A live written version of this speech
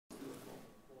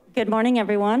Good morning,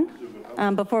 everyone.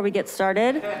 Before we get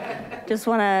started, just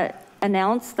want to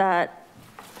announce that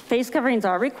face coverings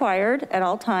are required at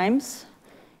all times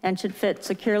and should fit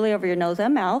securely over your nose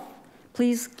and mouth.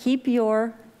 Please keep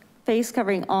your face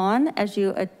covering on as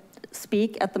you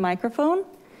speak at the microphone.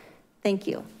 Thank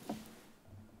you.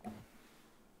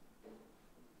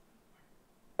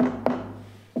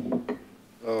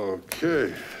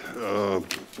 Okay.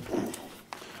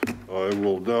 I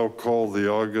will now call the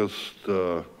August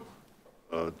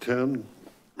 10,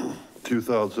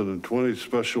 2020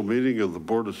 special meeting of the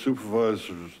Board of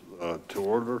Supervisors to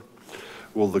order.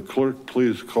 Will the clerk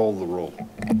please call the roll?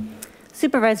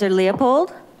 Supervisor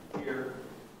Leopold? Here.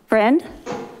 Friend?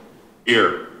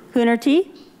 Here. Coonerty?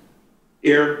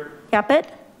 Here. Caput?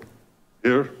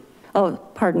 Here? Oh,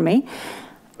 pardon me.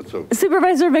 That's okay.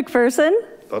 Supervisor McPherson?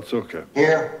 That's okay.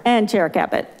 Here. And Chair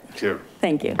Caput. Here.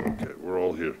 Thank you. Okay, we're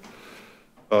all here.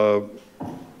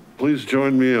 Please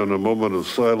join me in a moment of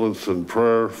silence and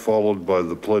prayer, followed by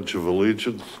the Pledge of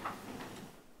Allegiance.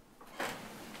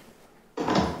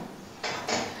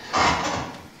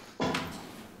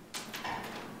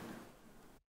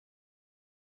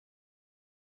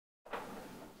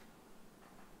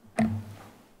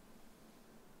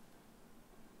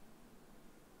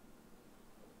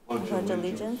 Pledge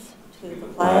allegiance to the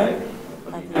flag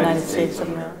of the United States of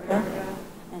America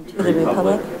and to the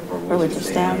republic for which it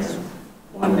stands,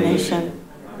 one nation,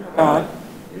 under God,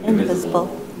 indivisible,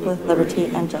 with liberty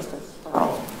and justice for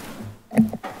all.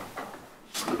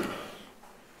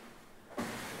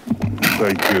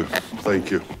 Thank you.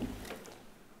 Thank you.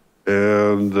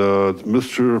 And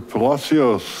Mr.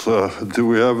 Palacios, do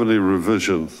we have any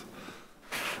revisions?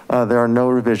 There are no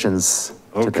revisions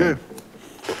today. Okay.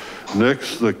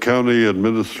 Next, the county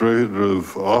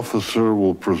administrative officer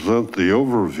will present the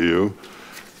overview,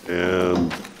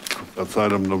 and that's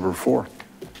item number 4.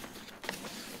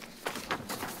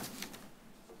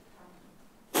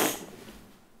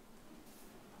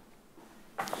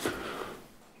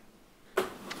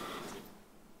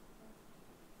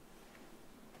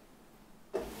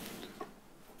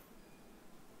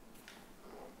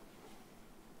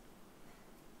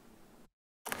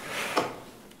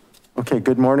 Okay,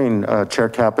 good morning, Chair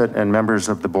Caput and members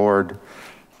of the board.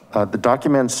 The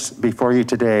documents before you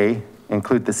today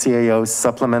include the CAO's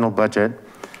supplemental budget,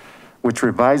 which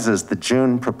revises the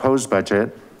June proposed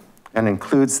budget and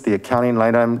includes the accounting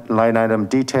line item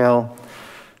detail,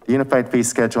 the unified fee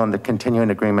schedule, and the continuing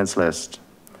agreements list.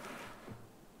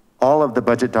 All of the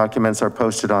budget documents are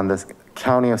posted on the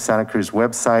County of Santa Cruz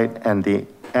website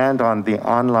and on the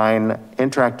online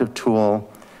interactive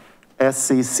tool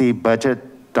sccbudget.com,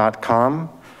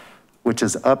 which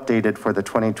is updated for the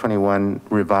 2021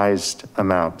 revised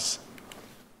amounts.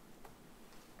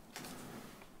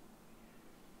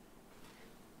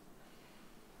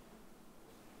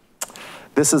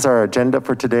 This is our agenda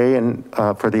for today, and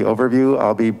for the overview,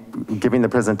 I'll be giving the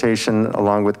presentation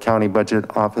along with County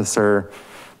Budget Officer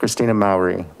Christina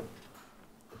Mowry.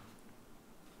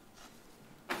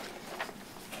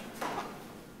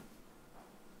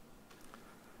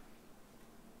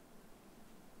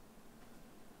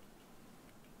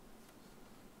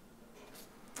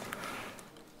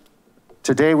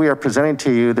 Today, we are presenting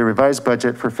to you the revised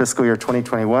budget for fiscal year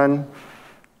 2021,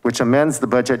 which amends the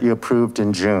budget you approved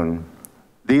in June.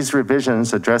 These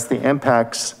revisions address the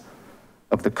impacts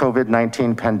of the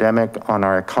COVID-19 pandemic on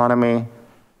our economy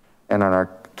and on our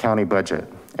county budget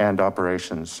and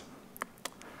operations.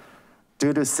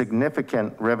 Due to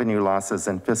significant revenue losses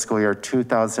in fiscal year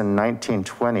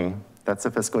 2019-20, that's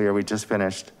the fiscal year we just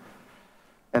finished,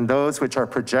 and those which are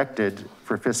projected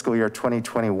for fiscal year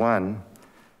 2021,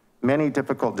 many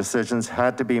difficult decisions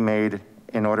had to be made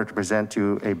in order to present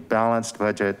you a balanced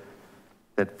budget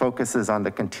that focuses on the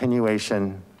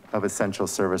continuation of essential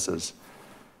services.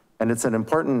 And it's an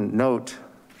important note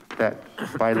that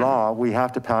by law, we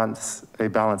have to pass a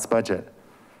balanced budget.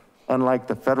 Unlike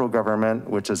the federal government,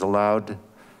 which is allowed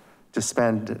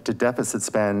to deficit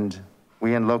spend,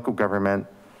 we in local government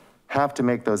have to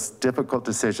make those difficult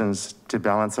decisions to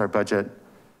balance our budget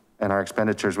and our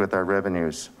expenditures with our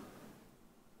revenues.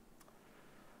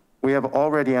 We have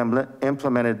already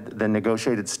implemented the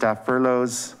negotiated staff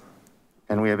furloughs,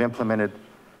 and we have implemented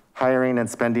hiring and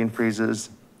spending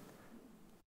freezes.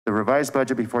 The revised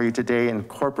budget before you today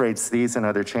incorporates these and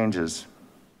other changes.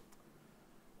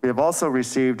 We have also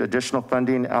received additional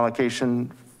funding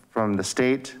allocation from the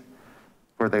state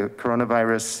for the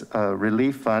Coronavirus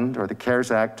Relief Fund, or the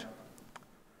CARES Act.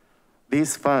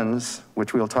 These funds,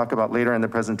 which we'll talk about later in the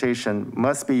presentation,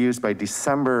 must be used by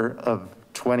December of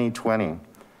 2020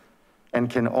 and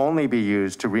can only be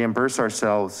used to reimburse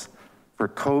ourselves for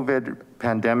COVID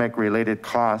pandemic related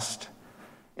costs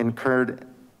incurred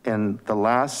in the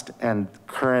last and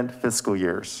current fiscal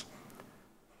years.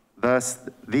 Thus,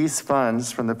 these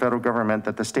funds from the federal government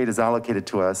that the state has allocated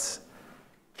to us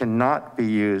cannot be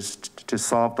used to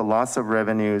solve the loss of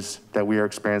revenues that we are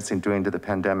experiencing due to the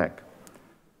pandemic.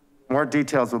 More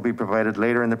details will be provided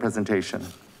later in the presentation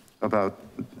about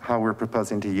how we're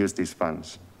proposing to use these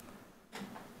funds.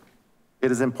 It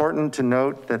is important to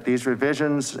note that these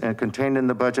revisions contained in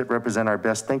the budget represent our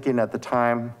best thinking at the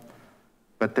time,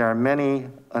 but there are many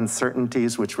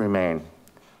uncertainties which remain.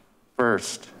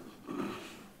 First,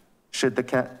 should the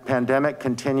pandemic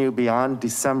continue beyond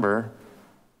December,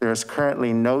 there is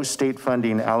currently no state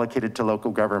funding allocated to local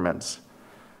governments,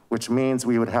 which means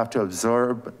we would have to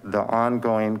absorb the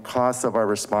ongoing costs of our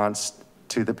response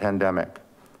to the pandemic.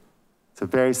 It's a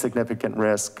very significant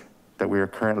risk that we are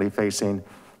currently facing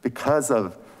because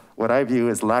of what I view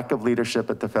as lack of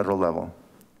leadership at the federal level.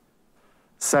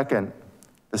 Second,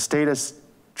 the state has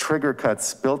trigger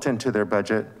cuts built into their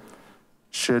budget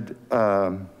should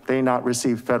they not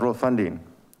receive federal funding.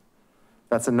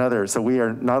 That's another. So we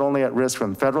are not only at risk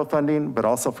from federal funding, but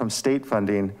also from state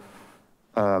funding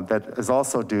that is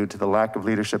also due to the lack of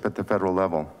leadership at the federal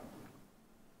level.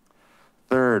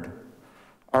 Third,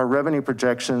 our revenue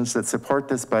projections that support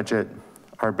this budget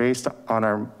are based on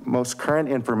our most current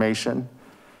information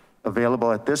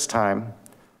available at this time.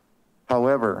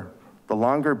 However, the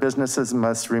longer businesses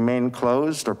must remain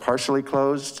closed or partially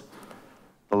closed,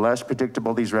 the less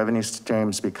predictable these revenue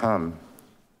streams become.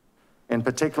 In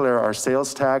particular, our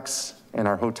sales tax and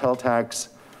our hotel tax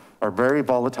are very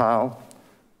volatile,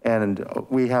 and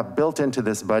we have built into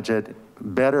this budget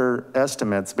better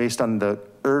estimates based on the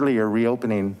earlier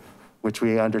reopening, which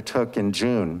we undertook in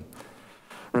June.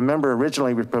 Remember,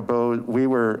 originally we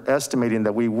were estimating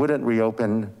that we wouldn't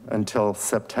reopen until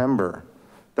September.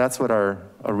 That's what our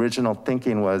original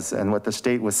thinking was and what the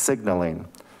state was signaling.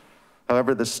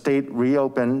 However, the state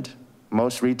reopened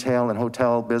most retail and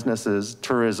hotel businesses,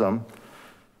 tourism,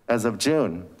 as of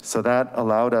June. So that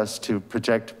allowed us to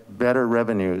project better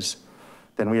revenues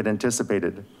than we had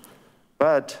anticipated.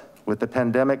 But with the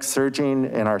pandemic surging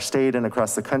in our state and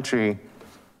across the country,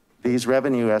 these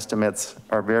revenue estimates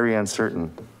are very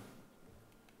uncertain.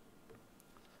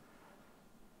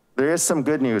 There is some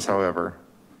good news, however.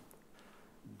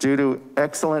 Due to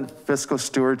excellent fiscal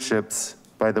stewardships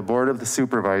by the Board of the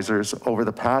Supervisors over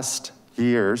the past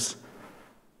years,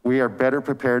 we are better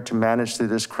prepared to manage through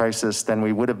this crisis than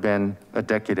we would have been a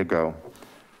decade ago.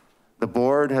 The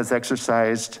board has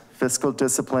exercised fiscal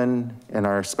discipline in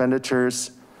our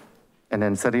expenditures and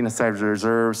in setting aside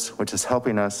reserves, which is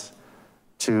helping us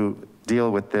to deal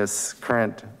with this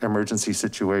current emergency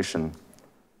situation.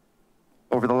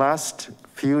 Over the last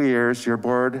few years, your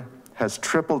board has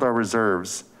tripled our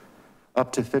reserves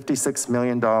up to $56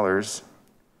 million.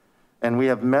 And we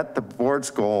have met the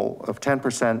board's goal of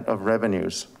 10% of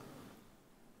revenues.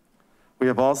 We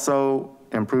have also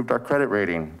improved our credit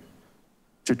rating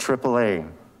to AAA.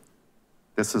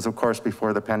 This was of course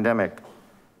before the pandemic.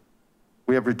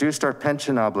 We have reduced our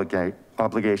pension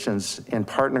obligations in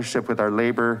partnership with our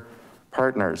labor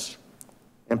partners,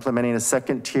 implementing a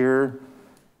second tier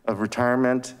of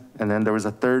retirement, and then there was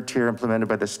a third tier implemented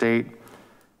by the state.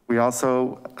 We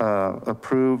also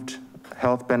approved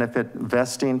health benefit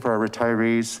vesting for our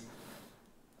retirees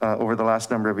over the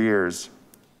last number of years.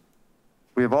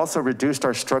 We have also reduced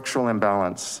our structural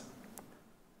imbalance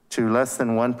to less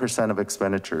than 1% of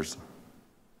expenditures.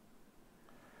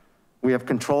 We have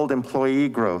controlled employee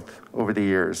growth over the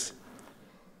years.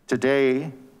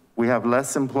 Today, we have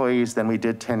less employees than we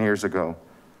did 10 years ago,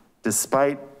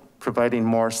 despite providing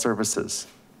more services.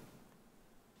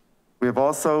 We have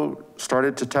also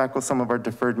started to tackle some of our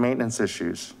deferred maintenance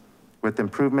issues with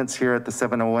improvements here at the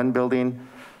 701 building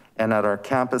and at our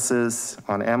campuses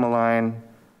on Emmeline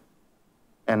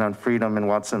and on Freedom in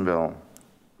Watsonville.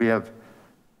 We have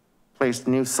placed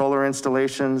new solar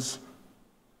installations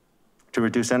to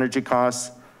reduce energy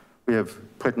costs. We have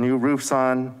put new roofs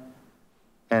on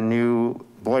and new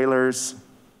boilers,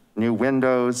 new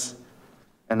windows,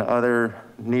 and other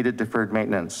needed deferred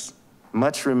maintenance.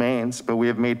 Much remains, but we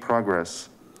have made progress.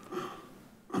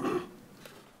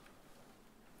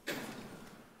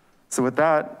 So with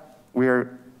that, we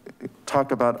are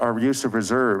talk about our use of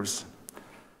reserves.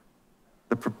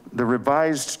 The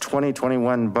revised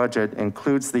 2021 budget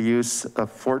includes the use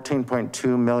of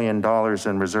 $14.2 million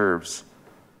in reserves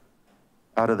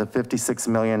out of the 56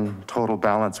 million total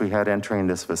balance we had entering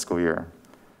this fiscal year.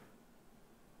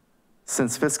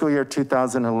 Since fiscal year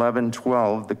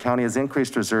 2011-12, the county has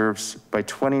increased reserves by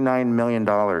 $29 million.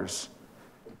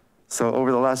 So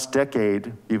over the last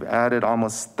decade, you've added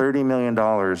almost $30 million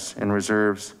in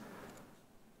reserves.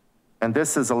 And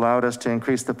this has allowed us to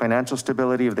increase the financial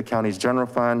stability of the county's general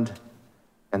fund.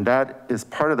 And that is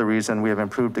part of the reason we have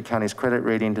improved the county's credit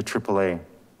rating to AAA.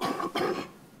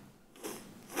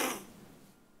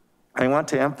 I want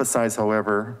to emphasize,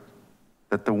 however,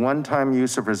 that the one-time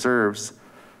use of reserves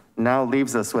now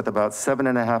leaves us with about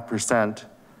 7.5%,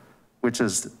 which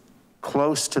is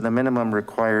close to the minimum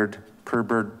required per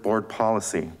board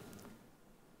policy.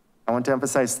 I want to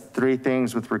emphasize 3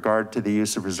 things with regard to the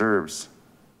use of reserves.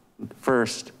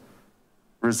 First,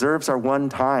 reserves are one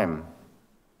time.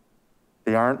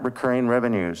 They aren't recurring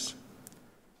revenues.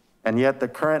 And yet the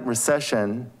current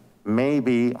recession may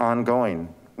be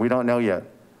ongoing. We don't know yet.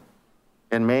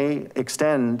 It may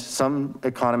extend. Some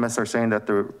economists are saying that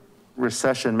the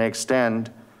recession may extend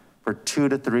for 2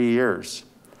 to 3 years.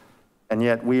 And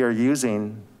yet we are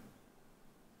using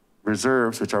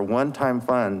reserves, which are one-time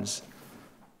funds,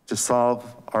 to solve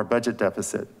our budget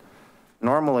deficit.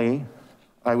 Normally,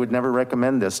 I would never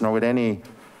recommend this, nor would any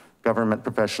government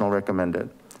professional recommend it.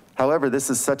 However,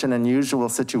 this is such an unusual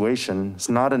situation. It's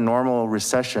not a normal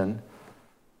recession.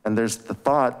 And there's the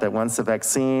thought that once the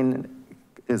vaccine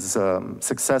is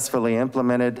successfully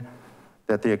implemented,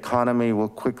 that the economy will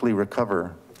quickly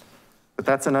recover. But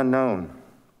that's an unknown.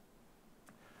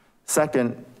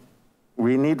 Second,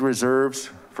 we need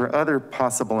reserves for other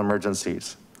possible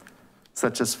emergencies,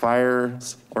 such as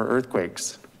fires or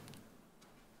earthquakes.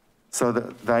 So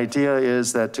the idea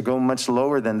is that to go much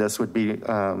lower than this would be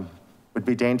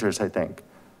dangerous, I think,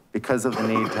 because of the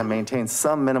need to maintain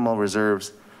some minimal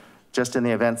reserves just in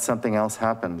the event something else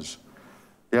happens.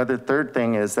 The third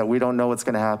thing is that we don't know what's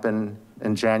gonna happen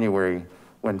in January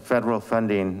when federal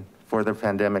funding for the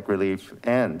pandemic relief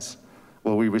ends.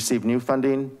 Will we receive new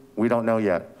funding? We don't know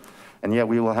yet. And yet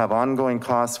we will have ongoing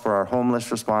costs for our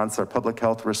homeless response, our public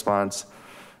health response,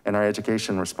 and our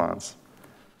education response.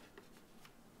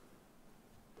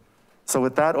 So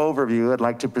with that overview, I'd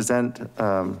like to present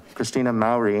Christina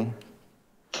Mowry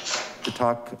to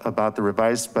talk about the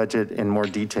revised budget in more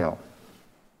detail.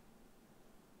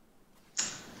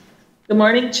 Good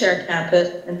morning, Chair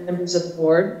Caput and members of the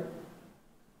board.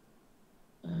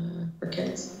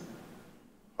 Perkins.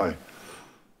 Hi.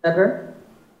 Weber.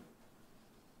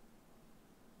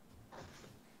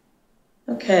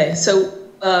 Okay, so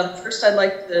first I'd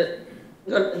like to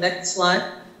go to the next slide.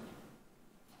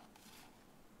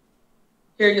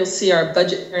 Here you'll see our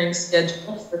budget hearing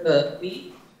schedule for the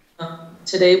week.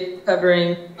 Today we're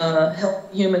covering Health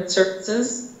and Human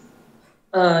Services.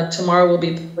 Tomorrow will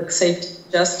be Public Safety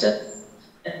and Justice.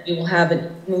 And we will have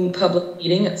an evening public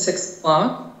meeting at 6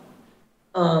 o'clock.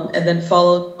 And then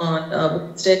followed on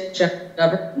Wednesday, General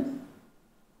Government.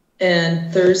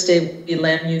 And Thursday will be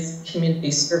Land Use and Community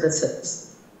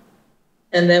Services.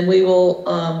 And then we will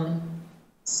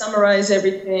summarize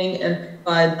everything and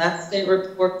provide last day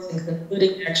reports and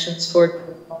concluding actions for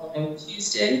the following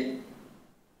Tuesday.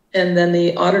 And then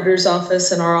the auditor's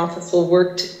office and our office will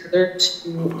work together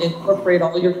to incorporate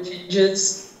all your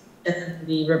changes and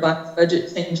the revised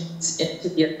budget changes into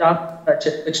the adopted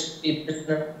budget, which will be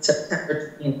presented on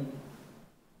September 20th.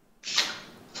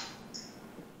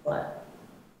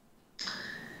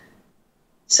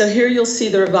 So here you'll see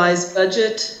the revised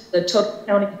budget. The total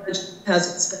county budget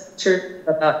has expenditure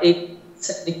of about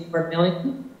 $874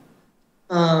 million.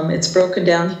 It's broken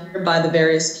down here by the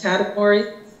various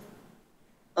categories.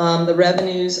 The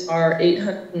revenues are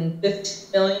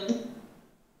 $850 million.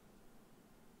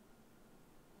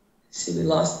 See, we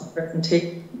lost the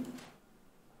presentation.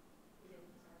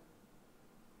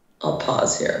 I'll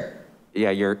pause here.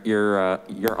 Yeah,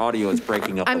 your audio is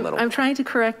breaking up a little. I'm trying to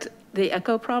correct the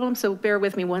echo problem, so bear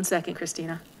with me 1 second,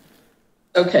 Christina.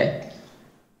 Okay.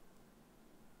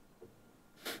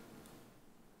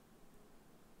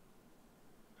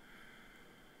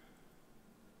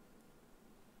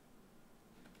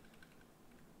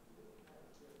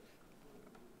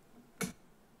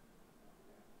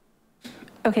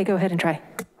 Okay, go ahead and try.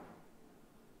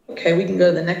 Okay, we can go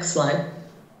to the next slide.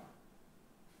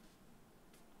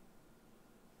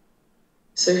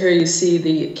 So here you see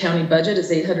the county budget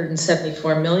is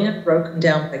 $874 million, broken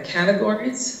down by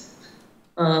categories.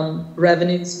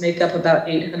 Revenues make up about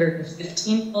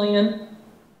 $815 million,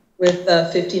 with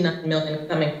 $59 million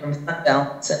coming from fund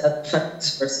balance and other funding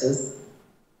sources.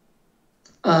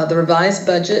 The revised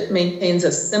budget maintains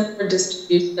a similar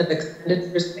distribution of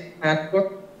expenditures by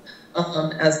category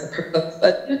as the proposed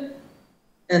budget.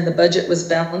 And the budget was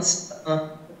balanced,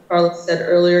 Carla said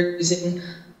earlier, using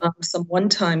some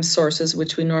one-time sources,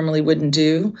 which we normally wouldn't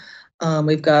do.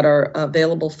 We've got our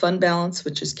available fund balance,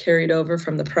 which is carried over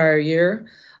from the prior year.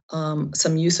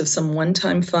 some use of some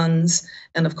one-time funds,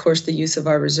 and of course the use of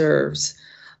our reserves.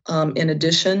 In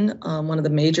addition, one of the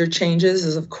major changes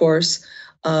is, of course,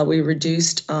 we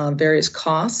reduced various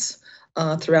costs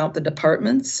throughout the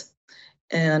departments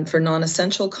and for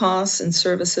non-essential costs and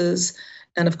services.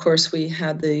 And of course, we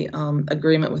had the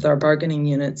agreement with our bargaining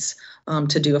units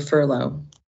to do a furlough.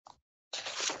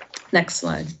 Next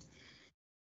slide.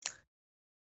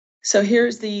 So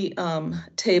here's the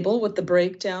table with the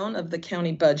breakdown of the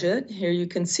county budget. Here you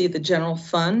can see the general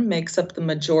fund makes up the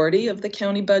majority of the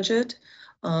county budget.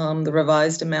 The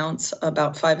revised amounts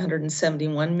about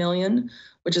 $571 million,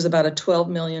 which is about a $12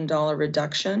 million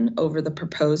reduction over the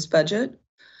proposed budget.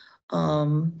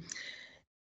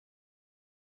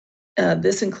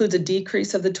 This includes a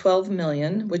decrease of the $12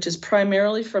 million, which is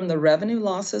primarily from the revenue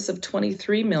losses of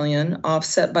 $23 million,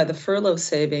 offset by the furlough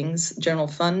savings, general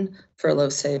fund furlough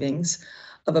savings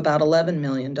of about $11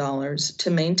 million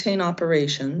to maintain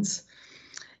operations.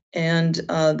 And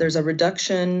there's a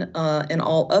reduction in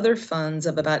all other funds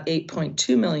of about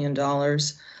 $8.2 million,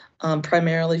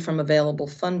 primarily from available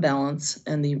fund balance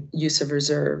and the use of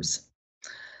reserves.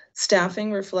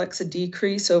 Staffing reflects a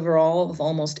decrease overall of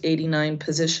almost 89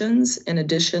 positions, in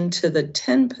addition to the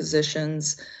 10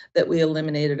 positions that we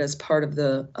eliminated as part of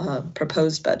the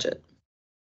proposed budget.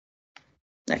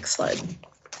 Next slide.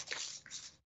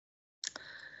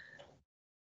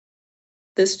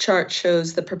 This chart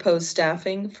shows the proposed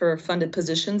staffing for funded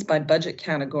positions by budget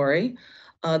category.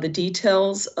 The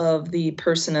details of the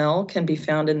personnel can be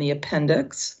found in the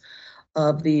appendix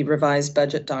of the revised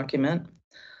budget document.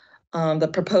 The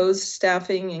proposed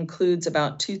staffing includes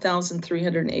about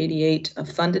 2,388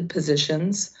 funded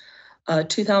positions.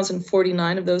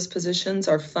 2,049 of those positions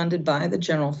are funded by the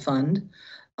general fund.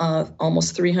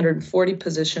 Almost 340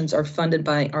 positions are funded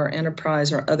by our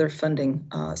enterprise or other funding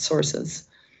sources.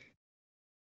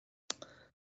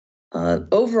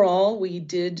 Overall,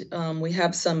 we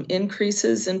have some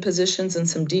increases in positions and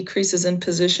some decreases in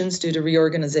positions due to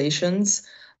reorganizations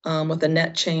with a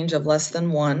net change of less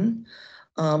than 1.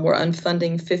 We're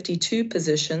unfunding 52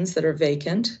 positions that are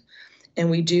vacant, and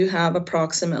we do have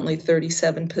approximately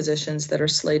 37 positions that are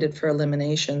slated for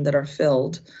elimination that are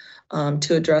filled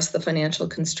to address the financial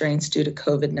constraints due to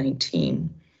COVID-19.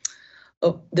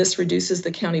 This reduces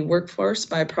the county workforce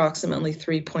by approximately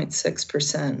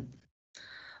 3.6%.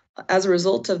 As a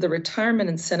result of the retirement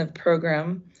incentive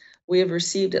program, we have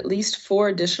received at least 4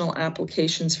 additional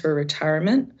applications for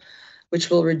retirement, which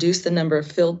will reduce the number of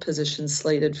filled positions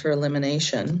slated for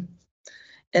elimination.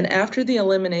 And after the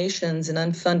eliminations and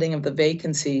unfunding of the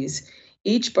vacancies,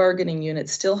 each bargaining unit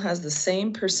still has the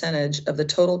same percentage of the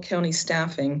total county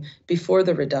staffing before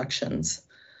the reductions.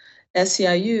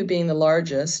 SEIU, being the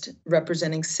largest,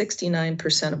 representing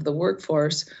 69% of the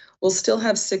workforce, will still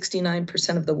have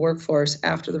 69% of the workforce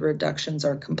after the reductions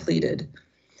are completed.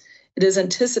 It is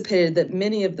anticipated that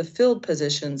many of the filled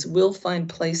positions will find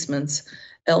placements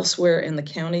elsewhere in the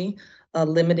county,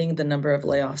 limiting the number of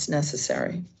layoffs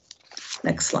necessary.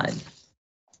 Next slide.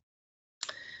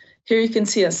 Here you can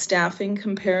see a staffing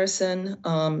comparison.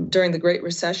 During the Great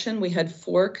Recession, we had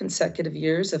 4 consecutive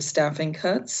years of staffing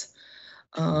cuts.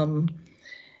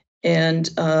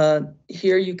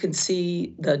 Here you can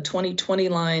see the 2020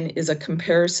 line is a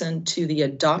comparison to the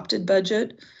adopted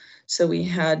budget. So we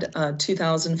had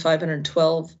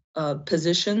 2,512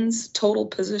 positions, total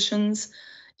positions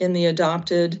in the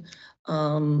adopted,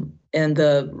 and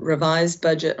the revised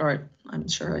budget, or I'm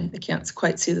sure I can't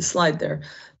quite see the slide there.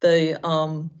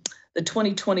 The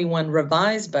 2021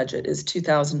 revised budget is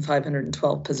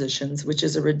 2,512 positions, which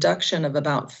is a reduction of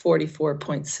about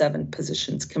 44.7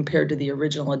 positions compared to the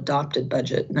original adopted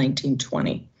budget,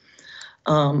 1920.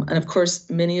 And of course,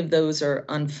 many of those are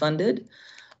unfunded.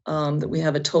 That we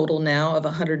have a total now of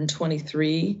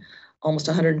 123, almost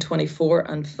 124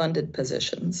 unfunded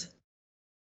positions.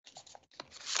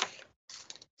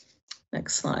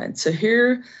 Next slide. So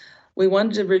here we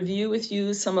wanted to review with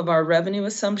you some of our revenue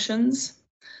assumptions.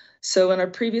 So in our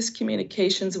previous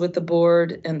communications with the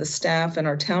board and the staff and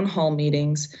our town hall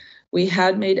meetings, we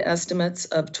had made estimates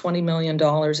of $20 million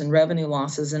in revenue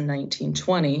losses in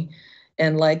 1920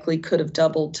 and likely could have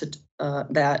doubled to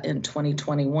that in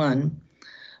 2021.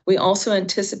 We also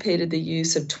anticipated the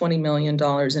use of $20 million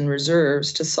in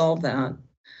reserves to solve that.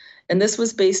 And this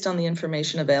was based on the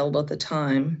information available at the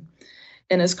time.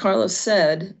 And as Carlos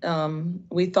said,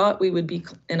 we thought we would be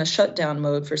in a shutdown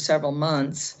mode for several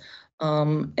months.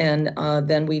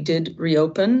 Then we did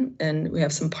reopen, and we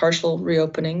have some partial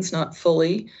reopenings, not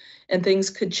fully, and things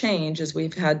could change as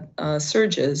we've had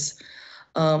surges,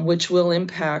 which will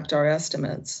impact our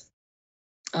estimates.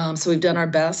 So we've done our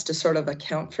best to sort of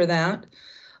account for that.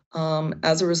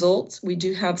 As a result, we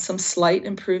do have some slight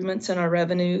improvements in our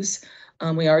revenues.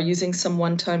 We are using some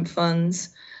one-time funds,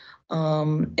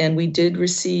 and we did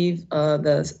receive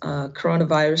the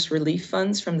coronavirus relief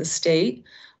funds from the state,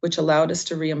 which allowed us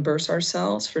to reimburse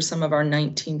ourselves for some of our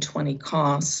 1920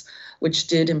 costs, which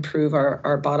did improve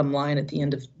our bottom line at the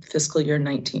end of fiscal year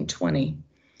 1920.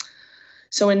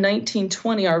 So in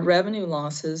 1920, our revenue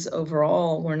losses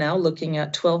overall, we're now looking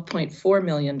at $12.4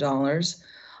 million,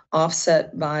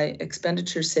 offset by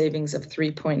expenditure savings of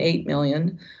 $3.8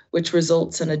 million, which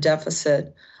results in a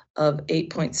deficit of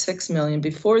 $8.6 million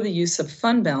before the use of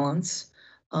fund balance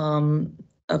of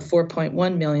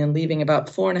 $4.1 million, leaving about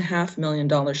 $4.5 million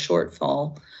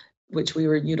shortfall, which we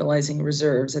were utilizing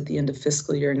reserves at the end of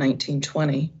fiscal year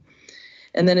 1920.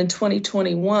 And then in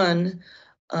 2021,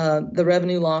 the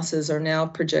revenue losses are now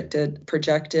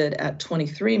projected at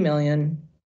 $23 million,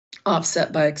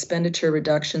 offset by expenditure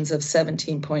reductions of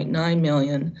 $17.9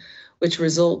 million, which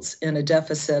results in a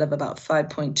deficit of about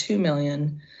 $5.2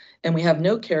 million. And we have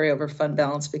no carryover fund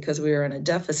balance because we were in a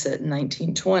deficit in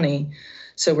 1920.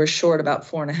 So we're short about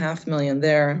 $4.5 million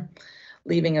there,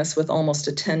 leaving us with almost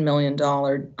a $10 million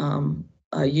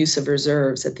use of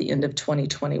reserves at the end of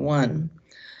 2021.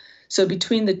 So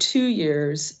between the 2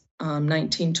 years,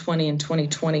 1920 and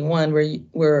 2021,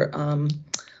 we're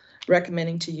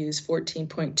recommending to use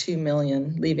 $14.2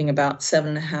 million, leaving about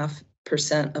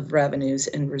 7.5% of revenues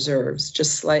in reserves,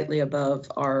 just slightly above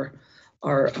our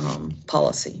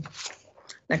policy.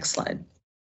 Next slide.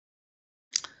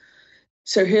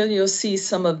 So here you'll see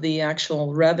some of the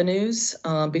actual revenues.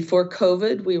 Before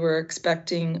COVID, we were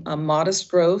expecting a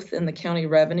modest growth in the county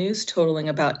revenues, totaling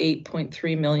about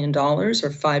 $8.3 million or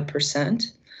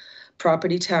 5%.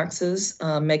 Property taxes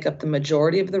make up the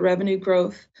majority of the revenue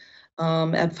growth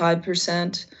at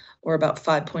 5%, or about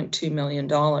 $5.2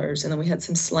 million. And then we had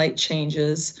some slight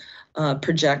changes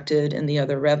projected in the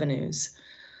other revenues.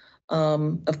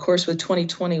 Of course, with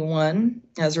 2021,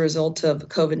 as a result of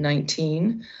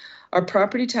COVID-19, our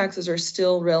property taxes are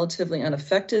still relatively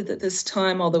unaffected at this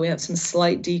time, although we have some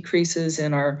slight decreases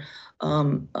in our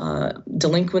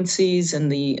delinquencies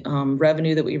and the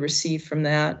revenue that we receive from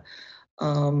that.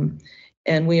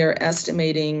 And we are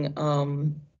estimating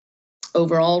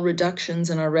overall reductions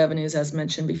in our revenues, as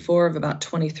mentioned before, of about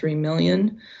 $23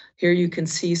 million. Here you can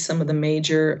see some of the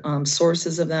major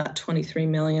sources of that $23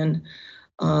 million.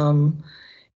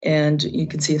 And you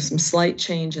can see some slight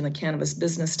change in the cannabis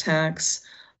business tax,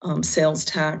 sales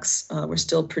tax. We're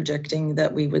still projecting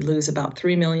that we would lose about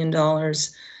 $3 million.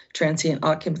 Transient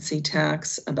occupancy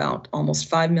tax, about almost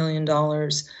 $5 million.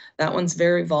 That one's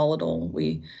very volatile.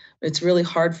 It's really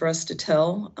hard for us to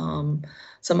tell.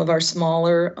 Some of our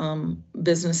smaller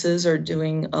businesses are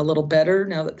doing a little better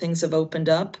now that things have opened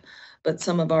up, but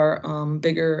some of our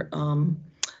bigger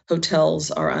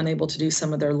hotels are unable to do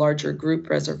some of their larger group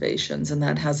reservations, and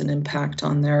that has an impact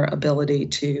on their ability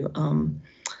to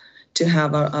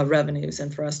have revenues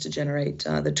and for us to generate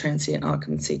the transient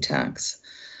occupancy tax.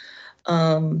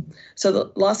 So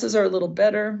the losses are a little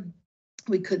better.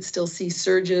 We could still see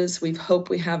surges. We hope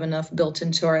we have enough built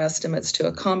into our estimates to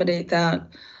accommodate that.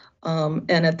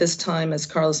 And at this time, as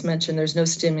Carlos mentioned, there's no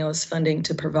stimulus funding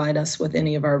to provide us with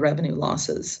any of our revenue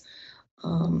losses.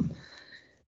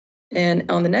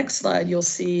 And on the next slide, you'll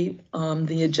see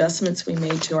the adjustments we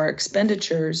made to our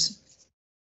expenditures.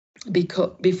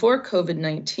 Before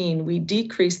COVID-19, we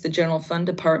decreased the general fund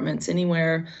departments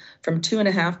anywhere from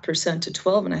 2.5% to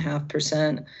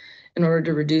 12.5% in order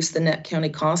to reduce the net county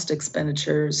cost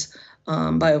expenditures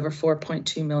by over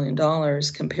 $4.2 million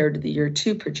compared to the year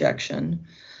 2 projection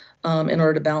in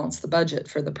order to balance the budget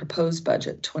for the proposed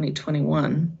budget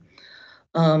 2021.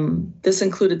 This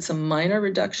included some minor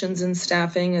reductions in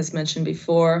staffing, as mentioned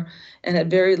before, and had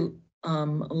very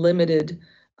limited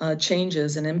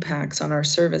changes and impacts on our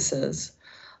services.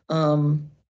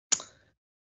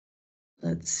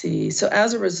 Let's see. So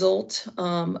as a result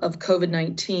of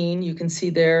COVID-19, you can see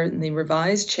there in the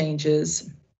revised changes,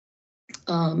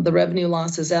 the revenue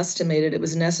loss is estimated. It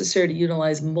was necessary to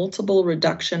utilize multiple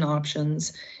reduction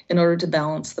options in order to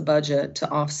balance the budget to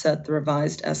offset the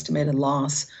revised estimated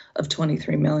loss of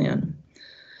 $23 million.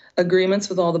 Agreements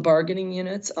with all the bargaining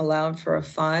units allowed for a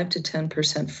 5 to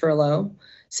 10% furlough,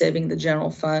 saving the general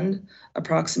fund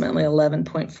approximately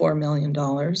 $11.4 million.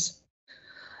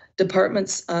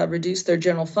 Departments reduced their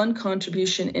general fund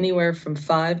contribution anywhere from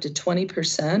 5 to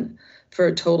 20% for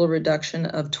a total reduction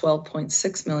of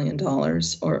 $12.6 million,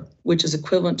 which is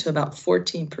equivalent to about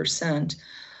 14%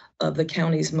 of the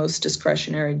county's most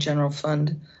discretionary general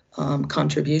fund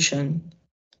contribution.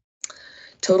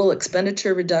 Total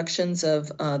expenditure reductions of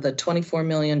the $24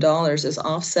 million is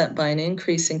offset by an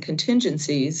increase in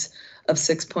contingencies of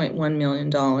 $6.1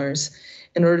 million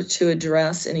in order to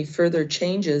address any further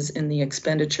changes in the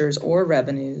expenditures or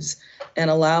revenues and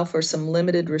allow for some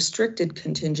limited restricted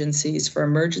contingencies for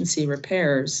emergency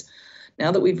repairs.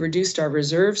 Now that we've reduced our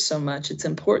reserves so much, it's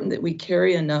important that we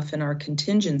carry enough in our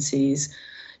contingencies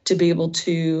to be able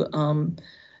to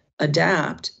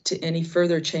adapt to any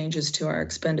further changes to our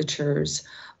expenditures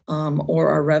or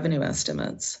our revenue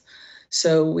estimates.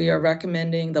 So we are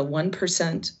recommending the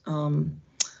 1%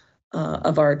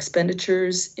 of our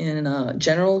expenditures in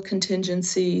general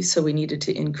contingency. So we needed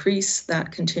to increase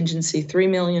that contingency $3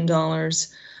 million.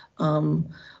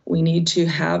 We need to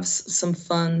have some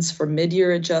funds for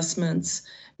mid-year adjustments.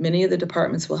 Many of the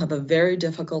departments will have a very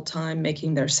difficult time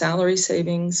making their salary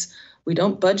savings. We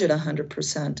don't budget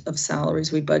 100% of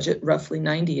salaries. We budget roughly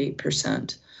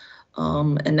 98%.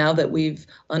 And now that we've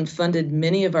unfunded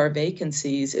many of our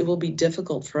vacancies, it will be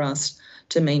difficult for us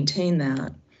to maintain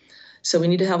that. So we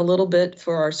need to have a little bit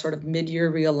for our sort of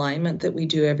mid-year realignment that we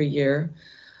do every year.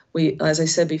 We, as I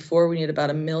said before, we need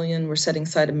about $1 million. We're setting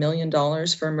aside $1 million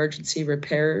for emergency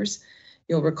repairs.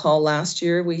 You'll recall last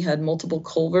year we had multiple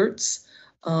culverts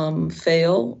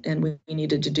fail, and we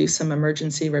needed to do some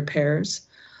emergency repairs.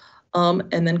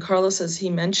 And then Carlos, as he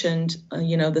mentioned,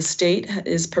 the state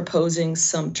is proposing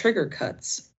some trigger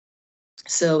cuts.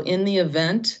 So in the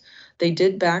event they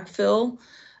did backfill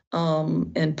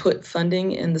and put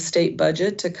funding in the state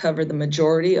budget to cover the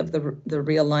majority of the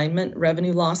realignment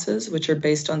revenue losses, which are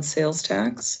based on sales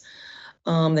tax.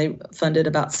 They funded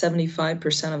about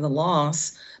 75% of the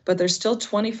loss, but there's still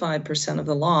 25% of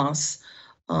the loss.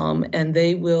 And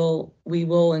we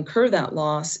will incur that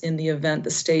loss in the event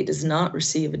the state does not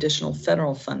receive additional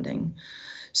federal funding.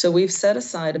 So we've set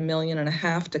aside $1.5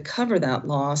 million to cover that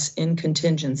loss in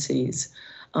contingencies.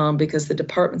 Because the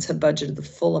departments have budgeted the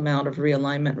full amount of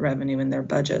realignment revenue in their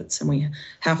budgets, and we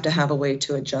have to have a way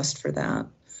to adjust for that.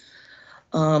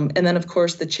 And then, of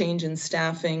course, the change in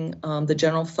staffing, the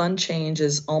general fund change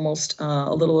is almost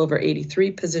a little over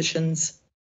 83 positions,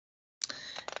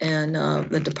 and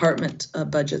the department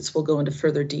budgets will go into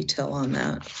further detail on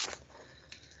that.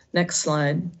 Next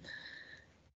slide.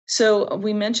 So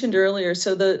we mentioned earlier,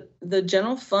 so the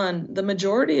general fund, the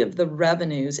majority of the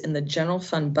revenues in the general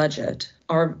fund budget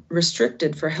are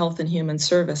restricted for health and human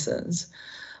services,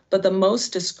 but the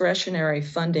most discretionary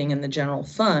funding in the general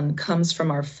fund comes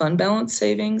from our fund balance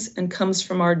savings and comes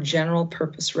from our general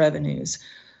purpose revenues.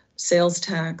 Sales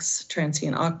tax,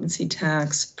 transient occupancy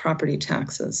tax, property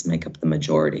taxes make up the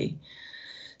majority.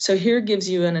 So here gives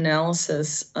you an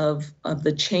analysis of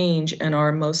the change in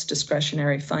our most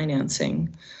discretionary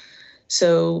financing.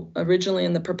 So originally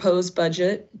in the proposed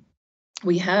budget,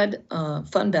 we had a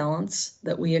fund balance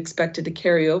that we expected to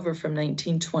carry over from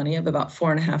 1920 of about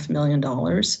 $4.5 million.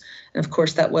 And of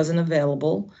course, that wasn't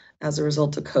available as a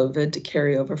result of COVID to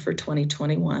carry over for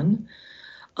 2021.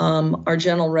 Our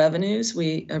general revenues,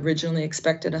 we originally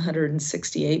expected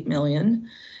 $168 million.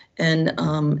 And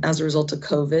as a result of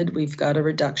COVID, we've got a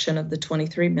reduction of the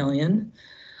 $23 million.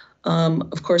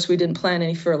 Of course, we didn't plan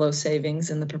any furlough savings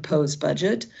in the proposed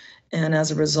budget. And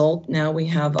as a result, now we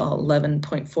have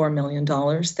 $11.4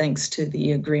 million thanks to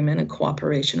the agreement and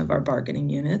cooperation of our bargaining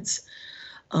units,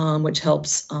 which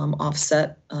helps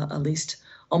offset at least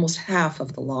almost half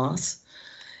of the loss.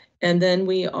 And then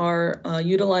we are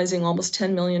utilizing almost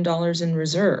 $10 million in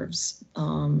reserves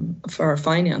for our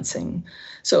financing.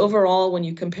 So overall, when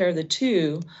you compare the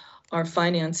two, our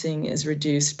financing is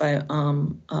reduced by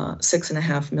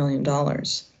 $6.5 million.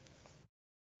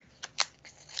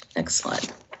 Next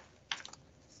slide.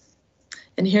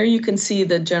 And here you can see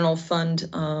the general fund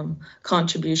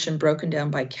contribution broken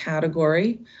down by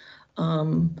category.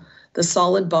 The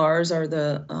solid bars are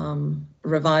the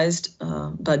revised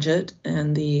budget,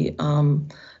 and the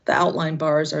outline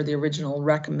bars are the original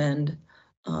recommend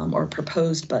or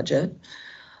proposed budget.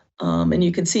 And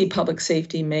you can see public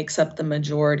safety makes up the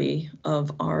majority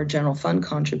of our general fund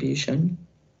contribution.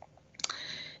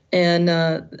 And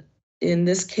in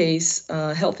this case,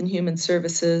 health and human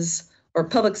services, or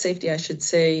public safety, I should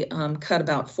say, cut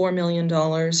about $4 million,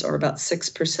 or about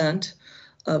 6%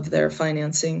 of their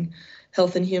financing.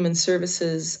 Health and human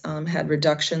services had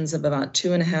reductions of about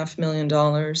 $2.5 million,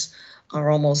 or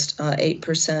almost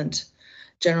 8%.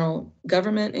 General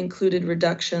government included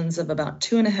reductions of about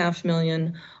 $2.5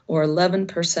 million, or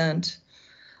 11%.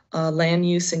 Land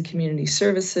use and community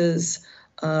services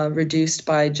reduced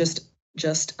by just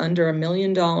under $1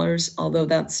 million, although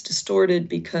that's distorted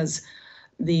because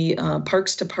the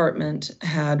Parks Department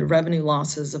had revenue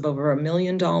losses of over $1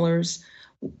 million,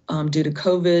 due to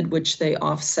COVID, which they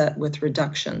offset with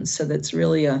reductions. So that's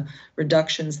really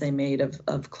reductions they made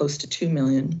of close to 2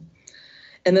 million.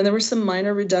 And then there were some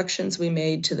minor reductions we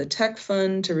made to the tech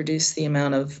fund to reduce the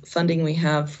amount of funding we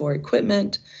have for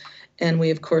equipment. And we,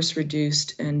 of course,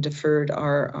 reduced and deferred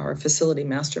our facility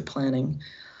master planning.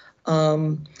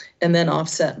 And then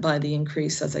offset by the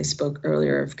increase, as I spoke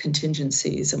earlier, of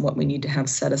contingencies and what we need to have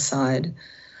set aside.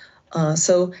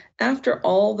 So after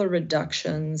all the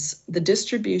reductions, the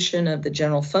distribution of the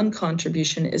general fund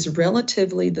contribution is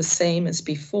relatively the same as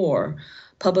before.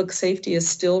 Public safety is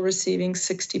still receiving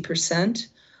 60%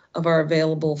 of our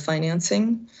available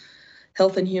financing.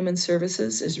 Health and Human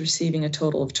Services is receiving a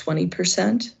total of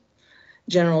 20%.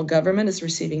 General government is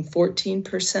receiving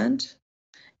 14%,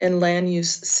 and land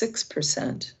use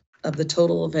 6% of the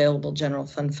total available general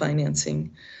fund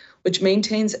financing, which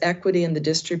maintains equity in the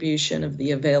distribution of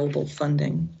the available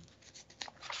funding.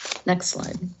 Next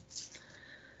slide.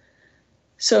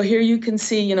 So here you can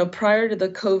see, prior to the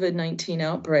COVID-19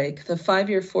 outbreak, the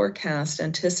 5-year forecast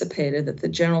anticipated that the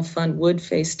general fund would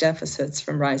face deficits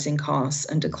from rising costs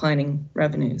and declining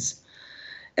revenues.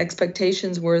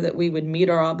 Expectations were that we would meet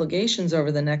our obligations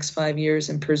over the next 5 years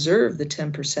and preserve the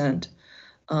 10%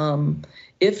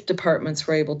 if departments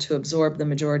were able to absorb the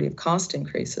majority of cost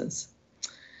increases.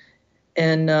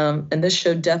 And this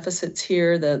showed deficits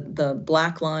here. The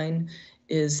black line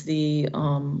is the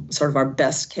sort of our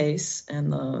best case,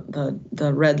 and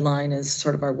the red line is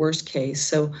sort of our worst case.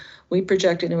 So we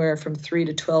projected anywhere from $3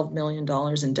 to $12 million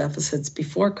in deficits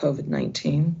before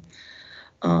COVID-19.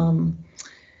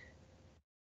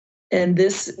 And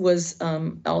this was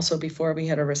also before we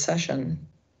had a recession.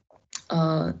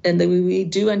 And then we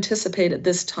do anticipate at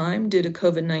this time, due to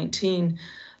COVID-19,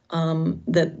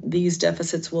 that these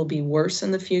deficits will be worse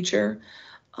in the future.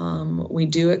 We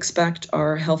do expect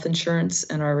our health insurance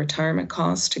and our retirement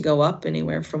costs to go up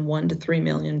anywhere from $1 to $3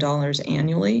 million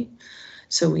annually.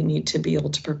 So we need to be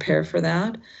able to prepare for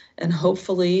that. And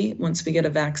hopefully, once we get a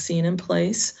vaccine in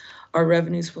place, our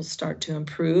revenues will start to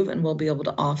improve and we'll be able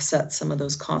to offset some of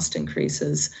those cost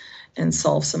increases and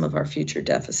solve some of our future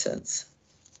deficits.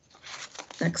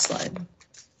 Next slide.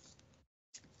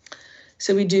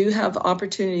 So we do have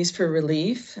opportunities for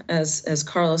relief, as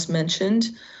Carlos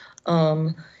mentioned.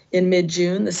 In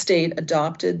mid-June, the state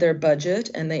adopted their budget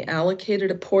and they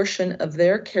allocated a portion of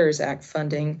their CARES Act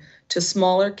funding to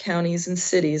smaller counties and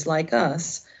cities like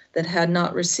us that had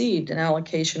not received an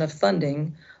allocation of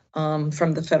funding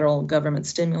from the federal government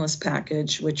stimulus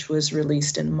package, which was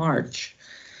released in March.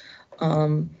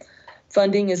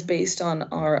 Funding is based on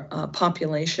our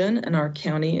population, and our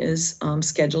county is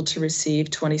scheduled to receive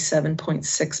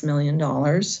 $27.6 million.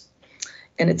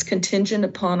 And it's contingent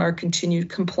upon our continued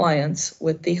compliance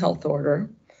with the health order.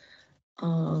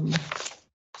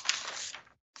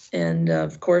 And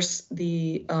of course,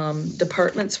 the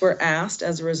departments were asked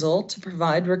as a result to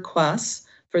provide requests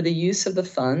for the use of the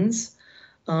funds.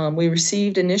 We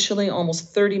received initially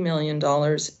almost $30 million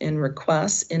in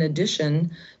requests, in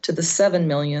addition to the $7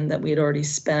 million that we had already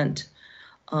spent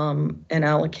and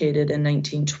allocated in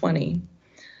 1920.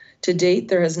 To date,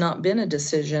 there has not been a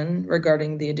decision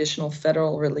regarding the additional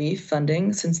federal relief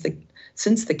funding since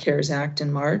the CARES Act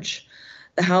in March.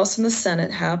 The House and the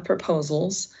Senate have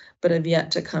proposals, but have yet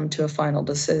to come to a final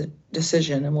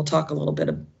decision, and we'll talk a little bit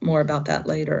more about that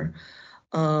later.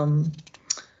 And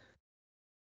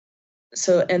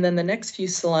then the next few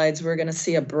slides, we're going to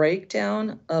see a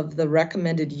breakdown of the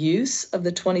recommended use of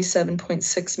the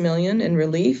 $27.6 million in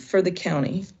relief for the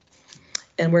county.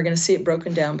 And we're going to see it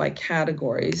broken down by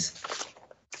categories.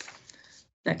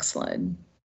 Next slide.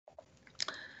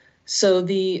 So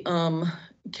the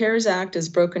CARES Act is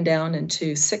broken down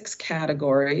into 6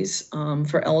 categories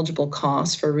for eligible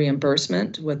costs for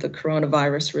reimbursement with the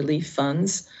coronavirus relief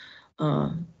funds,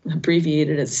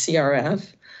 abbreviated as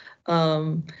CRF.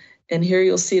 And here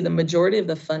you'll see the majority of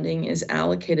the funding is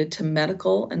allocated to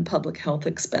medical and public health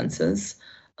expenses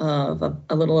of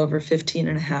a little over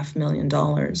 $15.5 million.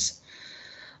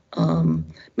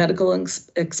 Medical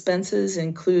expenses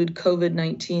include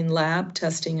COVID-19 lab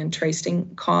testing and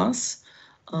tracing costs.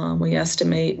 We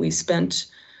estimate we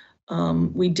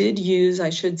did use, I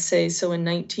should say, so in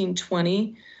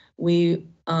 1920,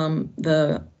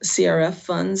 the CRF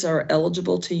funds are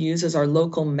eligible to use as our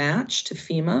local match to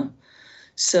FEMA.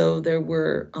 So there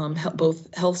were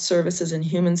both health services and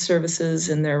human services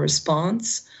in their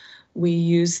response. We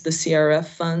used the CRF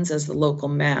funds as the local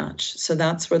match. So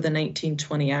that's where the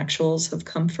 1920 actuals have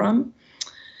come from.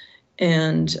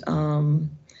 And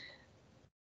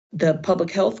the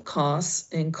public health costs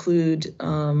include,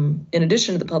 in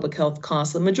addition to the public health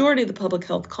costs, the majority of the public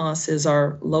health costs is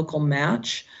our local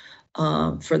match.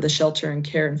 for the shelter and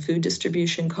care and food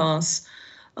distribution costs,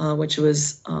 which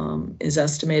is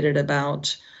estimated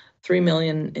about $3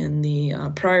 million in the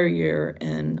prior year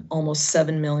and almost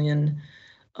 $7 million,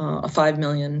 $5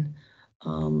 million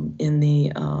in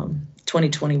the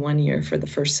 2021 year for the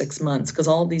first 6 months, because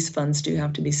all of these funds do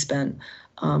have to be spent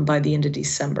by the end of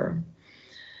December.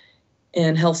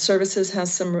 And health services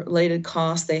has some related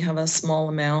costs. They have a small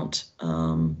amount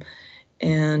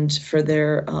and for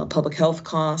their public health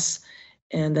costs.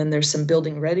 And then there's some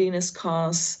building readiness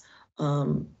costs,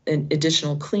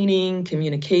 additional cleaning,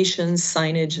 communications,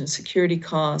 signage and security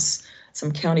costs,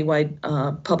 some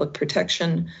countywide public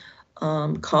protection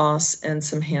costs, and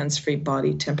some hands-free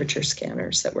body temperature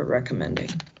scanners that we're recommending.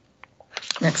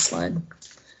 Next slide.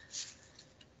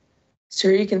 So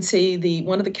here you can see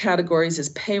one of the categories is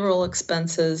payroll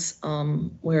expenses.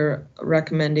 We're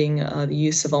recommending the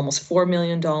use of almost $4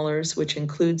 million, which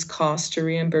includes costs to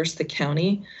reimburse the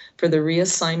county for the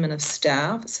reassignment of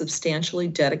staff substantially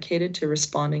dedicated to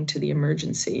responding to the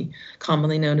emergency,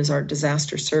 commonly known as our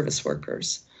disaster service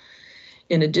workers.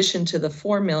 In addition to a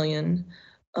 $4 million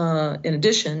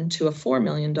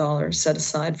set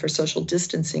aside for social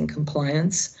distancing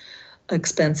compliance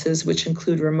expenses, which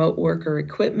include remote worker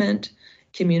equipment,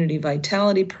 community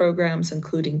vitality programs,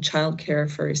 including childcare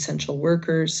for essential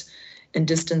workers, and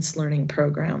distance learning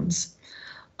programs,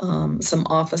 some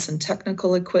office and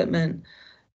technical equipment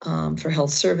for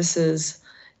health services,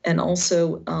 and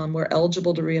also we're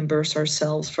eligible to reimburse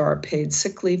ourselves for our paid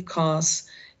sick leave costs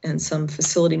and some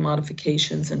facility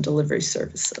modifications and delivery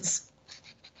services.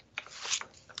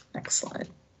 Next slide.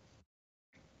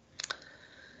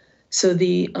 So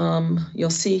you'll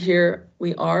see here,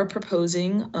 we are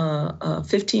proposing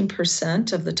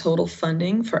 15% of the total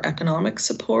funding for economic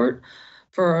support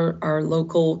for our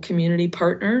local community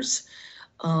partners.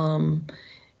 And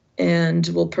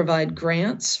we'll provide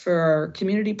grants for our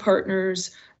community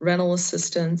partners, rental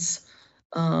assistance,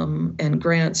 and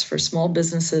grants for small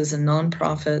businesses and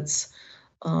nonprofits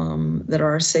that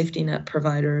are our safety net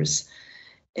providers.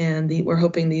 And we're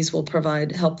hoping these will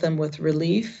help them with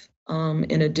relief.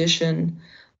 In addition,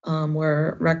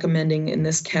 we're recommending in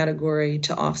this category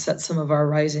to offset some of our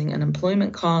rising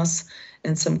unemployment costs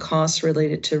and some costs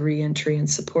related to reentry and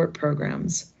support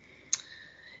programs.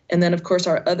 And then, of course,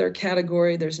 our other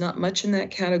category, there's not much in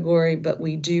that category, but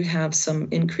we do have some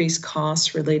increased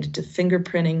costs related to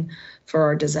fingerprinting for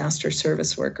our disaster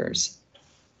service workers.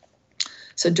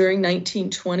 So during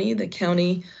 1920, the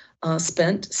county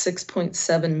spent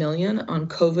 $6.7 million on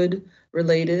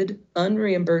COVID-related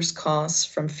unreimbursed costs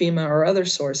from FEMA or other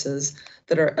sources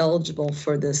that are eligible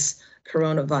for this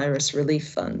coronavirus relief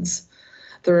funds.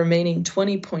 The remaining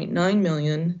 $20.9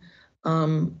 million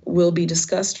will be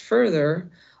discussed further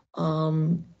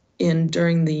during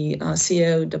the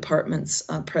CAO department's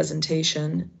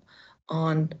presentation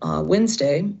on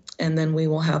Wednesday, and then we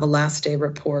will have a last day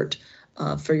report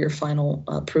for your final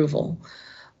approval.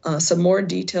 Some more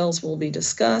details will be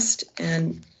discussed,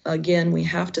 and again, we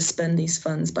have to spend these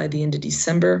funds by the end of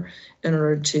December in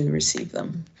order to receive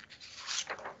them.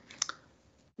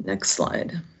 Next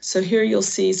slide. So here you'll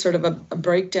see sort of a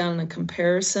breakdown and a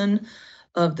comparison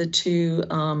of the two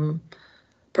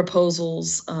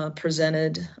proposals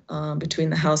presented between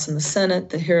the House and the Senate,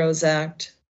 the HEROES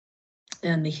Act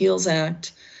and the HEALS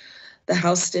Act. The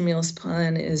House stimulus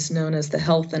plan is known as the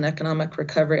Health and Economic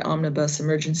Recovery Omnibus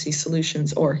Emergency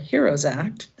Solutions, or HEROES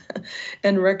Act,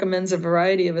 and recommends a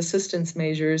variety of assistance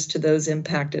measures to those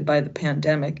impacted by the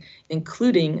pandemic,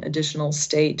 including additional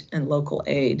state and local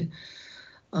aid,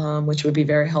 which would be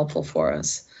very helpful for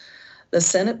us. The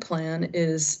Senate plan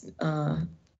is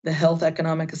the Health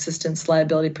Economic Assistance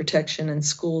Liability Protection in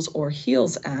Schools, or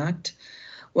HEALS Act.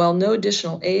 While no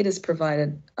additional aid is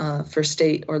provided for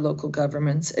state or local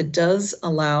governments, it does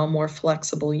allow more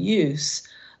flexible use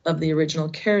of the original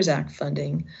CARES Act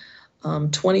funding.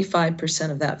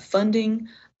 25% of that funding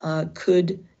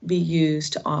could be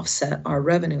used to offset our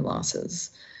revenue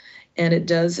losses. And it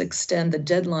does extend the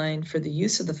deadline for the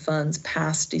use of the funds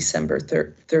past December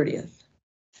 30th.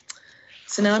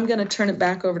 So now I'm going to turn it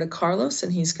back over to Carlos,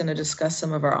 and he's going to discuss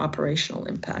some of our operational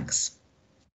impacts.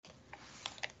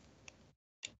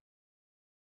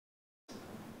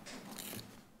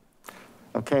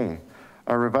 Okay,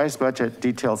 our revised budget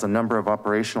details a number of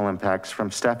operational impacts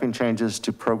from staffing changes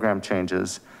to program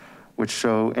changes, which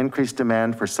show increased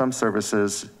demand for some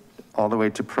services all the way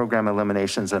to program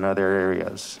eliminations in other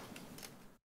areas.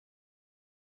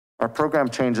 Our program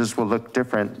changes will look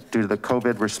different due to the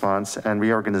COVID response and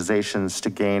reorganizations to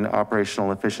gain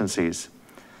operational efficiencies.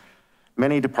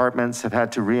 Many departments have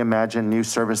had to reimagine new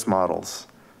service models.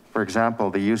 For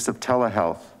example, the use of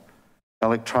telehealth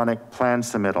electronic plan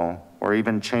submittal, or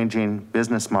even changing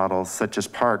business models such as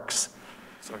parks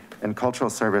and cultural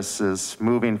services,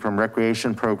 moving from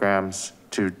recreation programs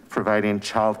to providing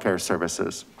childcare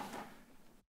services.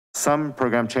 Some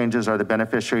program changes are the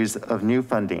beneficiaries of new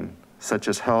funding, such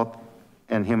as health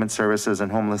and human services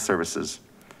and homeless services.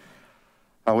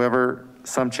 However,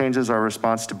 some changes are a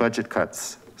response to budget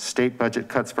cuts. State budget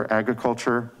cuts for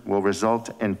agriculture will result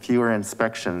in fewer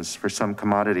inspections for some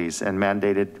commodities and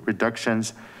mandated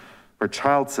reductions for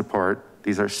child support.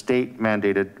 These are state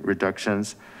mandated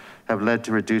reductions, have led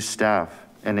to reduced staff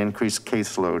and increased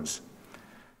caseloads.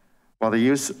 While the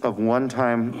use of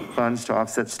one-time funds to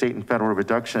offset state and federal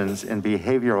reductions in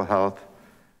behavioral health,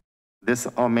 this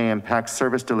all may impact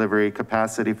service delivery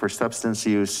capacity for substance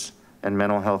use and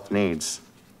mental health needs.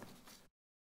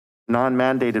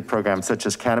 Non-mandated programs such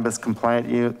as Cannabis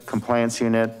Compliance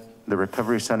Unit, the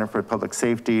Recovery Center for Public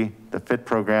Safety, the FIT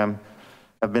program,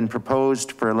 have been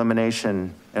proposed for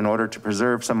elimination in order to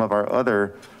preserve some of our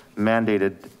other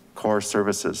mandated core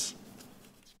services.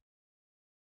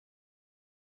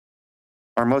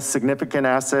 Our most significant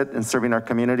asset in serving our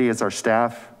community is our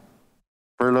staff.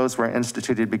 Furloughs were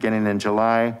instituted beginning in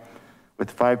July,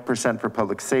 with 5% for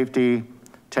public safety,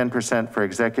 10% for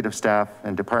executive staff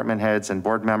and department heads and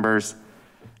board members,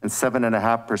 and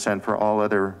 7.5% for all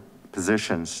other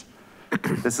positions.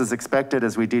 This is expected,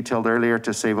 as we detailed earlier,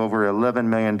 to save over $11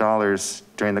 million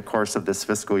during the course of this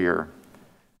fiscal year.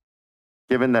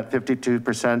 Given that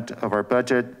 52% of our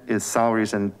budget is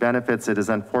salaries and benefits, it is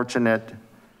unfortunate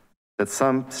that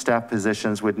some staff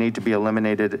positions would need to be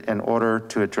eliminated in order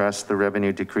to address the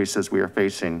revenue decreases we are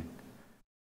facing.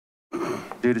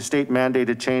 Due to state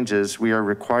mandated changes, we are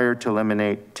required to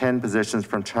eliminate 10 positions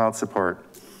from child support.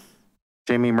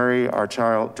 Jamie Murray, our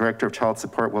Director of Child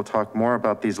Support, will talk more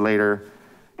about these later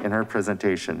in her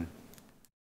presentation.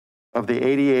 Of the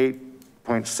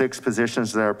 88.6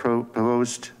 positions that are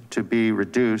proposed to be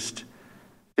reduced,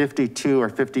 52 or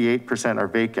 58% are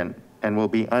vacant and will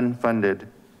be unfunded.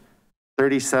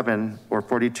 37 or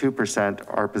 42%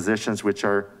 are positions which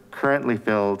are currently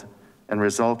filled and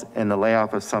result in the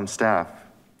layoff of some staff.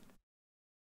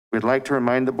 We'd like to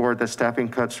remind the board that staffing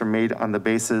cuts were made on the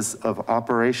basis of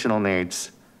operational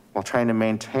needs while trying to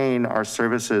maintain our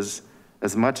services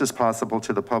as much as possible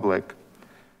to the public.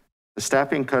 The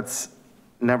staffing cuts,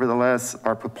 nevertheless,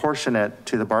 are proportionate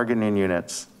to the bargaining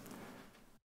units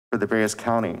for the various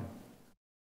county.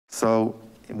 So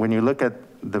when you look at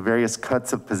the various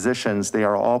cuts of positions, they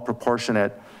are all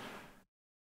proportionate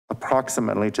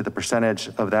approximately to the percentage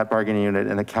of that bargaining unit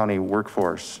in the county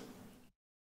workforce.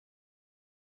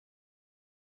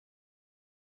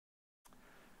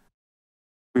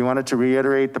 We wanted to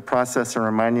reiterate the process and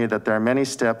remind you that there are many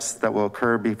steps that will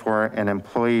occur before an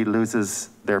employee loses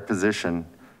their position.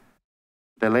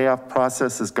 The layoff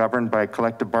process is governed by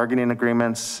collective bargaining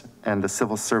agreements and the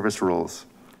civil service rules.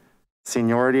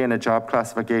 Seniority in a job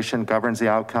classification governs the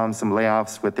outcomes and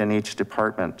layoffs within each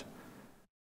department.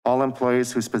 All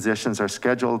employees whose positions are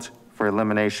scheduled for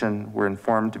elimination were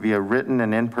informed via written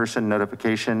and in-person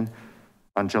notification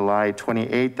on July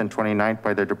 28th and 29th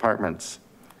by their departments.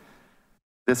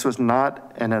 This was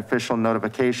not an official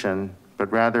notification,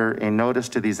 but rather a notice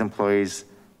to these employees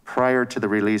prior to the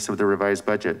release of the revised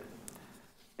budget.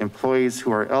 Employees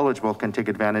who are eligible can take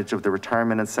advantage of the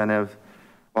retirement incentive,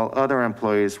 while other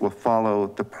employees will follow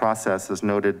the process as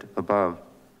noted above.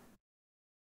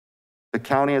 The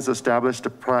county has established a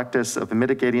practice of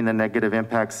mitigating the negative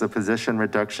impacts of position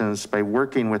reductions by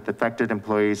working with affected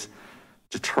employees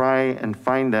to try and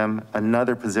find them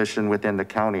another position within the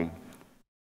county.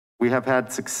 We have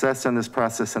had success in this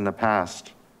process in the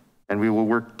past, and we will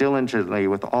work diligently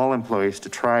with all employees to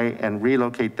try and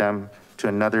relocate them to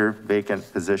another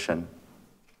vacant position.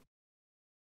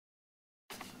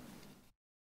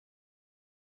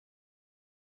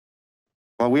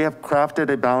 While we have crafted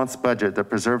a balanced budget that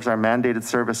preserves our mandated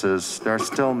services, there are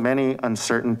still many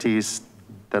uncertainties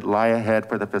that lie ahead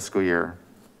for the fiscal year.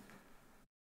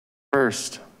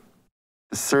 First,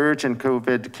 the surge in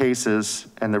COVID cases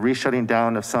and the reshutting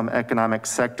down of some economic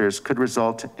sectors could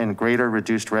result in greater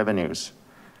reduced revenues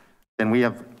than we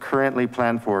have currently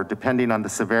planned for, depending on the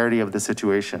severity of the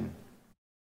situation.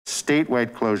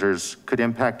 Statewide closures could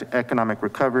impact economic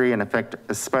recovery and affect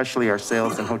especially our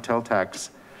sales and hotel tax,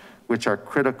 which are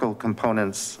critical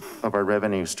components of our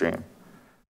revenue stream.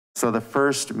 So the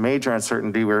first major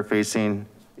uncertainty we're facing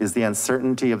is the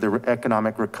uncertainty of the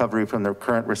economic recovery from the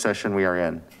current recession we are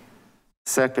in.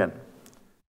 Second,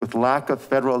 with lack of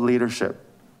federal leadership,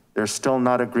 there's still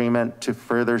not agreement to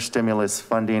further stimulus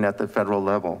funding at the federal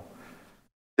level.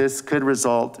 This could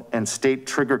result in state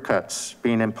trigger cuts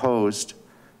being imposed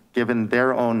given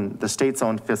the state's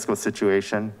own fiscal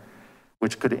situation,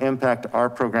 which could impact our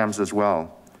programs as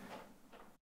well.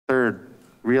 Third,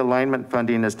 realignment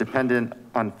funding is dependent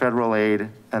on federal aid,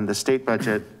 and the state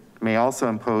budget may also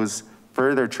impose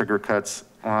further trigger cuts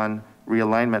on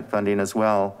realignment funding as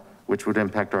well, which would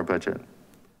impact our budget.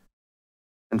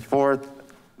 And fourth,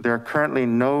 there are currently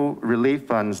no relief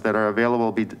funds that are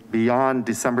available beyond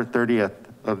December 30th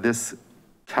of this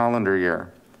calendar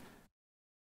year.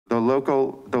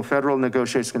 Though federal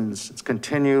negotiations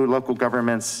continue, local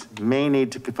governments may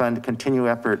need to continue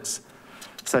efforts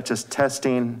such as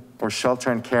testing or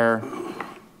shelter and care,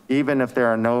 even if there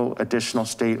are no additional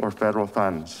state or federal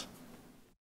funds.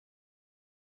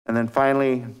 And then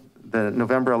finally, the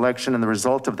November election and the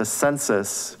result of the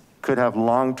census could have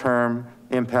long-term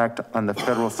impact on the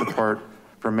federal support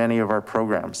for many of our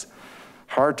programs.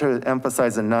 Hard to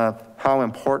emphasize enough how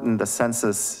important the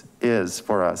census is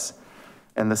for us.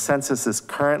 And the census is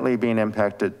currently being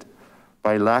impacted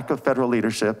by lack of federal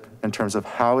leadership in terms of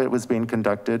how it was being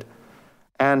conducted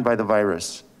and by the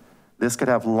virus. This could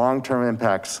have long-term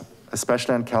impacts,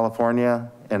 especially on California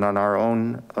and on our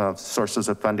own sources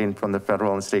of funding from the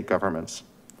federal and state governments.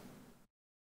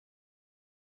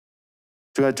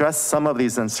 To address some of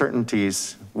these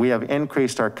uncertainties, we have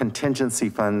increased our contingency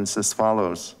funds as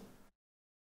follows.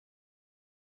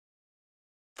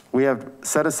 We have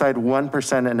set aside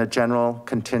 1% in a general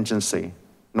contingency.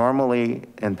 Normally,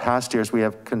 in past years, we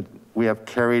have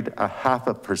carried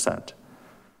 0.5%.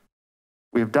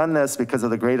 We've done this because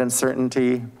of the great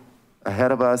uncertainty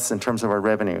ahead of us in terms of our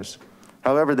revenues.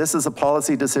 However, this is a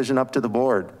policy decision up to the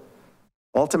board.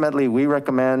 Ultimately, we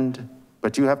recommend,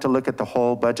 but you have to look at the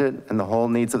whole budget and the whole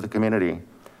needs of the community.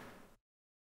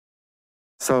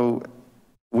 So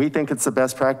we think it's the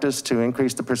best practice to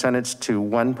increase the percentage to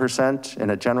 1% in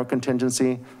a general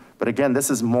contingency. But again, this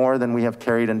is more than we have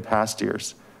carried in past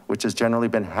years, which has generally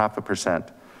been 0.5%.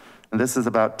 And this is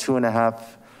about $2.5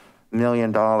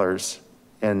 million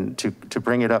to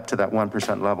bring it up to that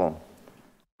 1% level.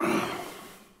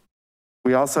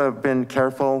 We also have been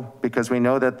careful because we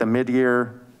know that the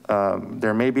mid-year,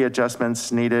 there may be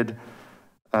adjustments needed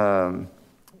in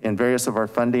various of our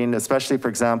funding, especially, for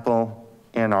example,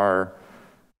 in our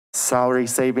salary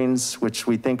savings, which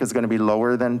we think is going to be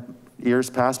lower than years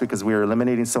past because we are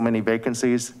eliminating so many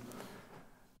vacancies.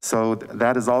 So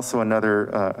that is also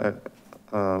another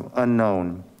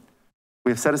unknown.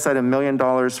 We've set aside $1 million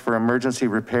for emergency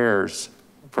repairs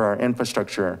for our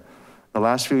infrastructure. The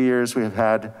last few years we have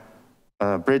had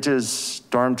bridges,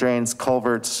 storm drains,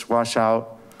 culverts wash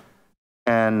out,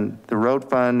 and the road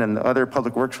fund and the other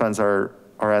public works funds are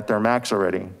at their max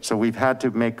already. So we've had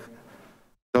to make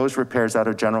those repairs out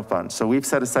of general funds. So we've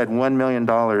set aside $1 million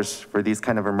for these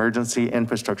kind of emergency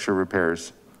infrastructure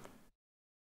repairs.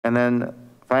 And then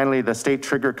finally, the state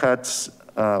trigger cuts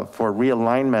for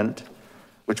realignment,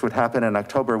 which would happen in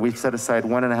October, we've set aside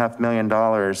 $1.5 million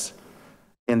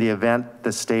in the event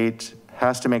the state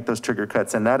has to make those trigger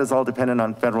cuts. And that is all dependent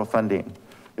on federal funding.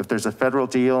 If there's a federal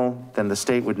deal, then the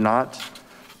state would not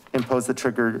impose the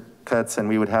trigger cuts and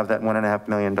we would have that $1.5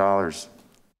 million.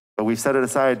 But we've set it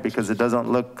aside because it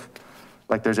doesn't look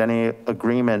like there's any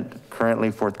agreement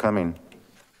currently forthcoming.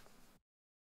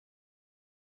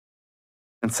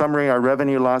 In summary, our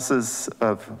revenue losses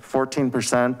of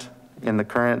 14% in the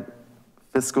current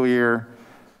fiscal year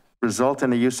result in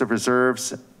the use of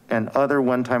reserves and other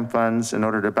one-time funds in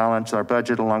order to balance our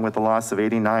budget, along with the loss of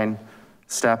 89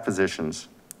 staff positions.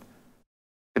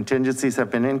 Contingencies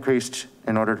have been increased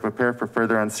in order to prepare for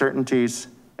further uncertainties,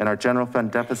 and our general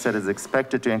fund deficit is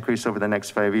expected to increase over the next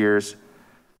 5 years,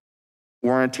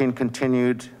 warranting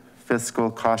continued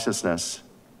fiscal cautiousness.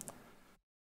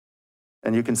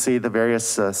 And you can see the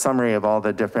various summary of all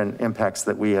the different impacts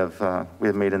that we have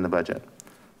made in the budget.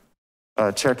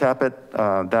 Chair Caput,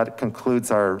 that concludes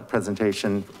our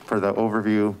presentation for the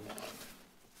overview.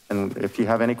 And if you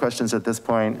have any questions at this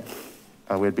point,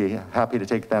 we'd be happy to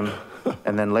take them.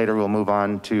 And then later we'll move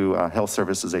on to Health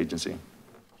Services Agency.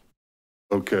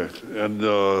 Okay, and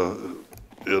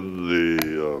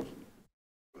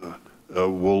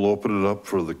we'll open it up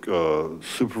for the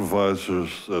supervisors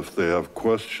if they have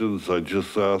questions. I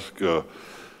just ask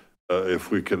if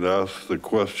we can ask the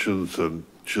questions and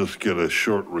just get a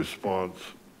short response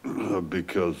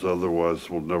because otherwise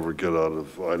we'll never get out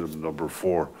of item number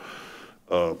 4.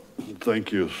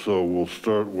 Thank you. So we'll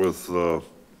start with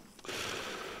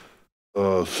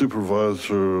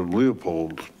Supervisor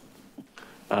Leopold.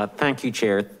 Thank you,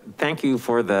 Chair. Thank you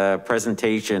for the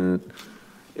presentation.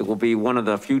 It will be one of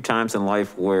the few times in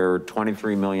life where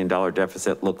 $23 million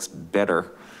deficit looks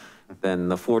better than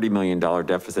the $40 million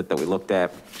deficit that we looked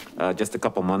at just a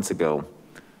couple months ago.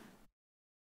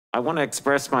 I want to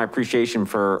express my appreciation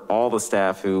for all the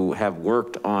staff who have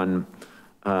worked on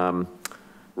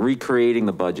recreating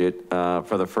the budget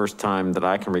for the first time that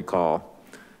I can recall.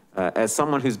 As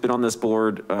someone who's been on this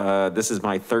board, this is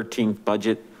my 13th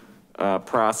budget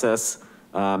process.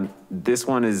 This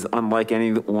one is unlike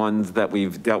any ones that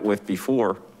we've dealt with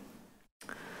before.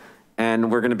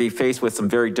 And we're going to be faced with some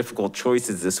very difficult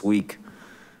choices this week.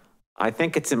 I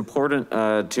think it's important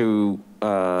to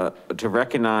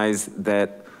recognize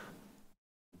that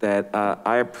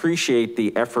I appreciate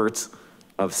the efforts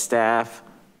of staff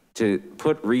to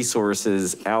put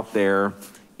resources out there,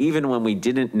 even when we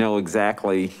didn't know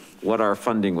exactly what our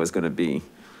funding was going to be.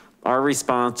 Our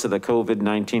response to the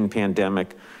COVID-19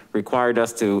 pandemic required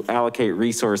us to allocate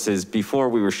resources before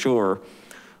we were sure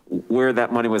where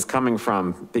that money was coming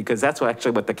from, because that's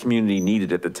actually what the community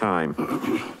needed at the time.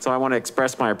 So I want to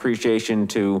express my appreciation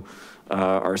to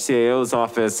our CAO's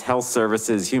office, health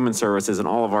services, human services, and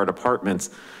all of our departments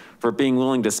for being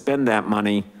willing to spend that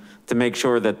money to make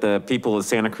sure that the people of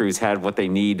Santa Cruz had what they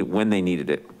need when they needed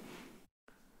it.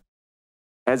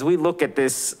 As we look at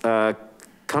this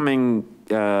coming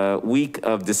week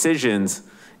of decisions,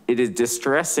 it is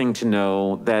distressing to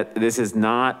know that this is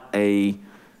not a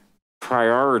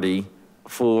priority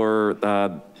for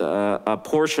a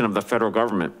portion of the federal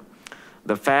government.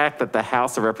 The fact that the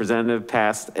House of Representatives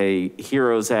passed a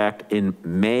HEROES Act in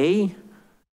May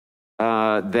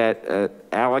that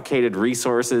allocated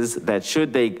resources that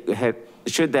should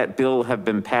that bill have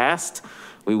been passed,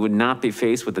 we would not be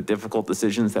faced with the difficult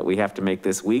decisions that we have to make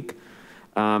this week.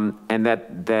 And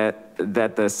that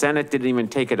the Senate didn't even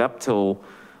take it up till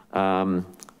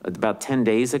about 10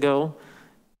 days ago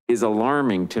is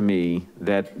alarming to me,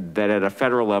 that at a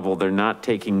federal level, they're not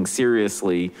taking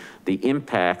seriously the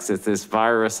impacts that this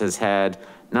virus has had,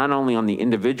 not only on the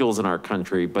individuals in our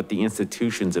country, but the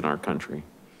institutions in our country.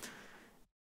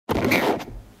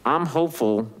 I'm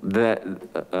hopeful that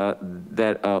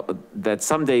that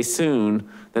someday soon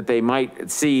that they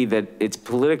might see that it's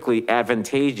politically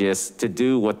advantageous to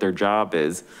do what their job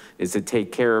is to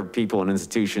take care of people and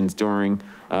institutions during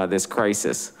this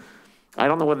crisis. I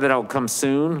don't know whether that'll come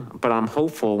soon, but I'm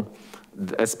hopeful,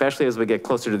 especially as we get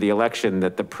closer to the election,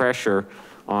 that the pressure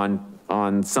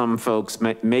on some folks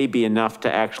may be enough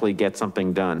to actually get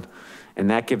something done. And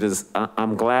that gives us,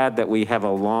 I'm glad that we have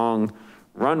a long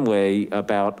runway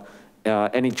about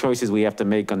any choices we have to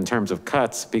make in terms of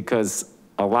cuts, because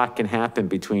a lot can happen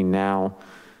between now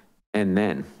and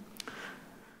then.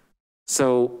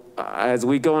 So as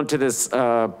we go into this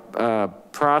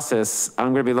process,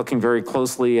 I'm going to be looking very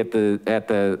closely at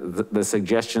the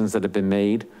suggestions that have been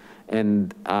made,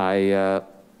 and I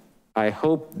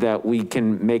hope that we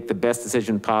can make the best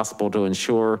decision possible to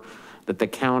ensure that the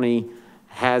county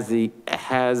has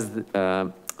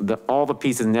all the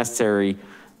pieces necessary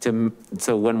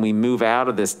so when we move out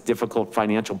of this difficult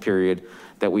financial period,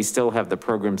 that we still have the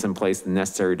programs in place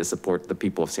necessary to support the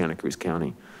people of Santa Cruz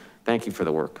County. Thank you for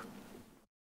the work.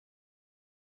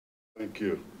 Thank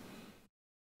you.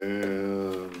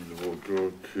 And we'll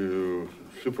go to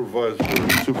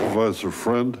Supervisor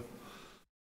Friend.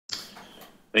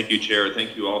 Thank you, Chair.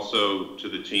 Thank you also to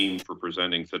the team for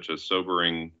presenting such a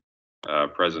sobering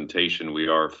presentation. We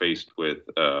are faced with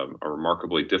a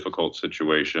remarkably difficult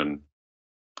situation.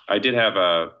 I did have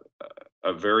a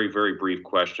very, very brief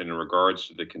question in regards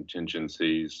to the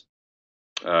contingencies,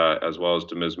 as well as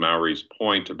to Ms. Mowry's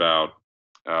point about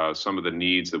some of the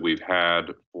needs that we've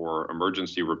had for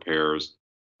emergency repairs.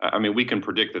 I mean, we can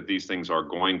predict that these things are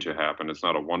going to happen. It's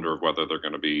not a wonder of whether they're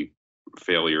going to be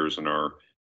failures in our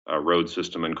road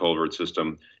system and culvert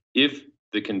system. If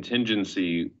the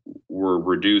contingency were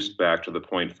reduced back to the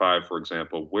 0.5, for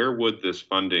example, where would this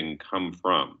funding come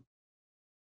from?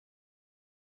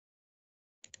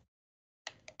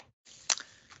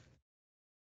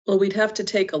 Well, we'd have to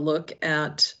take a look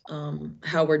at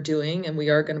how we're doing, and we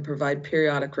are going to provide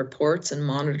periodic reports and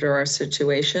monitor our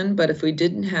situation. But if we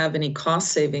didn't have any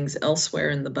cost savings elsewhere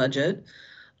in the budget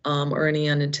or any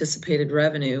unanticipated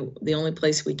revenue, the only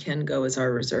place we can go is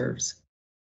our reserves.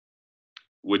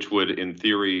 Which would, in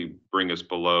theory, bring us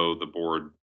below the board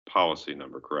policy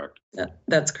number, correct?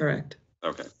 That's correct.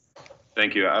 Okay.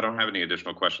 Thank you. I don't have any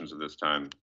additional questions at this time,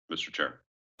 Mr. Chair.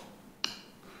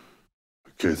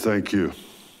 Okay, thank you.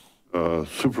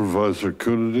 Supervisor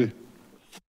Coonerty.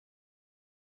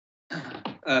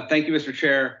 Thank you, Mr.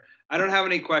 Chair. I don't have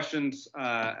any questions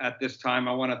at this time.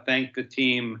 I want to thank the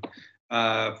team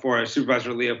for, as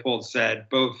Supervisor Leopold said,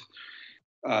 both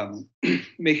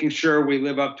making sure we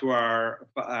live up to our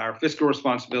fiscal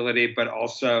responsibility, but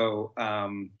also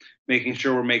making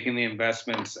sure we're making the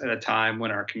investments at a time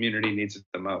when our community needs it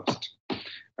the most.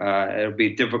 It'll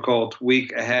be a difficult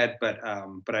week ahead, but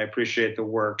I appreciate the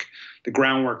work, the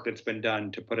groundwork that's been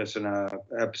done to put us in a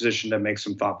position to make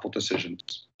some thoughtful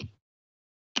decisions.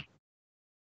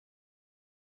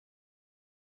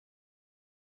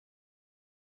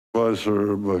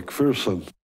 Supervisor McPherson.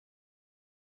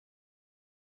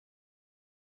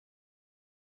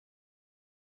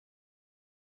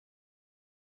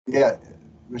 Yeah,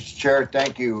 Mr. Chair,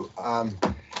 thank you.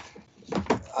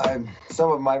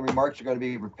 Some of my remarks are going to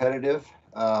be repetitive.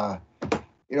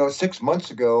 6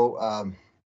 months ago,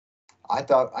 I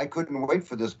thought I couldn't wait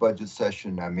for this budget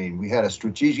session. I mean, we had a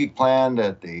strategic plan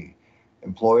that the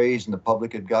employees and the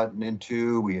public had gotten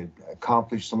into. We had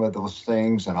accomplished some of those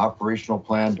things, an operational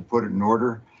plan to put it in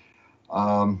order.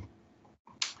 Now,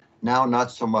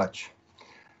 not so much.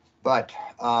 But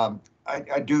I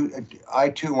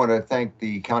too want to thank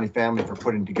the county family for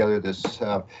putting together this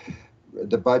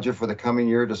the budget for the coming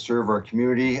year to serve our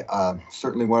community.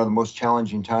 Certainly one of the most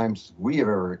challenging times we have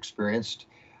ever experienced.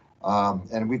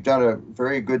 And we've done a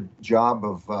very good job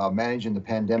of managing the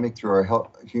pandemic through our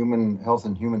health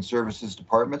and human services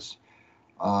departments,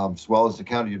 as well as the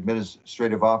county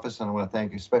administrative office. And I want to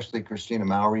thank especially Christina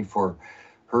Mowry for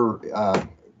her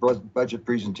budget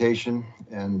presentation,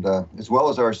 and as well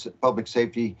as our public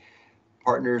safety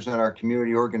partners and our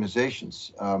community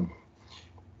organizations.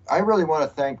 I really want to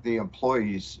thank the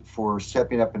employees for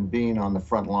stepping up and being on the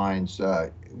front lines.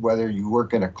 Whether you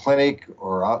work in a clinic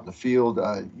or out in the field,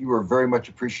 you are very much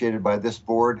appreciated by this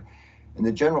board and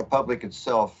the general public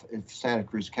itself in Santa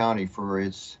Cruz County for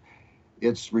its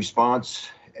response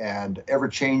and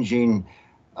ever-changing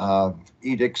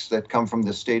edicts that come from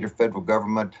the state or federal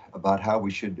government about how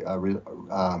we should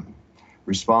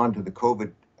respond to the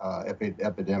COVID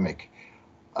epidemic.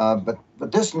 But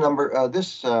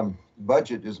this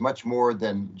budget is much more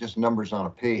than just numbers on a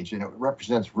page. It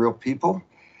represents real people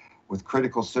with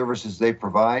critical services they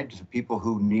provide to people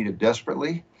who need it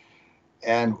desperately.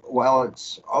 And while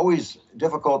it's always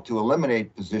difficult to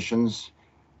eliminate positions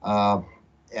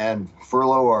and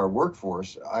furlough our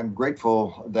workforce, I'm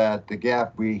grateful that the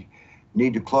gap we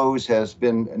need to close has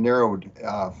been narrowed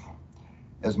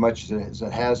as much as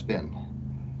it has been.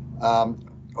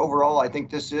 Overall, I think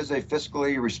this is a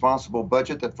fiscally responsible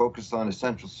budget that focuses on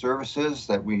essential services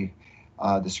that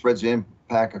spreads the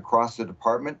impact across the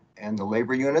department and the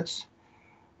labor units.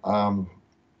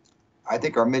 I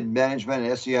think our mid-management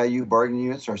and SEIU bargaining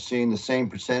units are seeing the same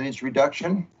percentage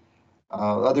reduction.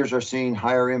 Others are seeing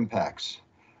higher impacts.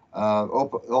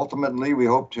 Ultimately, we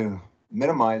hope to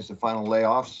minimize the final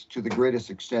layoffs to the greatest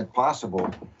extent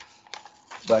possible.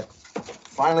 But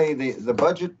finally, the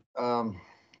budget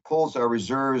pulls our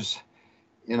reserves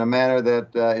in a manner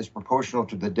that is proportional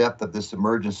to the depth of this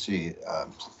emergency.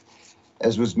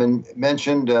 As was been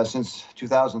mentioned, since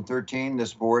 2013,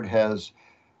 this board has,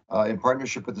 in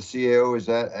partnership with the CAO, has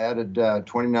added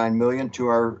 $29 million to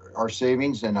our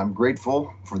savings, and I'm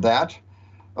grateful for that.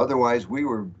 Otherwise, we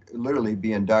would literally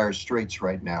be in dire straits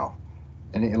right now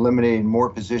and eliminating more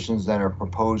positions than are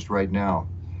proposed right now.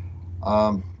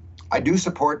 I do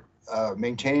support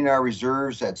maintaining our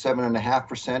reserves at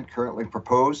 7.5% currently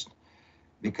proposed,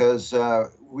 because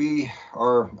we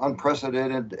are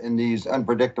unprecedented in these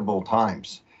unpredictable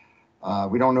times.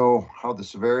 We don't know how the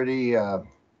severity of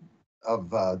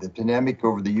the pandemic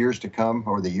over the years to come,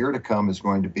 or the year to come, is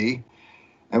going to be.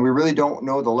 And we really don't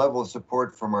know the level of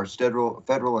support from our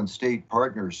federal and state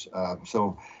partners.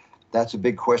 So that's a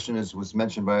big question, as was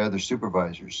mentioned by other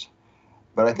supervisors.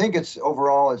 But I think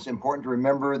overall, it's important to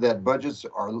remember that budgets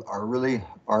are really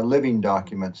our living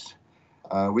documents.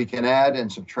 We can add and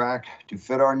subtract to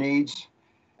fit our needs,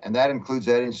 and that includes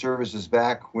adding services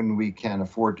back when we can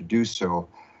afford to do so.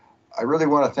 I really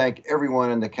want to thank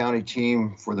everyone in the county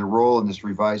team for their role in this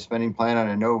revised spending plan, and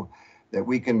I know that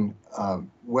we can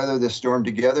weather this storm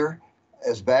together.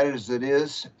 As bad as it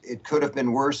is, it could have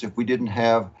been worse if we didn't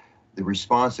have the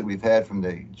response that we've had from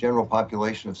the general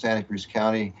population of Santa Cruz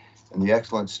County and the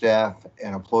excellent staff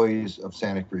and employees of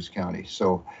Santa Cruz County.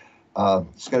 So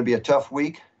it's going to be a tough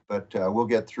week, but we'll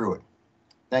get through it.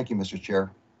 Thank you, Mr.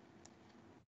 Chair.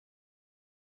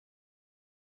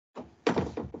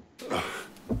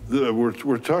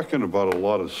 We're talking about a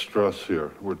lot of stress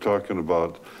here. We're talking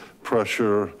about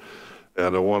pressure,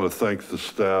 and I want to thank the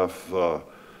staff.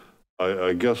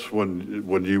 I guess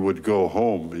when you would go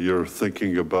home, you're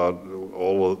thinking about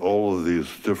all of these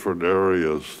different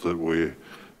areas that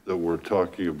we're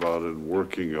talking about and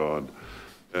working on.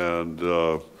 And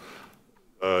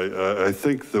I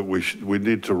think that we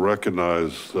need to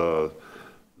recognize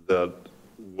that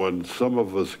when some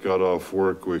of us got off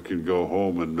work, we can go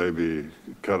home and maybe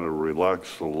kind of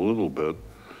relax a little bit.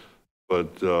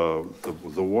 but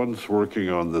the ones working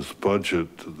on this budget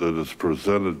that is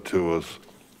presented to us,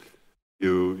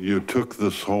 you took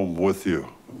this home with you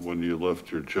when you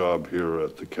left your job here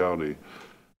at the county.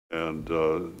 And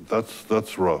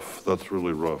that's rough. That's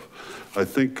really rough. I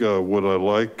think what I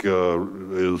like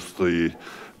is the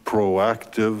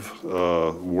proactive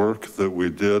work that we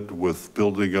did with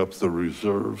building up the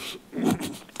reserves.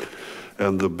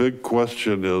 And the big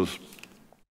question is,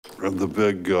 and the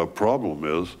big problem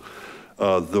is,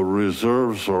 the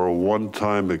reserves are a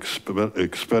one-time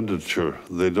expenditure.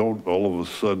 They don't all of a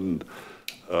sudden,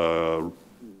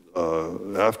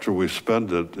 after we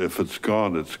spend it, if it's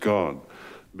gone, it's gone.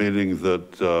 Meaning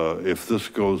that if this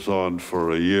goes on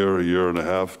for a year and a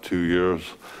half, 2 years,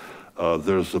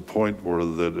 there's a point where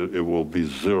that it will be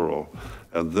zero,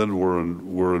 and then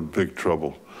we're in big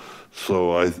trouble.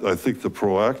 So I think the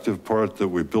proactive part that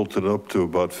we built it up to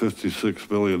about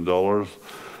 $56 million.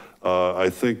 I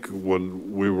think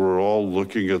when we were all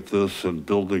looking at this and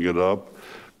building it up,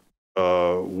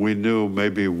 we knew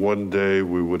maybe one day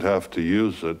we would have to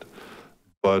use it.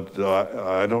 But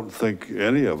I don't think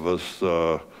any of us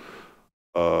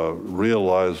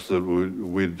realized that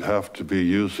we'd have to be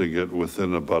using it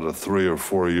within about a 3 or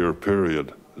 4 year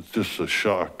period. It's just a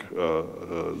shock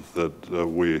that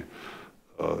we,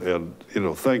 and you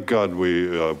know, thank God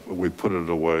we put it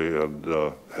away and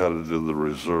had it in the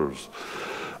reserves.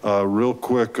 Real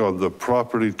quick on the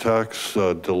property tax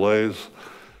delays.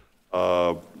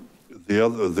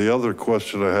 The other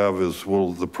question I have is,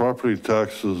 will the property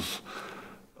taxes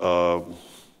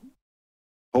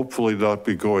hopefully not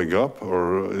be going up,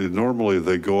 or normally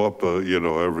they go up, you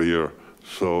know, every year.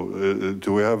 So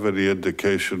do we have any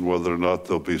indication whether or not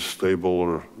they'll be stable,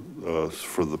 or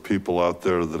for the people out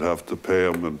there that have to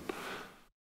pay them? And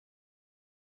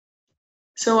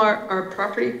so our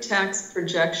property tax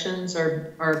projections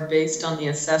are based on the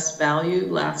assessed value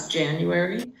last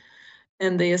January.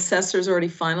 And the assessors already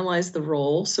finalized the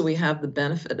roll, so we have the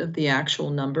benefit of the actual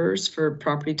numbers for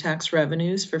property tax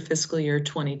revenues for fiscal year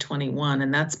 2021,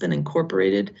 and that's been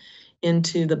incorporated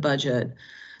into the budget.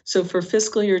 So for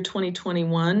fiscal year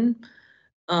 2021,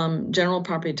 general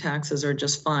property taxes are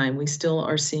just fine. We still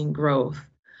are seeing growth.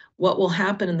 What will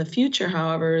happen in the future,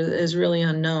 however, is really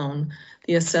unknown.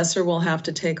 The assessor will have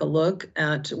to take a look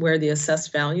at where the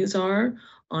assessed values are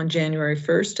on January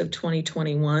 1st of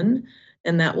 2021.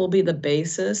 And that will be the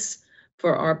basis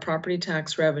for our property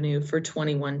tax revenue for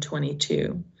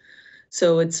 21-22.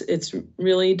 So it's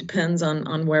really depends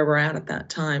on where we're at that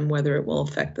time, whether it will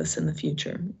affect us in the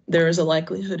future. There is a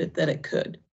likelihood that it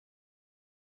could.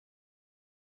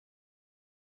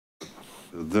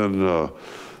 then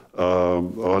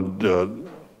on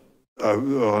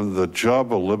the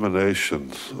job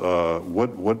eliminations,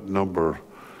 what number?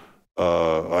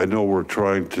 I know we're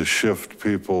trying to shift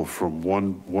people from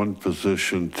one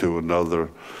position to another,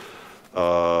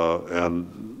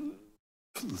 and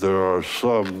there are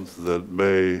some that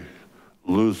may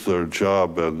lose their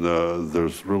job, and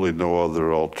there's really no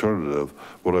other alternative.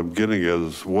 What I'm getting at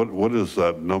is what is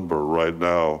that number right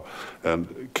now,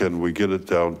 and can we get it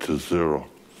down to zero?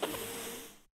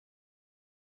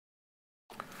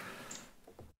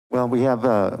 Well, we have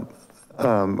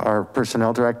our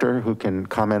personnel director who can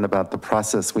comment about the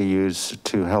process we use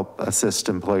to help assist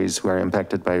employees who are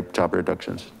impacted by job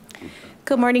reductions.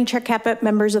 Good morning, Chair Caput,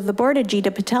 members of the board.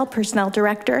 Ajita Patel, personnel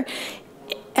director.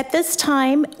 At this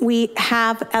time, we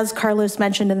have, as Carlos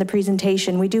mentioned in the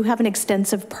presentation, we do have an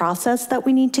extensive process that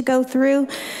we need to go through.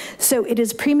 So it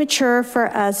is premature for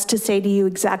us to say to you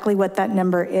exactly what that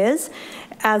number is.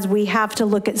 As we have to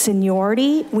look at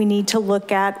seniority, we need to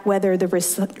look at whether the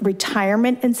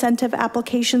retirement incentive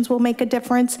applications will make a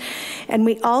difference. And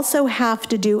we also have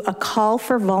to do a call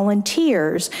for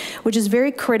volunteers, which is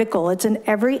very critical. It's in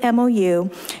every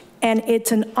MOU. And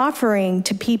it's an offering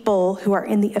to people who are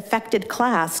in the affected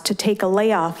class to take a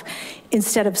layoff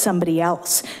instead of somebody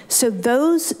else. So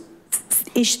those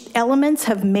elements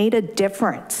have made a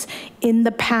difference in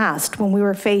the past when we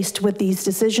were faced with these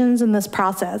decisions in this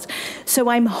process. So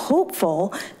I'm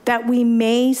hopeful that we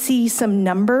may see some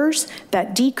numbers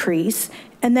that decrease.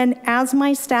 And then as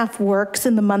my staff works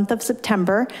in the month of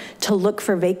September to look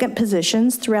for vacant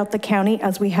positions throughout the county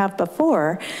as we have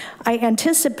before, I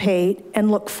anticipate and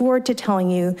look forward to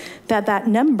telling you that that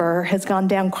number has gone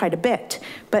down quite a bit.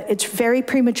 But it's very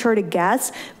premature to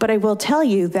guess, but I will tell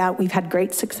you that we've had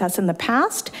great success in the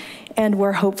past and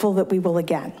we're hopeful that we will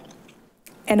again.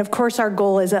 And of course our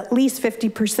goal is at least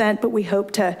 50%, but we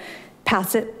hope to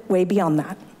pass it way beyond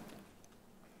that.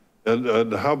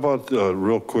 And how about,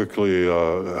 real quickly,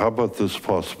 how about this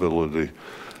possibility?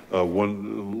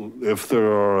 If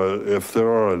there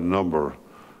are a number,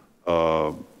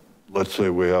 let's say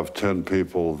we have 10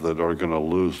 people that are going to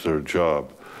lose their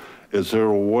job. Is there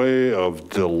a way of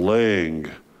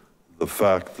delaying the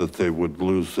fact that they would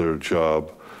lose their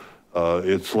job?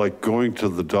 It's like going to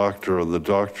the doctor and the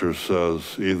doctor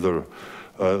says either,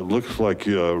 it looks like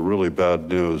really bad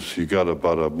news, you got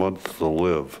about a month to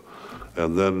live.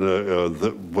 And then,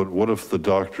 but what if the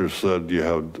doctor said you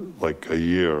have like a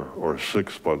year or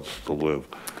 6 months to live?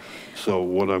 So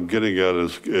what I'm getting at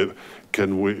is,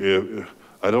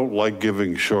 I don't like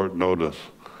giving short notice.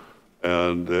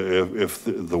 And if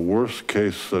the worst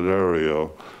case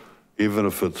scenario, even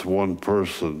if it's one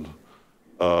person,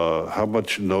 how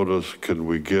much notice can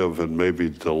we give and maybe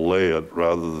delay it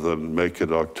rather than make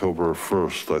it October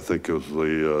 1st? I think it was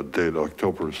the date,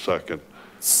 October 2nd.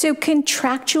 So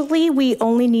contractually, we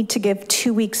only need to give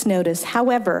 2 weeks notice.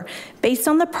 However, based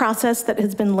on the process that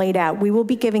has been laid out, we will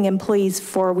be giving employees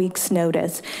 4 weeks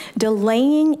notice.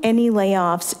 Delaying any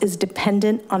layoffs is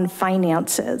dependent on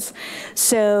finances.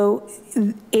 So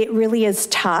it really is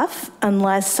tough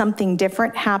unless something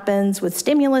different happens with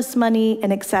stimulus money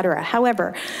and et cetera.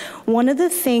 However, one of the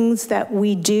things that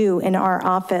we do in our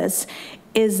office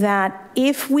is that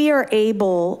if we are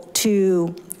able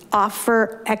to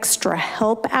offer extra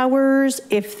help hours,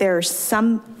 if there's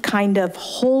some kind of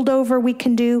holdover we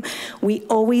can do, we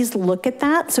always look at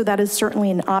that. So that is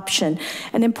certainly an option.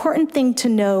 An important thing to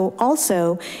know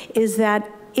also is that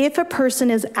if a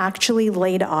person is actually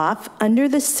laid off, under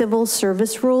the civil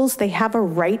service rules, they have a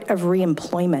right of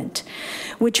reemployment,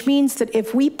 which means that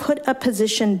if we put a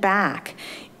position back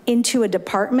into a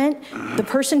department, the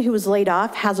person who was laid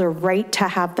off has a right to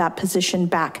have that position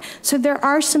back. So there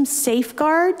are some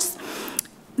safeguards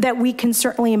that we can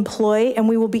certainly employ, and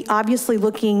we will be obviously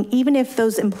looking, even if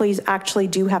those employees actually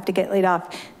do have to get laid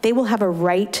off, they will have a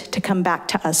right to come back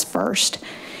to us first.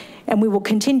 And we will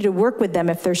continue to work with them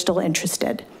if they're still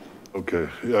interested. Okay,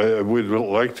 we'd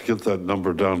like to get that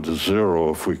number down to 0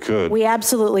 if we could. We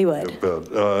absolutely would.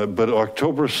 But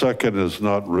October 2nd is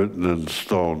not written in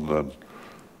stone then.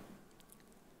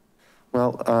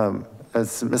 Well,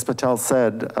 as Ms. Patel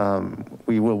said,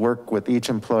 we will work with each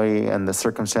employee and the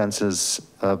circumstances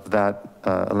of that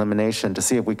elimination to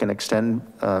see if we can extend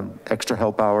extra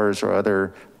help hours or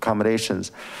other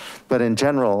accommodations. But in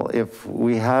general, if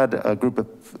we had a group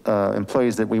of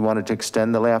employees that we wanted to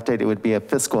extend the layoff date, it would be a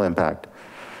fiscal impact.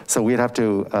 So we'd have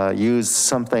to use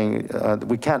something,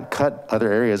 we can't cut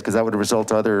other areas because that would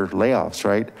result in other layoffs,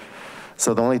 right?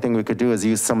 So the only thing we could do is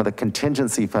use some of the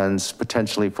contingency funds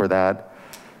potentially for that.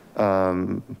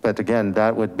 But again,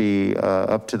 that would be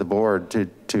up to the board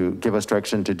to give us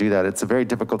direction to do that. It's a very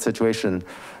difficult situation.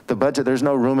 The budget, there's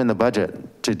no room in the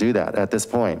budget to do that at this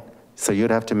point. So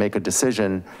you'd have to make a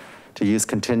decision to use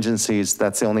contingencies.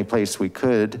 That's the only place we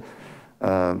could.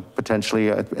 Potentially,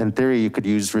 in theory, you could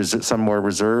use some more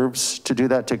reserves to do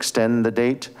that, to extend the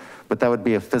date, but that would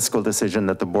be a fiscal decision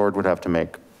that the board would have to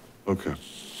make. Okay,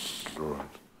 all right.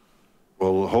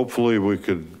 Well, hopefully we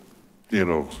could,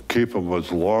 keep them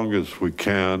as long as we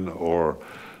can, or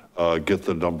get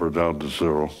the number down to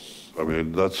 0. I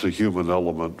mean, that's the human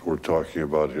element we're talking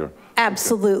about here.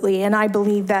 Absolutely, okay. And I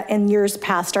believe that in years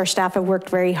past, our staff have worked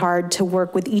very hard to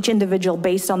work with each individual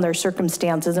based on their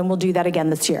circumstances, and we'll do that again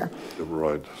this year.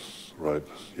 Right,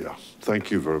 yeah.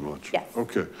 Thank you very much. Yes.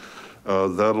 Okay,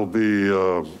 that'll be.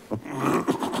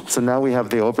 So now we have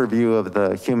the overview of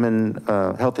the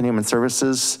Health and Human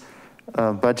Services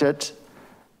budget.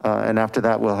 And after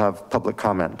that, we'll have public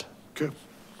comment. Okay.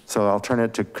 So I'll turn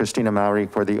it to Christina Mowry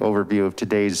for the overview of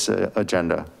today's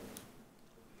agenda.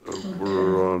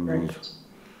 We're on.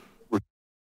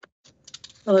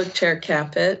 Hello, Chair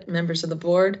Caput, members of the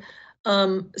board.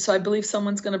 So I believe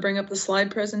someone's going to bring up the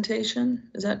slide presentation.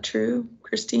 Is that true,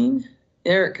 Christine?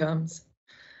 There it comes.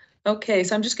 Okay,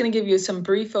 so I'm just going to give you some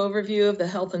brief overview of the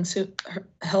Health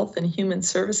and Human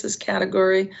Services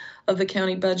category of the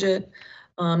county budget.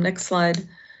 Next slide.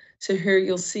 So here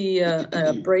you'll see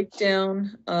a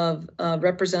breakdown of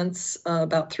represents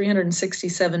about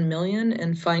 367 million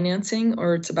in financing,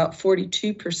 or it's about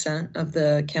 42% of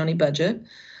the county budget.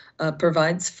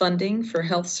 Provides funding for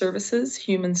health services,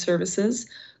 human services,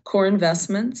 core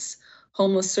investments,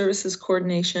 homeless services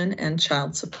coordination, and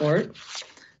child support.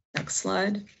 Next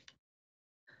slide.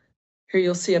 Here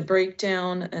you'll see a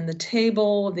breakdown and the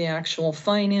table of the actual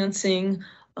financing,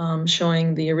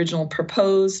 showing the original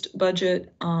proposed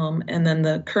budget, and then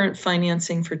the current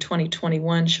financing for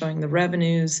 2021, showing the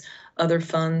revenues, other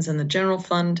funds, and the general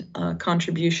fund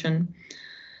contribution.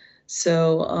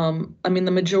 So, I mean,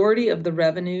 the majority of the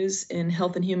revenues in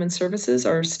Health and Human Services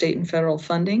are state and federal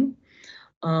funding.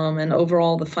 And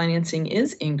overall, the financing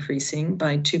is increasing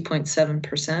by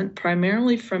 2.7%,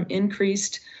 primarily from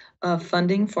increased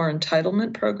funding for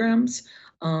entitlement programs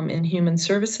in human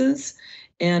services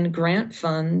and grant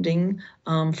funding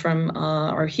from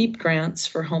our HEAP grants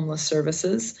for homeless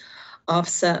services,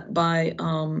 offset by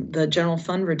the general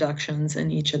fund reductions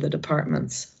in each of the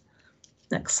departments.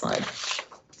 Next slide.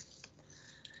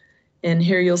 And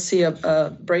here you'll see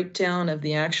a breakdown of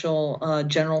the actual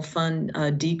general fund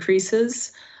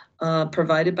decreases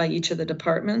provided by each of the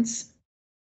departments,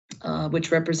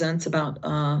 which represents about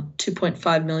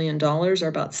 $2.5 million, or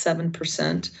about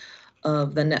 7%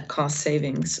 of the net cost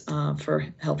savings for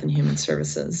Health and Human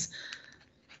Services.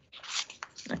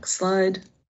 Next slide.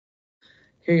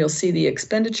 Here you'll see the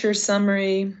expenditure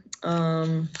summary,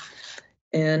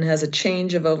 and has a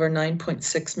change of over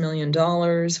 $9.6 million,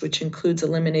 which includes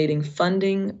eliminating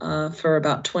funding for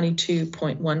about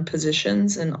 22.1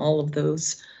 positions, and all of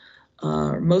those,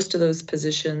 most of those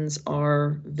positions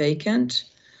are vacant.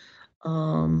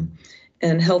 And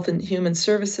Health and Human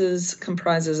Services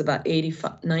comprises about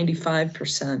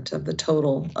 95% of the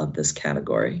total of this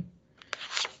category.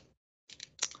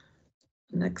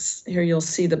 Next, here you'll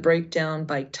see the breakdown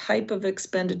by type of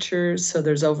expenditures. So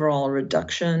there's overall a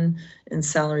reduction in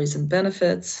salaries and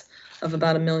benefits of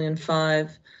about $1.5 million,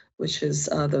 which is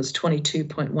those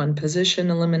 22.1 position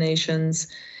eliminations.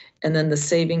 And then the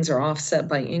savings are offset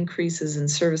by increases in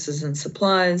services and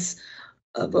supplies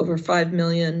of over $5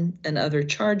 million and other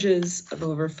charges of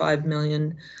over $5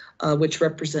 million, which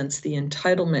represents the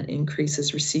entitlement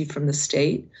increases received from the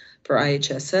state for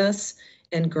IHSS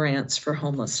and grants for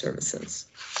homeless services.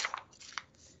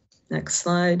 Next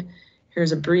slide.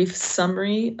 Here's a brief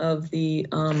summary of the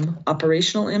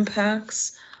operational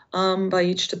impacts by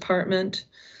each department.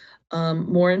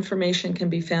 More information can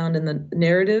be found in the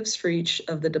narratives for each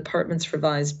of the department's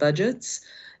revised budgets,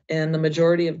 and the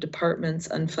majority of departments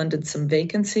unfunded some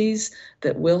vacancies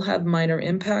that will have minor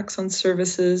impacts on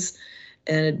services,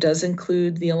 and it does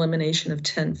include the elimination of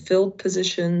 10 filled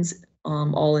positions,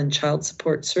 all in child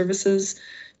support services,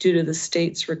 due to the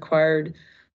state's required,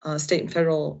 state and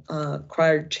federal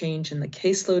required change in the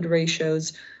caseload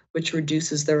ratios, which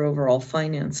reduces their overall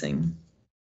financing.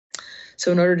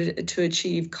 So in order to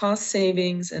achieve cost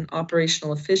savings and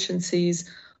operational efficiencies,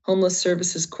 Homeless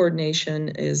Services Coordination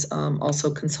is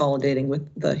also consolidating with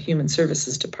the Human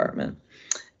Services Department.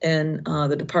 And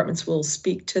the departments will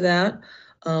speak to that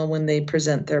when they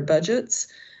present their budgets.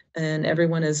 And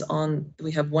everyone is on,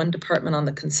 we have one department on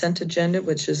the consent agenda,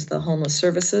 which is the Homeless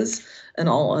Services, and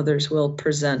all others will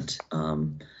present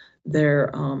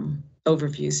their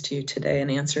overviews to you today and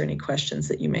answer any questions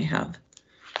that you may have.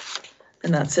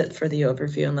 And that's it for the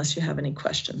overview, unless you have any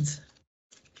questions.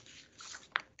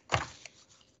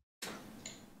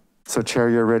 So Chair,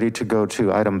 you're ready to go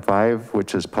to item 5,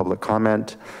 which is public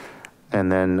comment,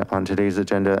 and then on today's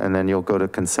agenda, and then you'll go to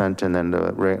consent and then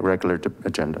the regular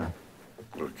agenda.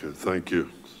 Okay, thank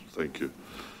you. Thank you.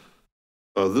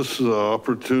 This is an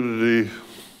opportunity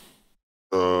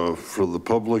for the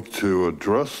public to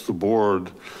address the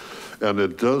board. And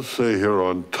it does say here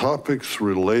on topics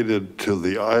related to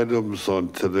the items on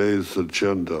today's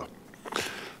agenda.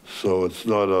 So it's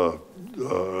not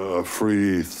a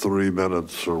free 3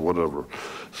 minutes or whatever.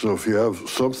 So if you have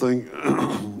something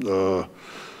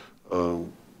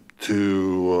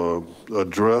to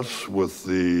address with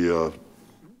the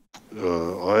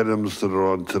items that are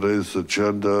on today's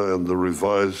agenda and the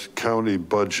revised county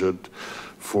budget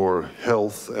for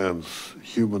health and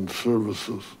human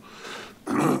services.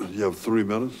 You have 3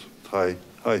 minutes. Hi.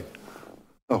 How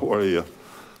are you?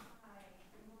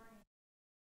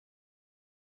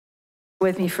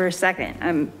 With me for a second.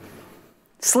 I'm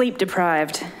sleep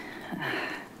deprived.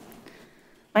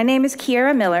 My name is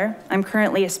Kiara Miller. I'm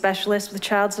currently a specialist with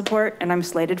child support and I'm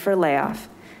slated for layoff.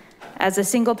 As a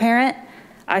single parent,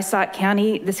 I sought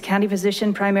this county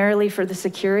position primarily for the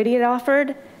security it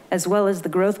offered, as well as the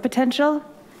growth potential.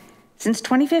 Since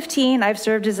 2015, I've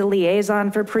served as a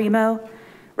liaison for Primo,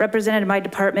 represented my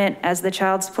department as the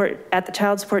Child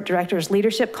Support Directors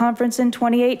Leadership Conference in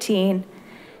 2018,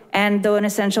 and though an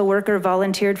essential worker,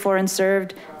 volunteered for and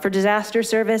served for disaster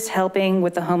service, helping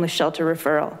with the homeless shelter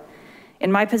referral.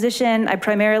 In my position, I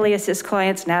primarily assist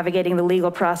clients navigating the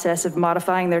legal process of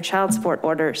modifying their child support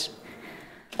orders.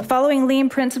 Following lien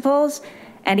principles,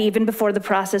 and even before the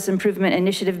process improvement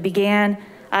initiative began,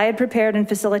 I had prepared and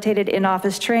facilitated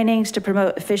in-office trainings to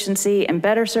promote efficiency and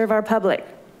better serve our public.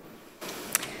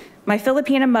 My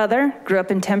Filipina mother grew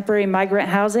up in temporary migrant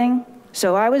housing,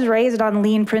 so I was raised on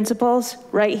lien principles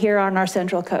right here on our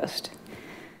Central Coast.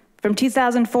 From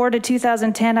 2004 to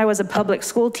 2010, I was a public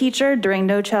school teacher during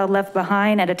No Child Left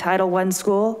Behind at a Title I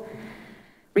school.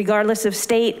 Regardless of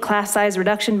state class size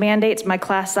reduction mandates, my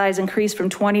class size increased from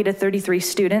 20 to 33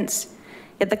 students.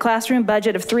 Yet the classroom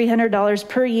budget of $300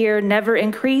 per year never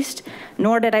increased,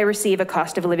 nor did I receive a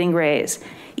cost of living raise.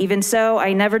 Even so,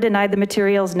 I never denied the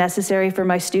materials necessary for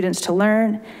my students to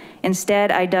learn.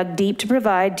 Instead, I dug deep to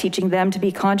provide, teaching them to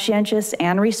be conscientious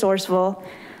and resourceful.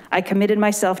 I committed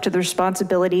myself to the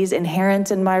responsibilities inherent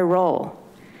in my role.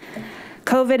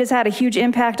 COVID has had a huge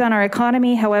impact on our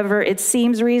economy. However, it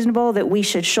seems reasonable that we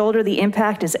should shoulder the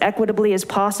impact as equitably as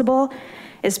possible,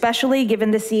 especially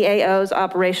given the CAO's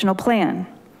operational plan.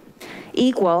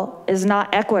 Equal is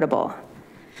not equitable.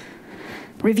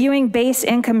 Reviewing base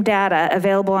income data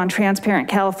available on Transparent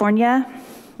California,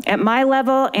 at my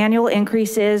level, annual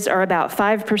increases are about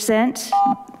 5%.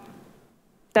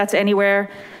 That's anywhere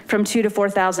from $2,000 to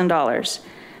 $4,000.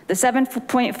 The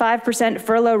 7.5%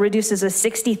 furlough reduces a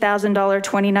 $60,000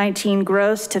 2019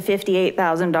 gross to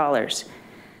 $58,000.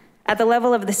 At the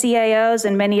level of the CAOs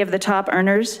and many of the top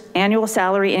earners, annual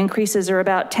salary increases are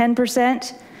about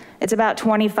 10%. It's about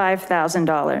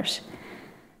 $25,000.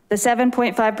 The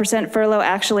 7.5% furlough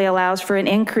actually allows for an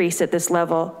increase at this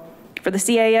level. For the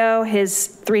CAO,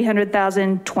 his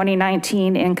 $300,000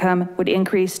 2019 income would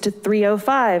increase to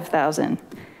 $305,000.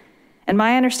 And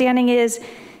my understanding is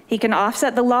he can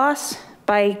offset the loss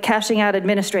by cashing out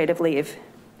administrative leave.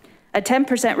 A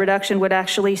 10% reduction would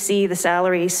actually see the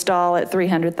salary stall at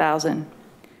 $300,000.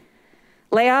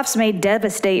 Layoffs may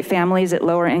devastate families at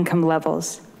lower income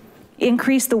levels,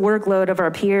 increase the workload of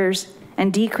our peers,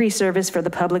 and decrease service for the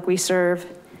public we serve.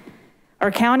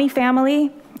 Our county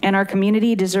family and our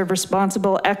community deserve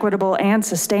responsible, equitable, and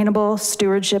sustainable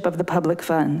stewardship of the public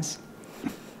funds.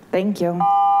 Thank you.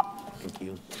 Thank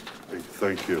you.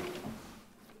 Thank you.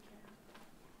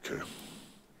 Okay.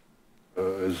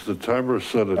 Is the timer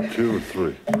set at 2 or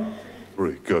 3?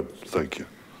 3, good, thank you.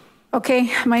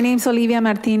 Okay, my name's Olivia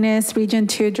Martinez, Region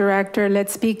 2 Director.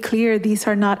 Let's be clear, these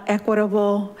are not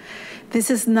equitable.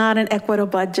 This is not an equitable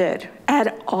budget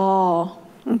at all,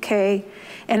 okay?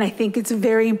 And I think it's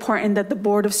very important that the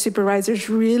Board of Supervisors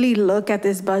really look at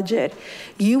this budget.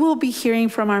 You will be hearing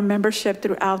from our membership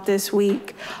throughout this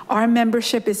week. Our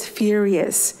membership is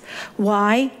furious.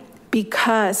 Why?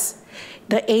 Because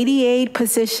the 88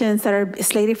 positions that are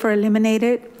slated for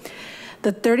eliminated,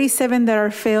 the 37 that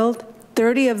are filled,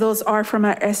 30 of those are from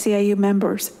our SEIU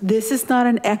members. This is not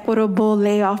an equitable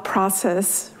layoff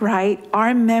process, right?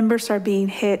 Our members are being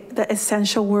hit, the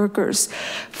essential workers.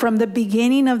 From the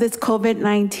beginning of this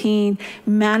COVID-19,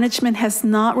 management has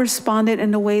not responded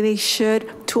in the way they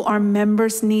should to our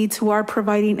members' needs who are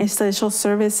providing essential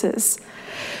services.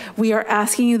 We are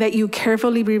asking you that you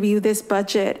carefully review this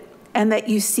budget and that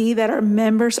you see that our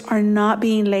members are not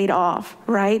being laid off,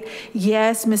 right?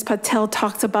 Yes, Ms. Patel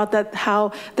talks about that,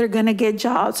 how they're gonna get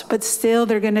jobs, but still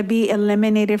they're gonna be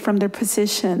eliminated from their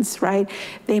positions, right?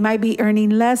 They might be earning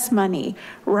less money,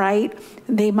 right?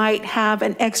 They might have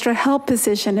an extra help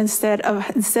position instead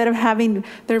of having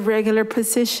their regular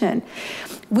position.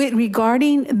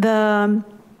 Regarding the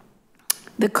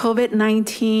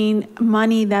COVID-19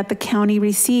 money that the county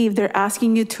received, they're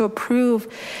asking you to approve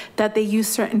that they use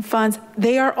certain funds.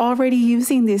 They are already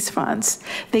using these funds.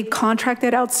 They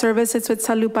contracted out services with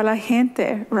Salud para la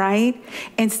Gente, right?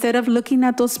 Instead of looking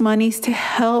at those monies to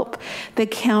help the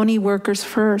county workers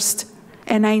first.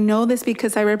 And I know this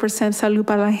because I represent Salud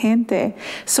para la Gente.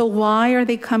 So why are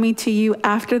they coming to you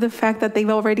after the fact that they've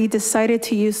already decided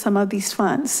to use some of these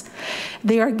funds?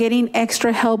 They are getting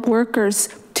extra help workers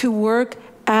to work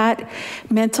at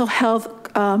mental health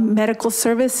medical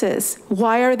services.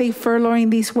 Why are they furloughing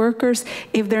these workers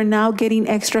if they're now getting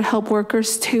extra help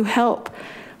workers to help,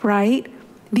 right?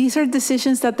 These are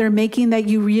decisions that they're making that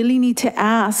you really need to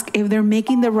ask if they're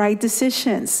making the right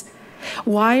decisions.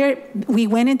 We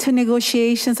went into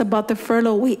negotiations about the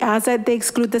furlough. We asked that they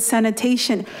exclude the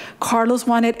sanitation. Carlos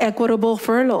wanted equitable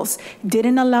furloughs,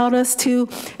 didn't allow us to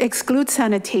exclude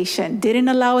sanitation, didn't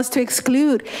allow us to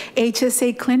exclude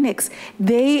HSA clinics.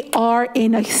 They are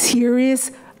in a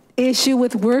serious issue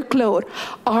with workload.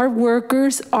 Our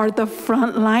workers are the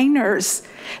frontliners.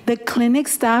 The clinic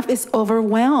staff is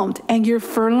overwhelmed and you're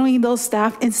furloughing those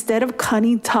staff instead of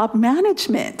cutting top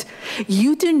management.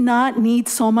 You do not need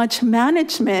so much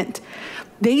management.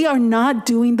 They are not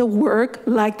doing the work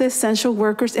like the essential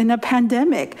workers in a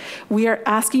pandemic. We are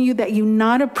asking you that you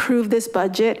not approve this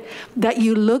budget, that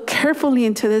you look carefully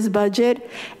into this budget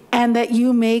and that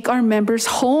you make our members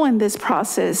whole in this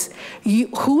process.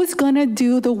 Who is gonna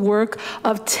do the work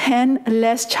of 10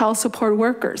 less child support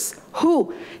workers?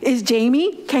 Who? Is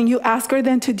Jamie? Can you ask her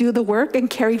then to do the work and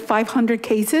carry 500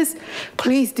 cases?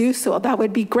 Please do so, that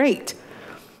would be great.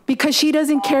 Because she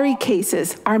doesn't carry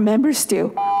cases, our members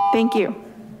do. Thank you.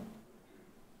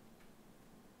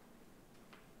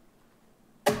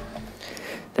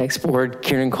 Thanks, board.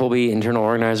 Kieran Colby, internal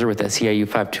organizer with SEIU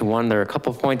 521. There are a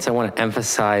couple of points I want to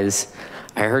emphasize.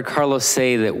 I heard Carlos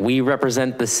say that we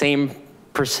represent the same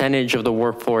percentage of the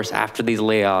workforce after these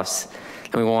layoffs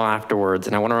and we will afterwards.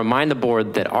 And I want to remind the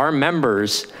board that our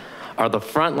members are the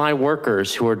frontline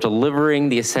workers who are delivering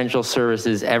the essential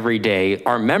services every day.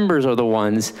 Our members are the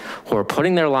ones who are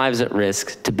putting their lives at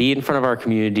risk to be in front of our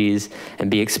communities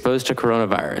and be exposed to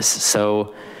coronavirus.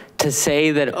 So to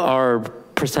say that our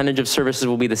percentage of services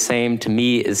will be the same, to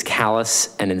me, is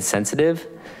callous and insensitive.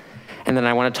 And then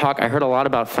I want to talk, I heard a lot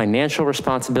about financial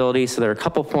responsibility. So there are a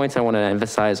couple points I want to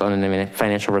emphasize on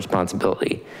financial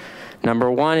responsibility.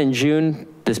 Number one, in June,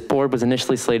 this board was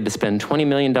initially slated to spend $20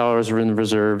 million in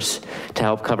reserves to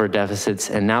help cover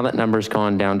deficits. And now that number's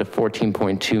gone down to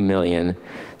 14.2 million.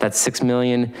 That's $6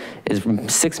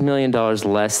 million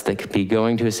less that could be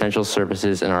going to essential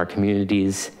services in our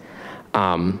communities.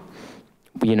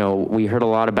 You know, we heard a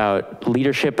lot about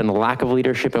leadership and the lack of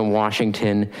leadership in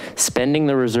Washington. Spending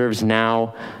the reserves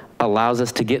now allows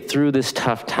us to get through this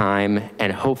tough time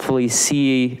and hopefully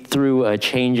see through a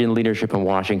change in leadership in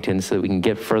Washington so that we can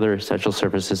get further essential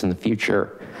services in the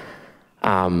future.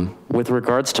 With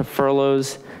regards to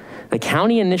furloughs, the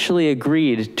county initially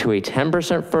agreed to a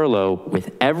 10% furlough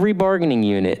with every bargaining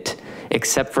unit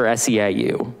except for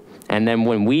SEIU. And then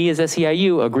when we as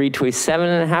SEIU agreed to a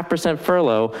 7.5%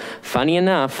 furlough, funny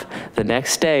enough, the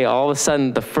next day, all of a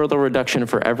sudden, the furlough reduction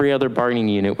for every other bargaining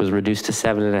unit was reduced to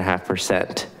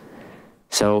 7.5%.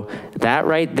 So that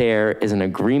right there is an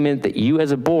agreement that you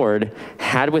as a board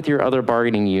had with your other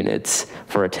bargaining units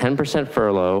for a 10%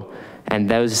 furlough, and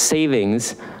those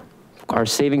savings are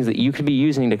savings that you could be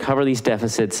using to cover these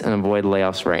deficits and avoid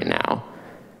layoffs right now.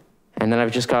 And then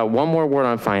I've just got one more word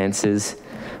on finances.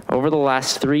 Over the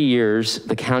last 3 years,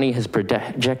 the county has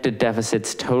projected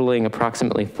deficits totaling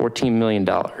approximately $14 million.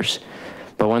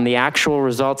 But when the actual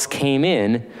results came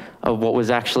in of what was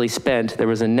actually spent, there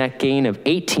was a net gain of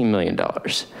 $18 million.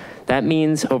 That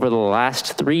means over the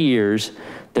last 3 years,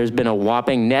 there's been a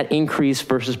whopping net increase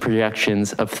versus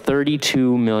projections of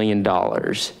 $32 million.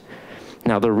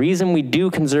 Now, the reason we do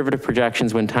conservative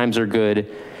projections when times are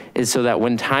good is so that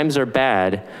when times are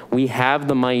bad, we have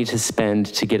the money to spend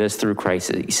to get us through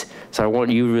crises. So I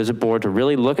want you as a board to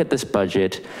really look at this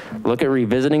budget, look at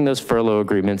revisiting those furlough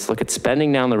agreements, look at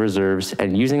spending down the reserves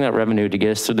and using that revenue to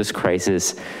get us through this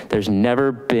crisis. There's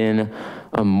never been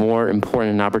a more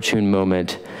important and opportune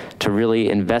moment to really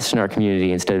invest in our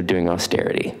community instead of doing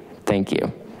austerity. Thank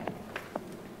you.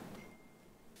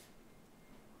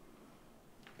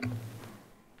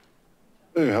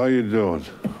 Hey, how you doing?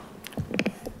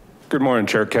 Good morning,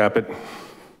 Chair Caput,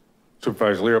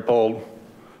 Supervisor Leopold,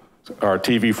 our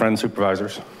TV friend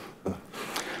supervisors.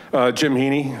 Jim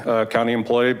Heaney, county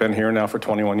employee, been here now for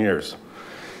 21 years.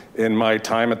 In my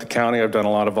time at the county, I've done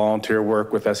a lot of volunteer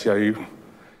work with SEIU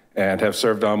and have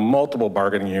served on multiple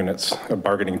bargaining units,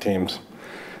 bargaining teams.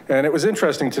 And it was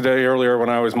interesting today, earlier when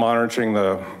I was monitoring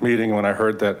the meeting, when I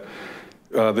heard that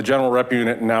the general rep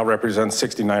unit now represents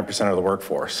 69% of the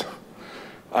workforce.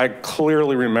 I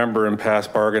clearly remember in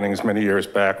past bargainings many years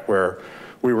back where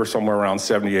we were somewhere around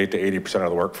 78 to 80% of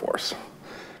the workforce.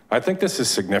 I think this is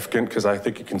significant because I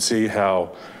think you can see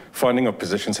how funding of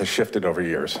positions has shifted over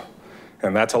years.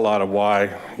 And that's a lot of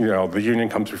why, you know, the union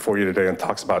comes before you today and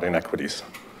talks about inequities.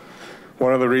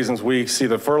 One of the reasons we see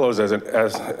the furloughs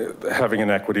as having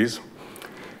inequities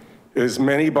is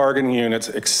many bargaining units,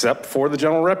 except for the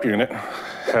general rep unit,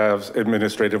 have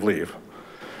administrative leave.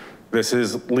 This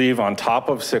is leave on top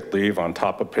of sick leave, on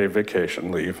top of paid vacation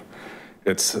leave.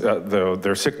 It's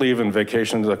their sick leave and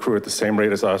vacations accrue at the same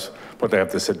rate as us, but they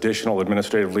have this additional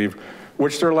administrative leave,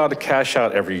 which they're allowed to cash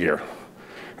out every year.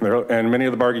 And many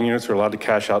of the bargaining units are allowed to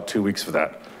cash out 2 weeks for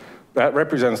that. That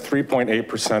represents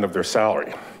 3.8% of their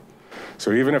salary.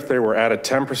 So even if they were at a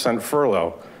 10%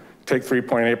 furlough, take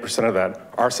 3.8% of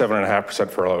that, our 7.5%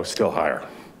 furlough is still higher.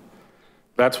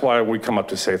 That's why we come up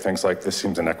to say things like this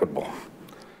seems inequitable.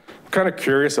 Kind of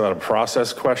curious about a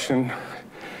process question.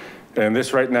 And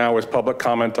this right now is public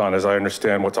comment on, as I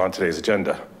understand, what's on today's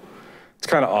agenda. It's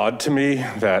kind of odd to me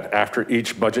that after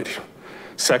each budget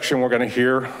section, we're going to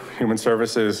hear human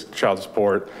services, child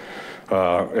support,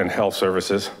 and health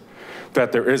services,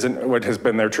 that there isn't what has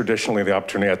been there traditionally, the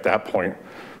opportunity at that point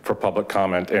for public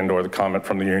comment and or the comment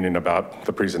from the union about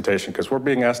the presentation, because we're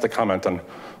being asked to comment on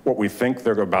what we think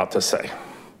they're about to say.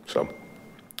 So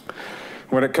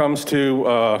when it comes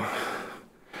to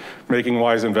making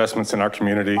wise investments in our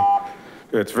community,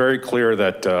 it's very clear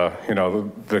that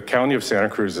the County of Santa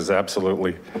Cruz is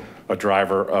absolutely a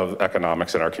driver of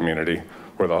economics in our community.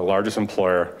 We're the largest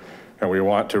employer, and we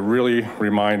want to really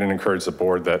remind and encourage the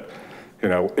board that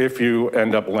if you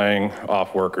end up laying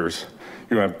off workers,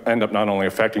 you end up not only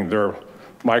affecting their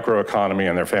microeconomy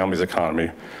and their family's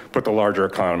economy, but the larger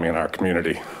economy in our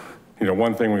community.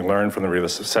 One thing we learned from the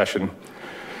recession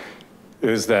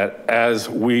is that as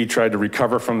we tried to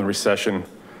recover from the recession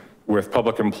with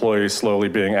public employees slowly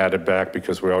being added back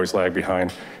because we always lag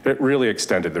behind, it really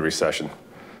extended the recession.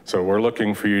 So we're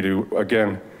looking for you to,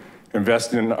 again,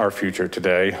 invest in our future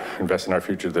today, invest in our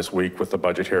future this week with the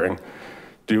budget hearing.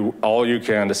 Do all you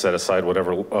can to set aside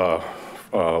whatever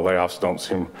layoffs don't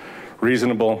seem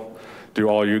reasonable. Do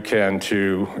all you can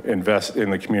to invest in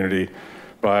the community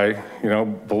by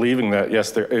believing that,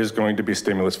 yes, there is going to be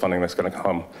stimulus funding that's going to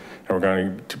come, and we're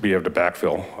going to be able to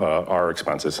backfill our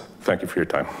expenses. Thank you for your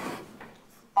time.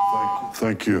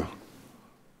 Thank you.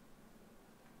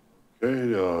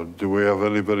 Okay, do we have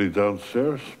anybody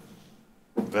downstairs?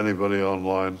 Anybody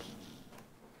online?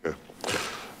 Okay.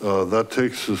 That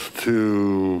takes us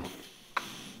to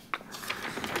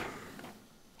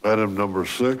item number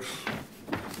 6.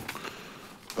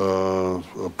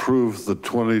 Approve the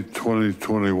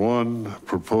 2020-21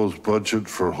 proposed budget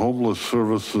for Homeless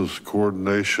Services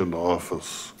Coordination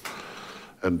Office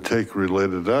and take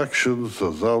related actions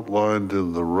as outlined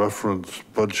in the reference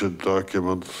budget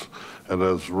documents and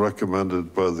as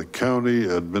recommended by the county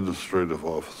administrative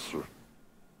officer.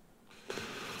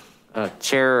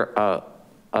 Chair,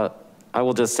 I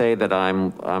will just say that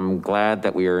I'm glad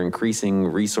that we are increasing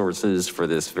resources for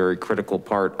this very critical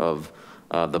part of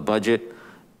the budget.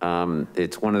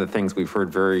 It's one of the things we've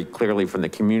heard very clearly from the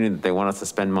community that they want us to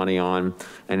spend money on.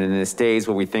 And in this days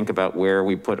where we think about where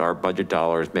we put our budget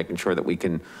dollars, making sure that we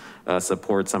can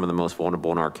support some of the most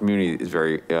vulnerable in our community is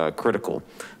very critical.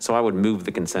 So I would move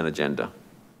the consent agenda.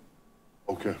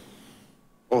 Okay.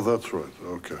 Oh, that's right.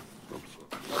 Okay.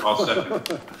 I'll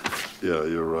second. Yeah,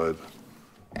 you're right.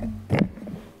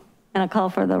 And a call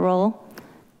for the roll.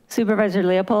 Supervisor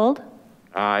Leopold?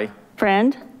 Aye.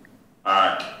 Friend?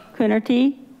 Aye.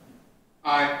 Coonerty?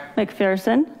 Aye.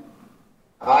 McPherson?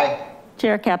 Aye.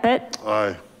 Chair Caput?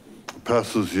 Aye.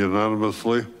 Passes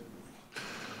unanimously.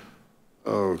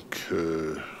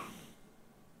 Okay.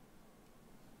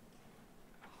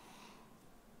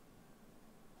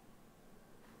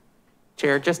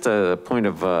 Chair, just a point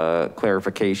of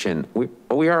clarification.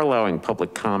 We are allowing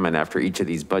public comment after each of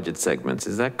these budget segments.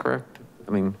 Is that correct?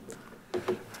 I mean.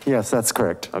 Yes, that's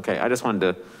correct. Okay, I just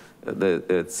wanted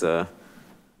to,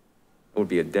 it would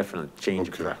be a definite change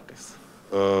of practice.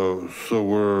 So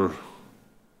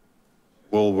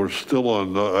we're still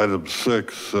on item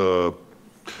 6,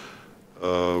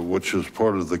 which is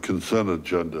part of the consent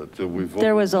agenda. Did we vote?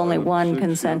 There was only one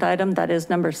consent item, that is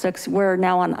number 6. We're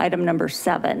now on item number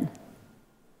 7.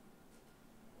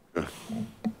 Okay.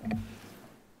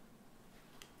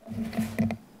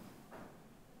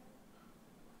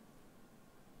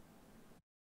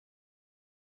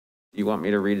 You want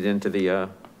me to read it into the? I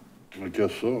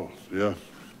guess so, yeah.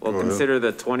 Well, consider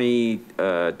the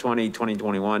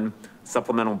 2020-2021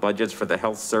 supplemental budgets for the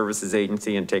Health Services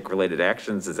Agency and take related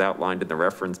actions as outlined in the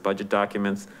reference budget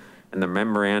documents and the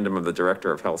memorandum of the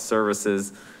Director of Health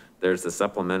Services. There's the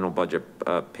supplemental budget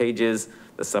pages,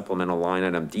 the supplemental line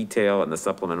item detail, and the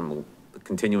supplemental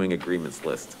continuing agreements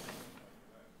list.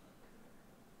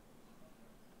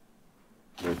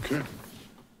 Okay.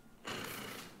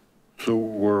 So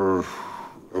we're,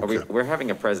 okay. We're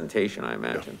having a presentation, I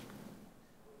imagine.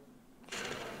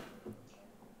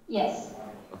 Yes.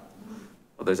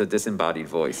 Well, there's a disembodied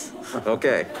voice.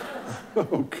 Okay.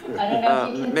 Okay. I don't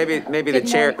know if you can. Maybe the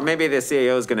chair, maybe the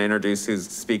CEO is going to introduce who's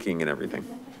speaking and everything.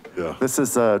 Yeah. This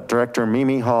is Director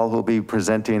Mimi Hall, who'll be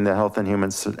presenting the Health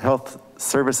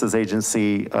Services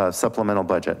Agency supplemental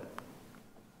budget.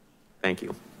 Thank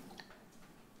you.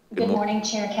 Good morning,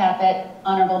 Chair Caput,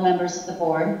 honorable members of the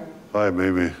board. Hi,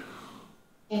 Mimi.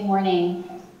 Good morning.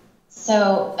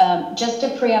 So just a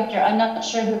preemptor, I'm not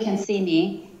sure who can see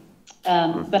me,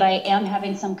 but I am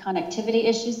having some connectivity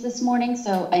issues this morning,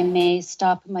 so I may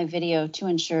stop my video to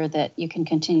ensure that you can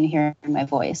continue hearing my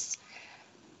voice.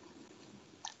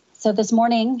 So this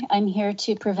morning, I'm here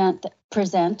to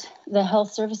present the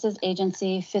Health Services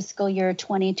Agency fiscal year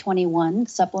 2021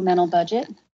 supplemental budget.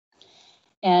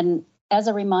 And as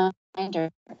a reminder,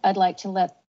 I'd like to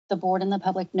let the board and the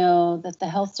public know that the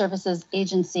Health Services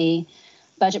Agency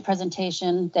budget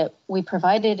presentation that we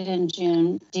provided in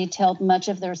June detailed much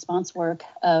of the response work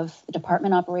of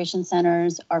department operation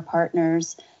centers, our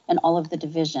partners, and all of the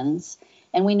divisions.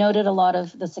 And we noted a lot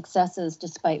of the successes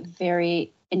despite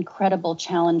very incredible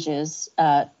challenges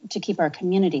to keep our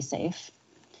community safe.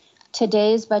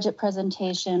 Today's budget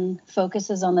presentation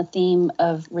focuses on the theme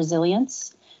of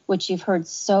resilience, which you've heard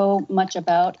so much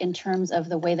about in terms of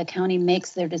the way the county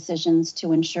makes their decisions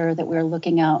to ensure that we're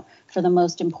looking out for the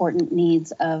most important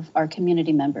needs of our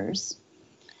community members.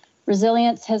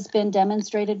 Resilience has been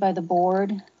demonstrated by the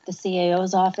board, the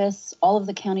CAO's office, all of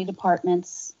the county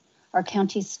departments, our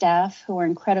county staff who are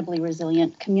incredibly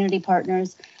resilient, community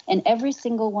partners, and every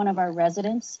single one of our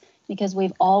residents, because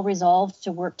we've all resolved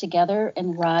to work together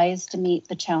and rise to meet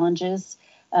the challenges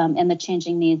and the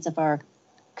changing needs of our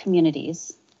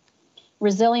communities.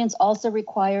 Resilience also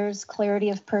requires clarity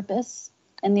of purpose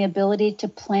and the ability to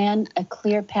plan a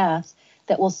clear path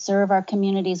that will serve our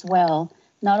communities well,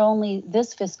 not only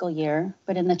this fiscal year,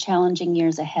 but in the challenging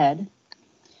years ahead.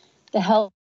 The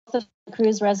health of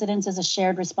Cruz residents is a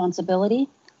shared responsibility,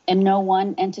 and no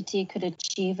one entity could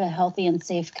achieve a healthy and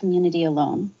safe community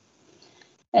alone.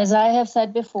 As I have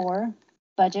said before,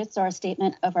 budgets are a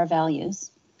statement of our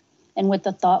values. And with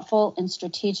the thoughtful and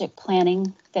strategic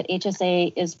planning that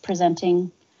HSA is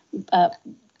presenting,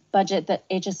 budget that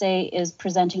HSA is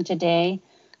presenting today,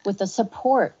 with the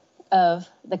support of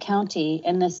the county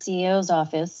and the CEO's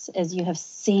office, as you have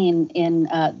seen in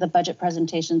the budget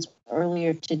presentations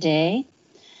earlier today,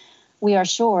 we are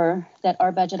sure that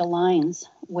our budget aligns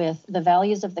with the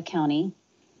values of the county,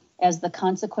 as the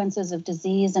consequences of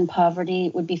disease and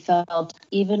poverty would be felt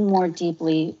even more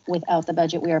deeply without the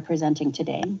budget we are presenting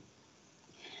today.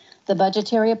 The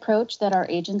budgetary approach that our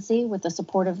agency, with the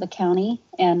support of the county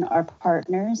and our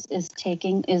partners, is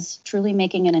taking is truly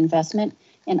making an investment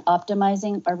in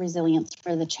optimizing our resilience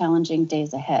for the challenging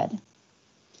days ahead.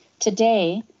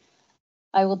 Today,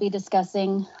 I will be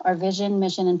discussing our vision,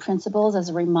 mission, and principles as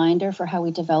a reminder for how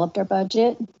we developed our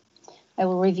budget. I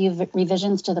will review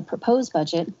revisions to the proposed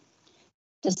budget,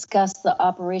 discuss the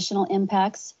operational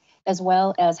impacts, as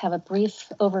well as have a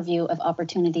brief overview of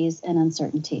opportunities and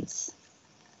uncertainties.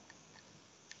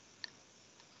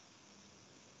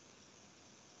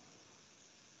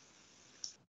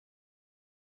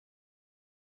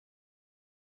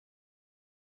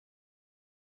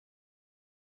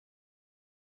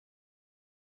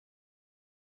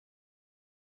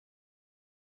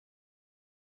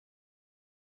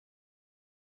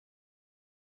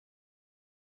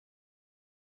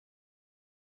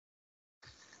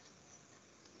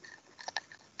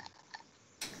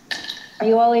 Are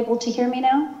you all able to hear me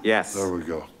now? Yes. There we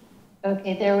go.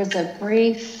 Okay, there was a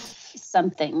brief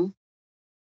something.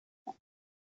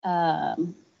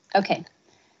 Okay.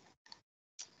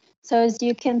 So as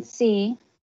you can see,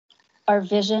 our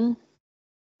vision,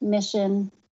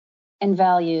 mission, and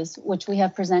values, which we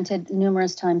have presented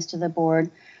numerous times to the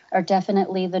board, are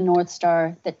definitely the North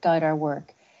Star that guide our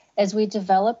work. As we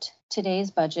developed today's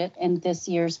budget and this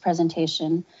year's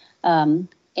presentation,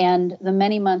 and the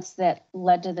many months that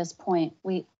led to this point,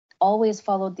 we always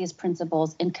followed these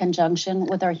principles in conjunction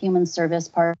with our human service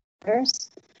partners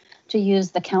to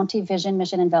use the county vision,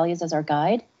 mission, and values as our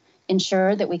guide,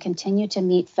 ensure that we continue to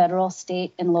meet federal,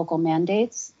 state, and local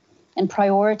mandates, and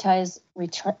prioritize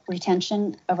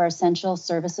retention of our essential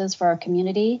services for our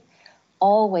community,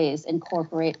 always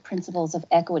incorporate principles of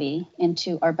equity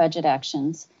into our budget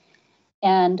actions,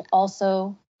 and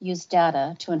also use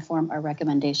data to inform our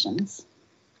recommendations.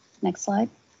 Next slide.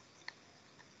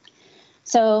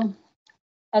 So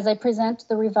as I present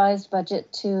the revised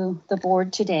budget to the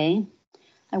board today,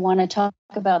 I want to talk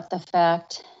about the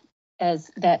fact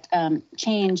that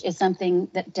change is something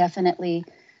that definitely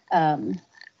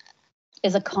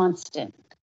is a constant.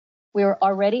 We were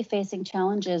already facing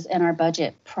challenges in our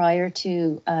budget prior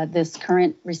to this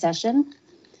current recession,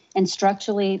 and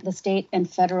structurally the state and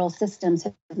federal systems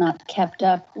have not kept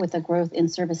up with the growth in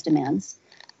service demands.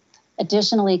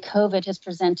 Additionally, COVID has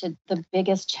presented the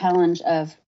biggest challenge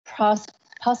of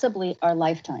possibly our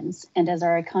lifetimes. And as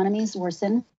our economies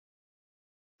worsen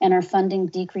and our funding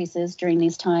decreases during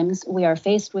these times, we are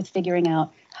faced with figuring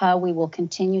out how we will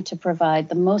continue to provide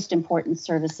the most important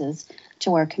services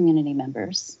to our community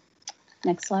members.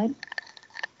 Next slide.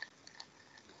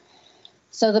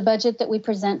 So the budget that we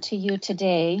present to you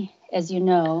today, as you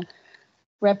know,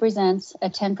 represents a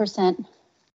 10%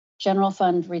 general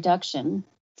fund reduction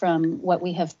from what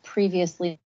we have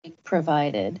previously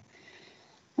provided.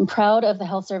 I'm proud of the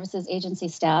Health Services Agency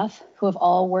staff who have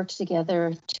all worked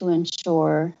together to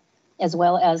ensure as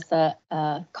well as the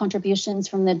contributions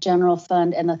from the general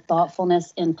fund and the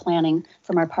thoughtfulness in planning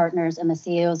from our partners in the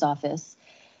CAO's office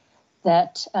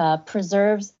that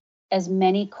preserves as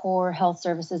many core health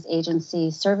services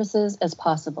agency services as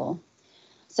possible.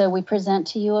 So we present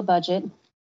to you a budget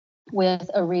with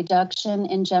a reduction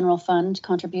in general fund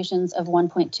contributions of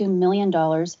 $1.2 million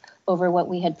over what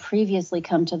we had previously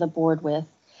come to the board with.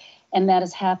 And that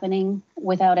is happening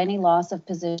without any loss of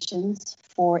positions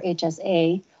for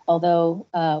HSA,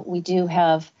 although we do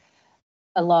have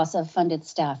a loss of funded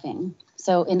staffing.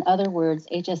 So in other words,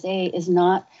 HSA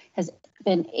has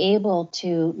been able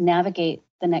to navigate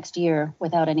the next year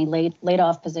without any laid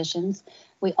off positions.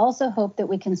 We also hope that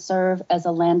we can serve as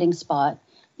a landing spot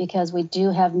because we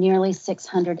do have nearly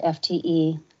 600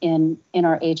 FTE in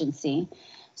our agency.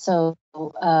 So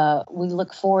we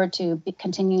look forward to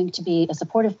continuing to be a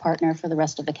supportive partner for the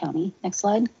rest of the county. Next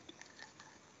slide.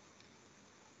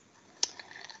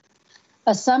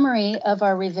 A summary of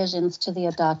our revisions to the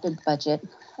adopted budget.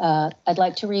 I'd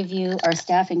like to review our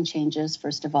staffing changes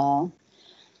first of all.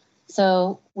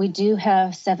 So we do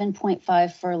have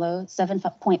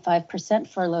 7.5%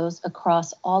 furloughs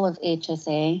across all of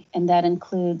HSA, and that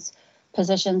includes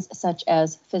positions such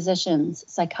as physicians,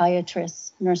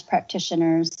 psychiatrists, nurse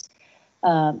practitioners,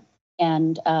 and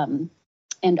our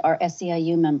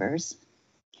SEIU members.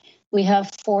 We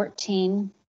have 14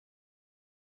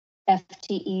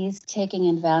 FTEs taking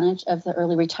advantage of the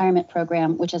early retirement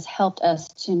program, which has helped us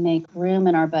to make room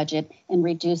in our budget and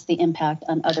reduce the impact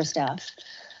on other staff.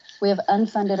 We have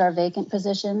unfunded our vacant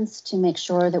positions to make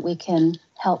sure that we can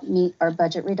help meet our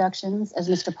budget reductions. As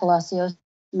Mr. Palacios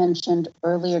mentioned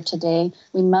earlier today,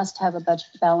 we must have a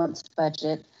balanced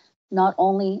budget, not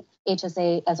only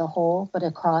HSA as a whole, but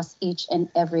across each and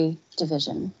every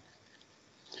division.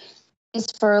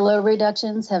 These furlough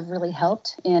reductions have really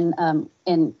helped in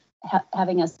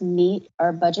having us meet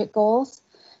our budget goals.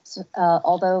 So,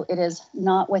 although it is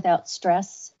not without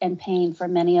stress and pain for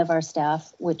many of our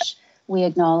staff, which we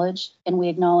acknowledge, and we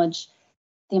acknowledge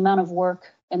the amount of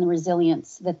work and the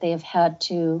resilience that they have had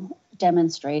to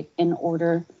demonstrate in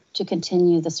order to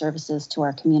continue the services to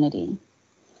our community.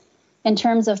 In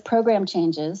terms of program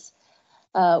changes,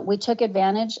 we took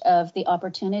advantage of the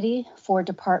opportunity for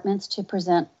departments to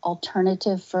present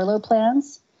alternative furlough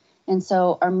plans. And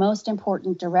so our most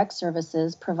important direct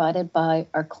services provided by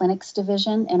our clinics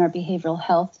division and our behavioral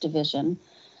health division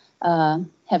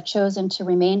have chosen to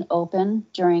remain open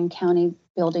during county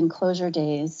building closure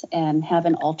days and have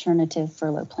an alternative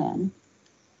furlough plan.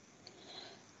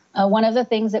 One of the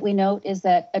things that we note is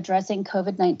that addressing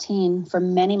COVID-19 for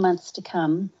many months to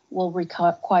come will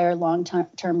require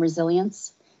long-term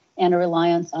resilience and a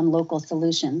reliance on local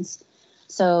solutions.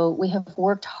 So we have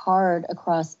worked hard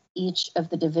across each of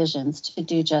the divisions to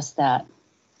do just that.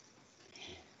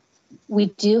 We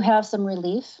do have some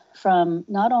relief from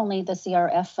not only the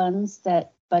CRF funds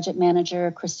that Budget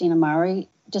Manager Christina Maury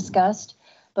discussed,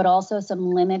 but also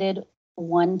some limited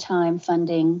one-time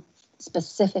funding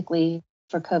specifically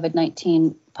for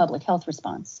COVID-19 public health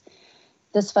response.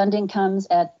 This funding comes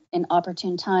at an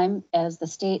opportune time as the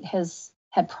state has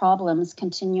had problems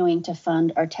continuing to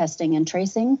fund our testing and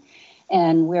tracing,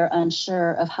 and we're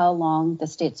unsure of how long the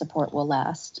state support will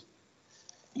last.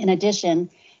 In addition,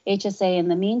 HSA in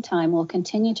the meantime will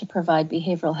continue to provide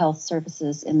behavioral health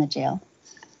services in the jail.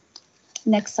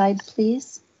 Next slide,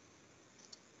 please.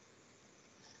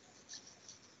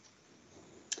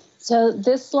 So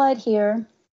this slide here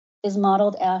is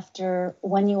modeled after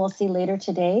one you will see later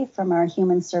today from our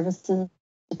Human Services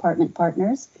Department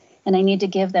partners. And I need to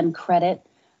give them credit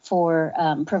for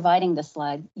providing this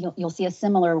slide. You'll see a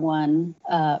similar one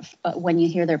when you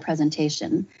hear their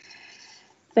presentation.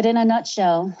 But in a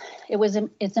nutshell,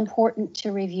 it's important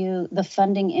to review the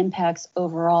funding impacts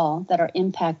overall that are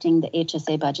impacting the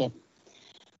HSA budget.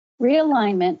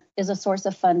 Realignment is a source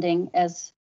of funding,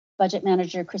 as Budget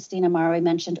Manager Christina Maury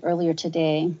mentioned earlier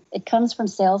today. It comes from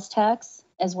sales tax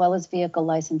as well as vehicle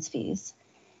license fees.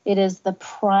 It is the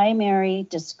primary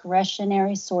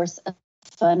discretionary source of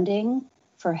funding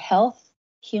for health,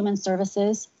 human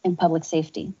services, and public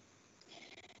safety.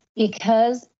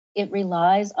 Because it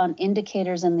relies on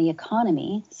indicators in the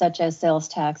economy, such as sales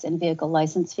tax and vehicle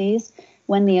license fees,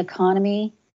 when the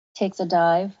economy takes a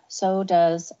dive, so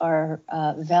does our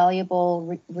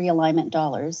valuable realignment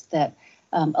dollars that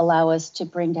allow us to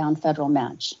bring down federal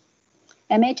match.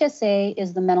 MHSA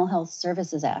is the Mental Health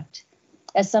Services Act.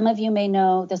 As some of you may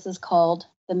know, this is called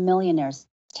the millionaire's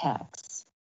tax,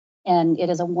 and it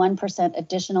is a 1%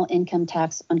 additional income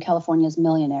tax on California's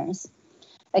millionaires.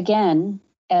 Again,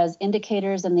 as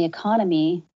indicators in the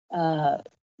economy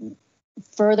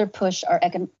further push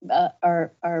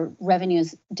our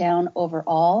revenues down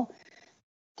overall.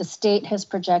 The state has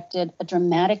projected a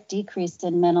dramatic decrease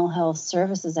in Mental Health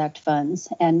Services Act funds,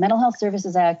 and Mental Health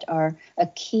Services Act are a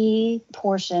key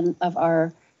portion of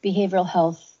our behavioral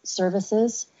health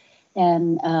services,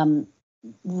 and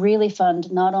really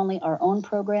fund not only our own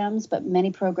programs, but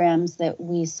many programs that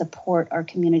we support our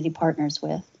community partners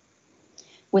with.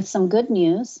 With some good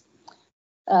news,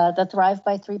 the Thrive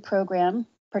by 3 program,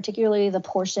 particularly the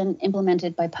portion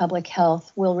implemented by Public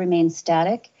Health, will remain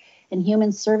static, and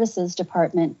Human Services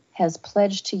Department has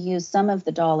pledged to use some of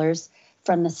the dollars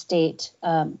from the state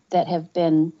that have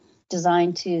been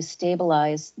designed to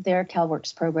stabilize their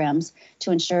CalWorks programs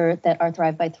to ensure that our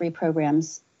Thrive by 3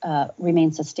 programs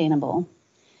remain sustainable.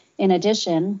 In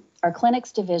addition, our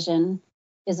clinics division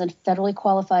is a federally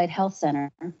qualified health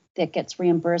center that gets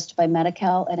reimbursed by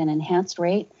Medi-Cal at an enhanced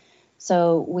rate.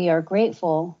 So we are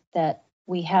grateful that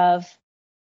we have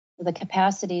the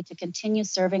capacity to continue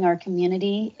serving our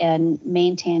community and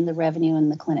maintain the revenue in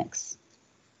the clinics.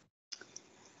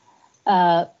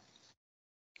 I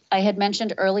had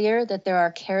mentioned earlier that there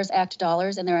are CARES Act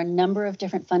dollars, and there are a number of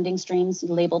different funding streams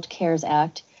labeled CARES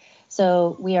Act.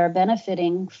 So we are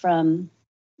benefiting from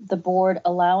the board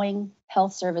allowing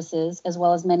health services, as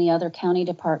well as many other county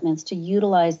departments, to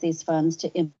utilize these funds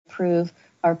to improve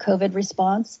our COVID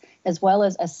response, as well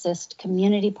as assist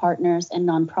community partners and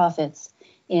nonprofits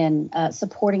in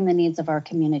supporting the needs of our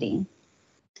community.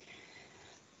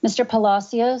 Mr.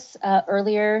 Palacios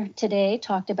earlier today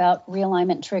talked about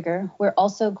realignment trigger. We're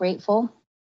also grateful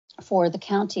for the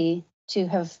county to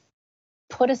have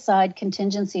put aside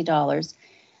contingency dollars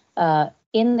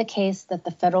in the case that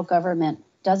the federal government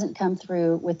doesn't come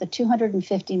through with the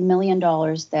 $250 million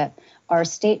that our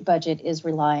state budget is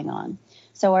relying on.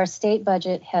 So our state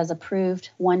budget has approved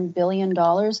 $1 billion to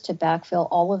backfill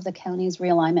all of the county's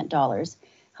realignment dollars.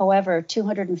 However,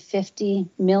 $250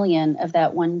 million of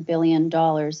that $1 billion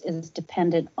is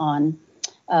dependent on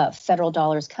federal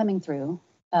dollars coming through,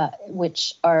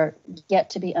 which are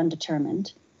yet to be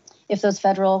undetermined. If those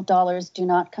federal dollars do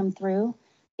not come through,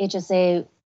 HSA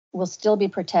will still be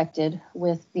protected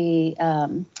with the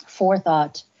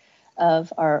forethought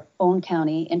of our own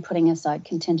county in putting aside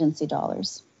contingency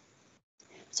dollars.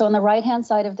 So on the right-hand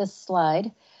side of this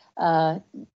slide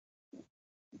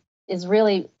is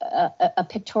really a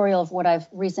pictorial of what I've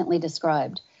recently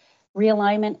described.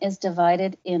 Realignment is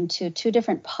divided into 2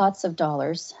 different pots of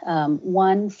dollars,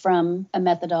 one from a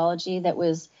methodology that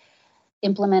was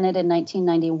implemented in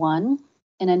 1991,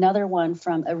 and another one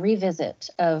from a revisit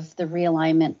of the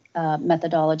realignment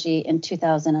methodology in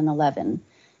 2011.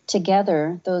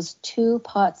 Together, those 2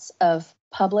 pots of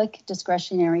public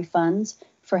discretionary funds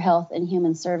for health and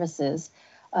human services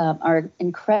are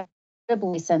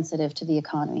incredibly sensitive to the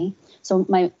economy. So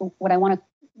what I want to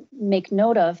make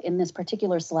note of in this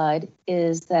particular slide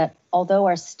is that although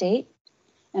our state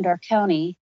and our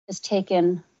county has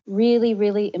taken really,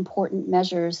 really important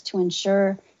measures to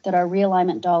ensure that our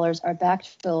realignment dollars are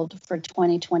backfilled for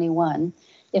 2021,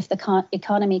 if the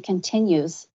economy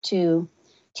continues to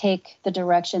take the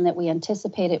direction that we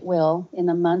anticipate it will in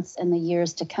the months and the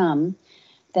years to come,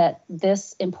 that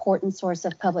this important source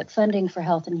of public funding for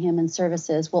health and human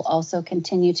services will also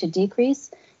continue to decrease,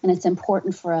 and it's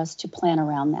important for us to plan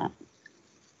around that.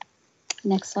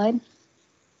 Next slide.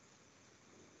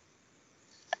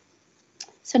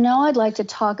 So now I'd like to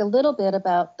talk a little bit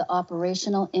about the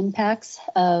operational impacts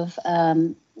of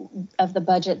the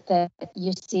budget that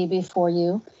you see before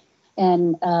you,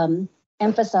 and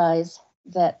emphasize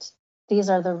that these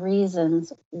are the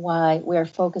reasons why we're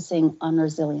focusing on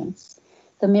resilience.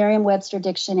 The Merriam-Webster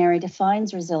Dictionary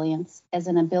defines resilience as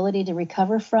an ability to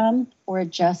recover from or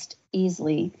adjust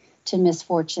easily to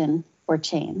misfortune or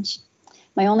change.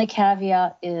 My only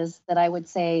caveat is that I would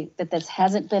say that this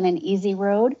hasn't been an easy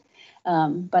road,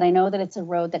 but I know that it's a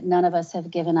road that none of us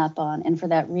have given up on. And for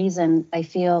that reason, I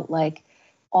feel like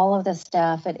all of the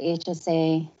staff at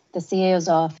HSA, the CAO's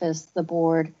office, the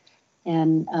board,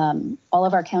 and all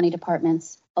of our county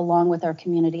departments, along with our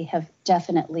community, have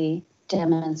definitely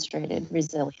demonstrated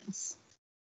resilience.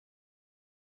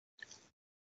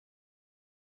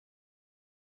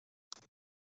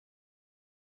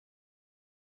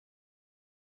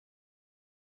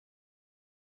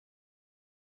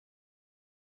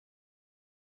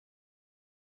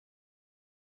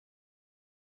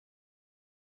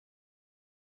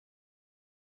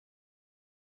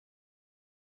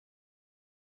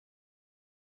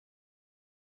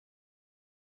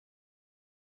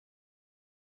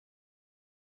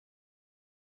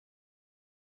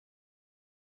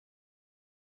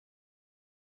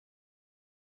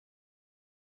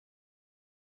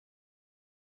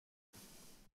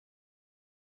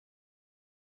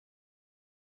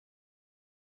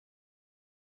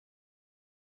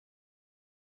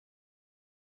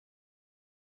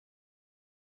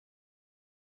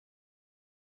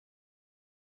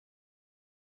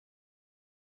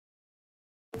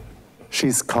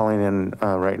 She's calling in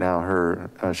right now.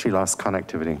 She lost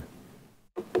connectivity.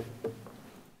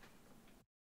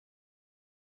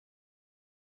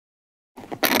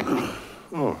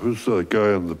 Oh, who's that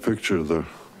guy in the picture there?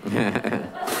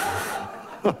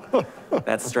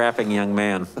 That strapping young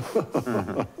man.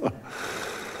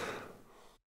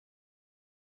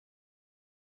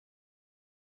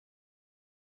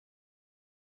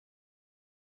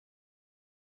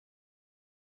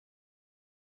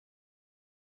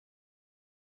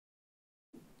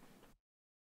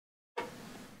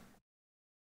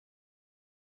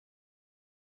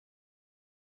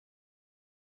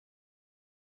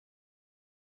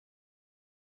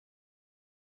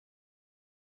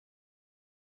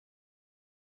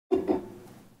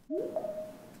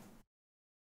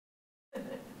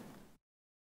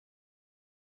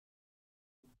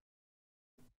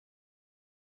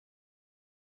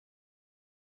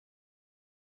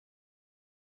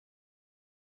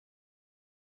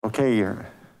 Okay,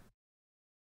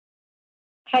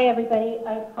 Hi, everybody.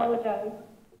 I apologize.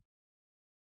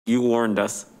 You warned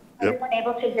us. Is everyone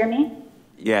able to hear me?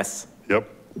 Yes. Yep.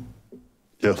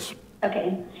 Yes.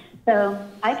 Okay. So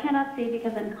I cannot see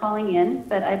because I'm calling in,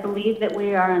 but I believe that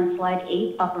we are on slide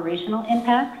 8, operational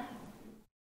impacts.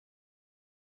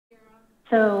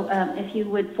 So if you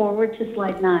would forward to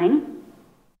slide 9.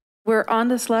 We're on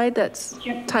the slide that's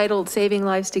titled Saving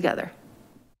Lives Together.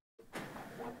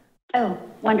 Oh,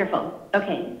 wonderful.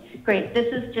 Okay, great.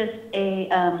 This is just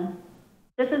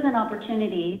this is an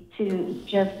opportunity to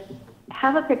just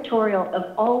have a pictorial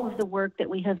of all of the work that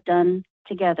we have done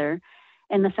together,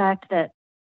 and the fact that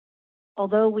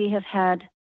although we have had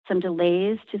some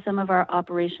delays to some of our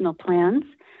operational plans,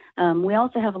 we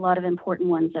also have a lot of important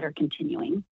ones that are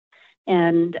continuing.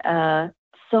 And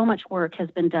so much work has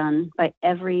been done by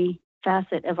every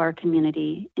facet of our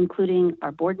community, including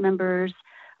our board members,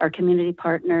 our community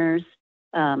partners,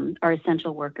 our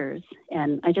essential workers.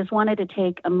 And I just wanted to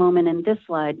take a moment in this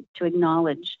slide to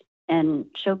acknowledge and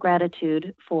show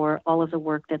gratitude for all of the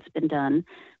work that's been done,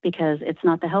 because it's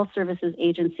not the Health Services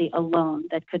Agency alone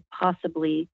that could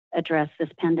possibly address this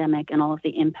pandemic and all of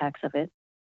the impacts of it.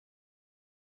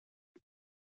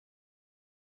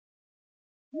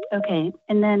 Okay,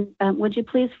 and then would you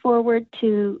please forward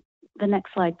to the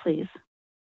next slide, please?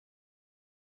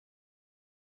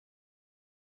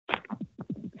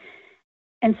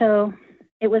 And so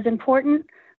it was important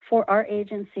for our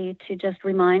agency to just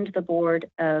remind the board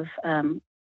of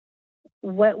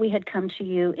what we had come to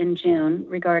you in June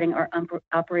regarding our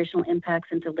operational impacts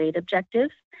and delayed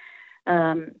objectives.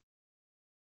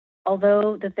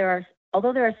 Although there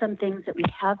are some things that we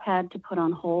have had to put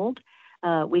on hold,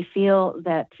 we feel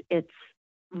that it's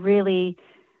really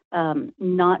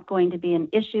not going to be an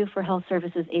issue for Health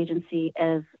Services Agency,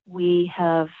 as we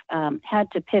have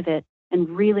had to pivot and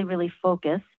really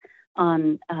focus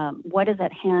on what is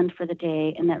at hand for the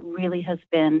day, and that really has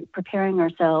been preparing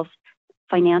ourselves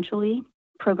financially,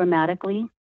 programmatically,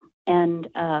 and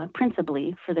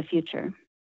principally for the future.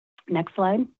 Next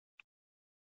slide.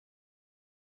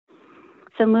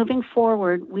 So moving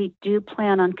forward, we do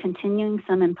plan on continuing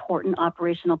some important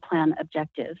operational plan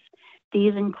objectives.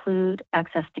 These include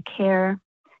access to care,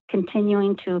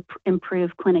 continuing to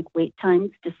improve clinic wait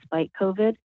times despite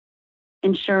COVID,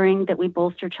 ensuring that we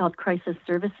bolster child crisis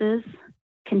services,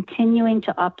 continuing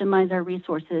to optimize our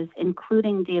resources,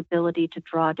 including the ability to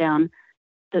draw down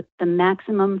the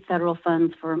maximum federal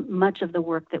funds for much of the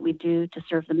work that we do to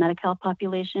serve the Medi-Cal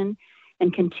population,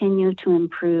 and continue to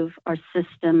improve our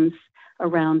systems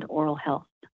around oral health.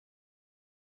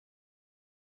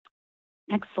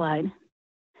 Next slide.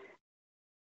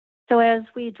 So as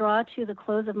we draw to the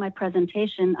close of my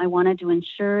presentation, I wanted to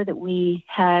ensure that we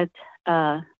had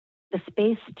the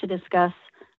space to discuss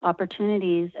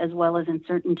opportunities as well as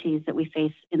uncertainties that we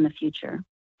face in the future.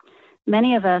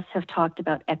 Many of us have talked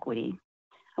about equity.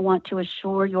 I want to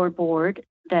assure your board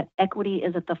that equity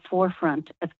is at the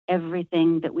forefront of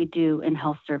everything that we do in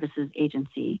Health Services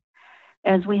Agency.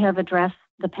 As we have addressed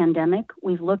the pandemic,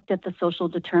 we've looked at the social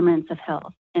determinants of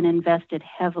health and invested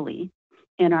heavily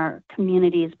in our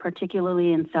communities,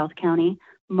 particularly in South County,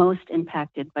 most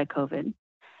impacted by COVID.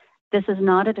 This is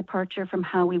not a departure from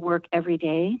how we work every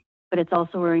day, but it's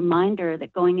also a reminder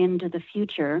that going into the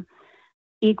future,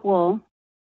 equality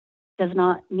does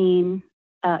not mean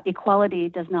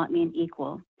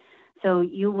equal. So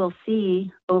you will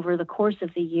see over the course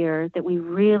of the year that we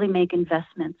really make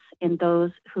investments in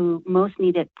those who most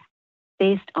need it,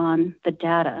 based on the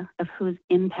data of who's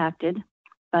impacted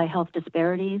by health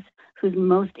disparities, who's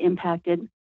most impacted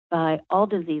by all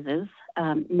diseases,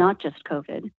 not just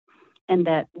COVID, and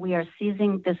that we are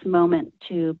seizing this moment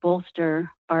to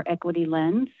bolster our equity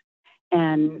lens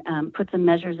and put some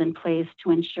measures in place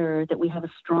to ensure that we have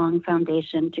a strong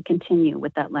foundation to continue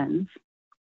with that lens.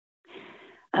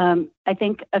 I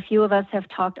think a few of us have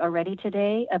talked already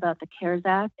today about the CARES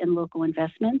Act and local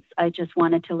investments. I just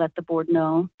wanted to let the board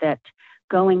know that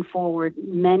going forward,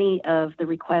 many of the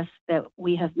requests that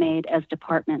we have made as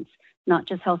departments, not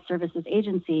just Health Services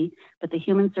Agency, but the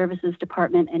Human Services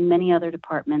Department and many other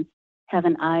departments have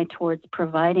an eye towards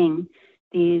providing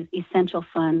these essential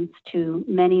funds to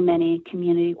many, many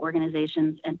community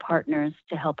organizations and partners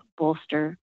to help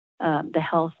bolster the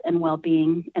health and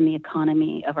well-being and the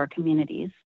economy of our communities.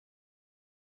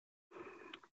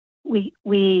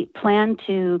 We plan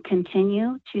to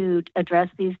continue to address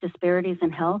these disparities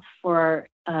in health for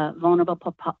our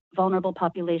vulnerable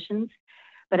populations.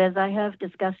 But as I have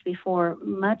discussed before,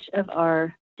 much of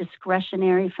our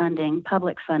discretionary funding,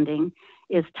 public funding,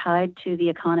 is tied to the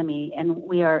economy. And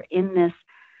we are in this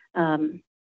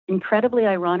incredibly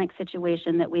ironic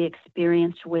situation that we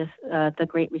experienced with the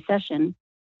Great Recession,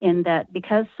 in that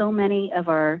because so many of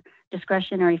our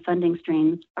discretionary funding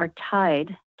streams are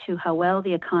tied to how well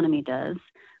the economy does,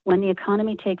 when the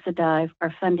economy takes a dive,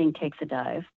 our funding takes a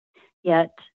dive.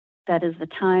 Yet that is the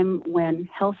time when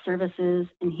health services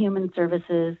and human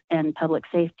services and public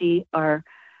safety are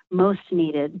most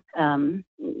needed,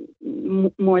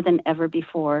 more than ever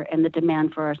before, and the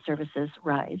demand for our services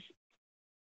rise.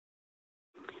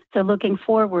 So looking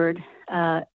forward,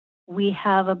 we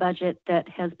have a budget that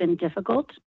has been difficult,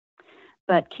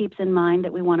 but keeps in mind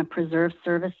that we want to preserve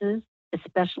services,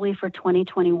 especially for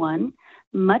 2021.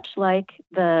 Much like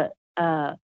the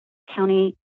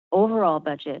county overall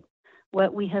budget,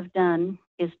 what we have done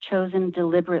is chosen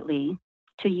deliberately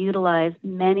to utilize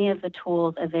many of the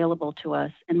tools available to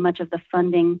us and much of the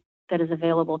funding that is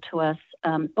available to us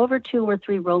over 2 or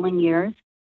 3 rolling years,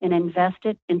 and invest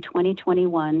it in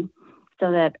 2021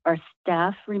 so that our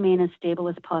staff remain as stable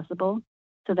as possible,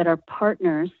 so that our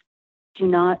partners do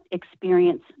not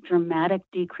experience dramatic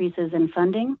decreases in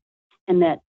funding, and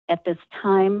that at this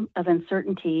time of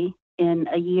uncertainty in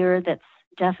a year that's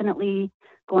definitely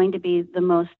going to be the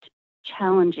most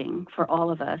challenging for all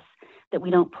of us, that we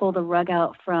don't pull the rug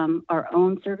out from our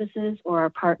own services or our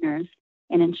partners,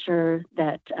 and ensure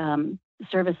that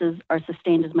services are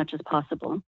sustained as much as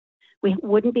possible. We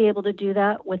wouldn't be able to do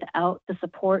that without the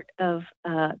support of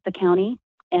the county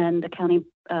and the county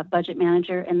budget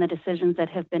manager and the decisions that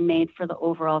have been made for the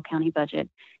overall county budget.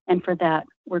 And for that,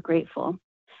 we're grateful.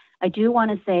 I do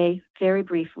want to say very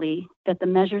briefly that the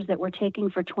measures that we're taking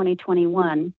for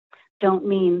 2021 don't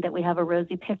mean that we have a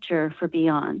rosy picture for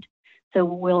beyond. So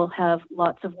we'll have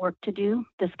lots of work to do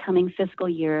this coming fiscal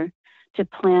year to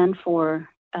plan for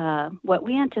what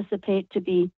we anticipate to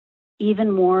be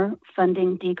even more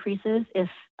funding decreases if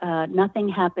nothing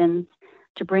happens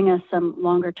to bring us some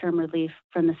longer term relief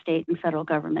from the state and federal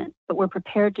government. But we're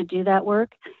prepared to do that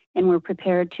work, and we're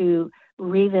prepared to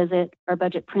revisit our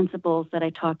budget principles that I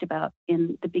talked about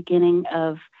in the beginning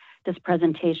of this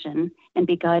presentation and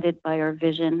be guided by our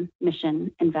vision,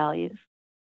 mission, and values.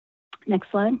 Next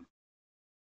slide.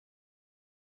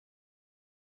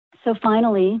 So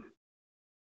finally,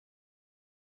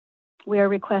 we are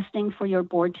requesting for your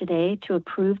board today to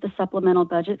approve the supplemental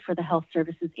budget for the Health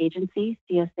Services Agency,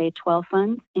 CSA 12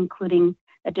 funds, including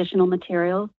additional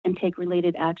materials, and take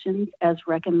related actions as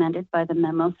recommended by the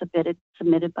memo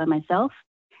submitted by myself.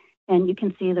 And you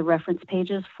can see the reference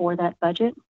pages for that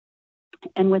budget.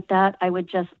 And with that, I would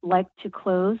just like to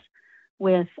close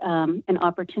with an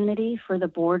opportunity for the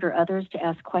board or others to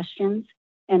ask questions,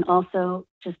 and also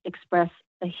just express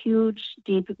a huge,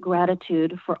 deep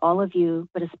gratitude for all of you,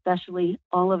 but especially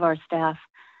all of our staff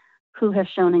who have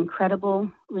shown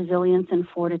incredible resilience and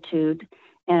fortitude,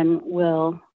 and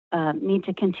will need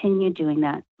to continue doing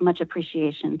that. Much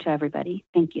appreciation to everybody.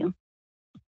 Thank you.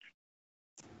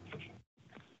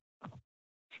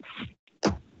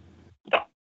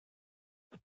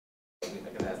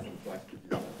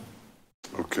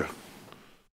 Okay.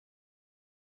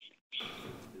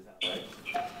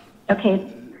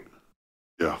 Okay.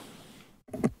 Yeah.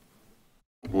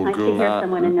 Nice to hear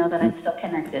someone and know that I'm still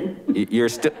connected.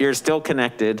 You're still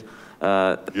connected.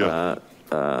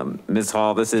 Ms.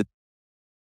 Hall, this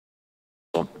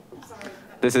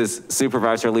is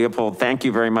Supervisor Leopold. Thank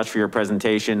you very much for your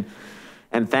presentation.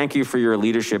 And thank you for your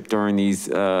leadership during these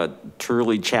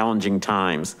truly challenging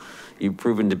times. You've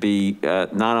proven to be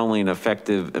not only an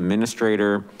effective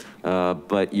administrator,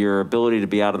 but your ability to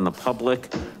be out in the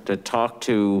public, to talk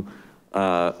to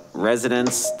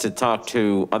residents, to talk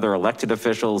to other elected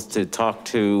officials, to talk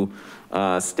to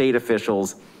state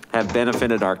officials have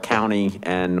benefited our county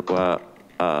and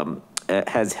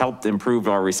has helped improve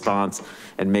our response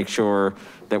and make sure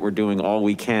that we're doing all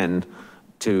we can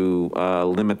to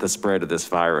limit the spread of this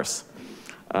virus.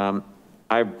 I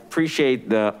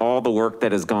appreciate all the work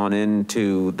that has gone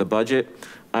into the budget.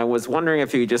 I was wondering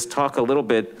if you could just talk a little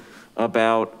bit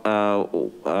about,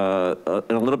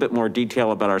 in a little bit more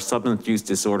detail about our substance use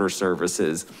disorder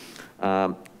services.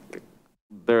 I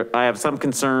have some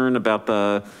concern about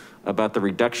the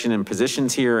reduction in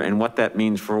positions here and what that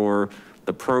means for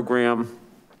the program.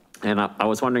 And I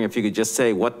was wondering if you could just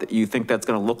say what you think that's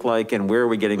going to look like and where are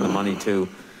we getting the money to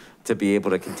be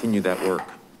able to continue that work?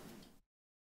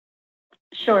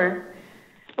 Sure.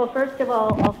 Well, first of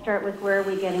all, I'll start with where are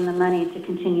we getting the money to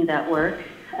continue that work.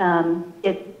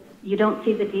 You don't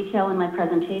see the detail in my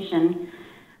presentation,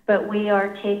 but we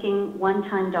are taking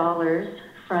one-time dollars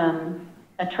from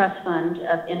a trust fund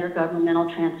of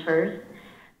intergovernmental transfers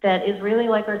that is really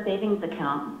like our savings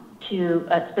account to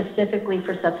specifically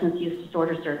for substance use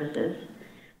disorder services.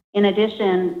 In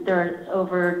addition, there's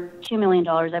over $2 million,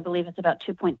 I believe it's about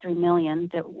 2.3 million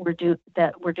that we're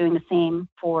doing the same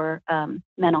for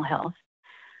mental health.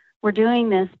 We're doing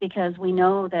this because we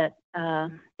know that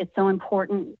it's so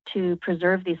important to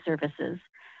preserve these services.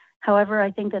 However,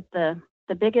 I think that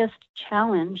the biggest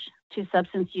challenge to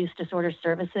substance use disorder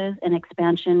services and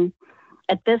expansion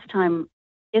at this time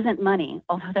isn't money,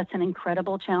 although that's an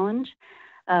incredible challenge.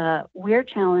 We're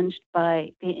challenged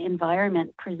by the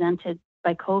environment presented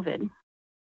by COVID.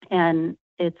 And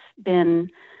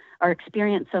our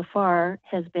experience so far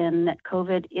has been that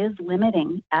COVID is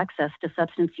limiting access to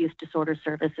substance use disorder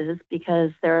services because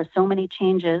there are so many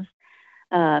changes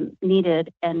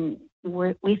needed. And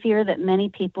we fear that many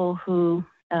people who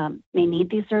may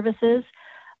need these services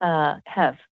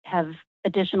have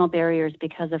additional barriers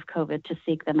because of COVID to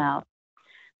seek them out.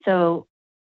 So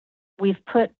we've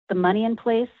put the money in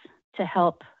place to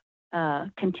help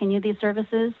continue these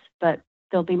services, but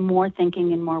there'll be more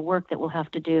thinking and more work that we'll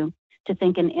have to do to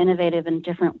think in innovative and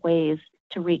different ways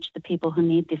to reach the people who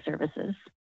need these services.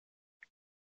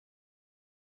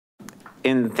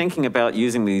 In thinking about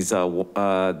using these,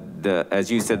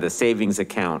 as you said, the savings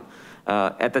account,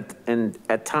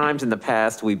 at times in the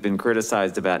past, we've been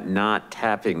criticized about not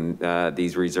tapping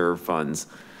these reserve funds.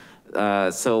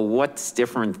 So what's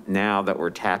different now that we're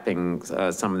tapping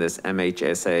some of this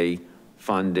MHSA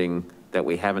funding that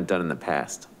we haven't done in the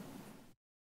past?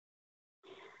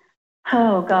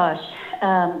 Oh gosh,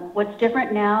 what's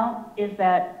different now is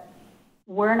that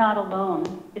we're not alone.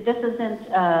 This isn't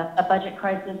a budget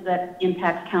crisis that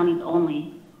impacts counties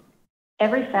only.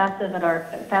 Every facet of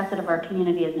our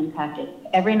community is impacted.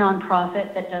 Every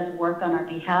nonprofit that does work on our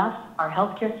behalf, our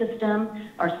healthcare system,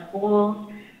 our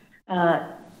schools.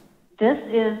 This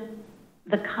is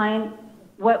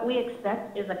what we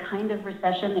expect is a kind of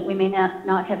recession that we may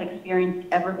not have experienced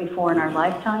ever before in our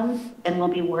lifetimes and will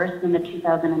be worse than the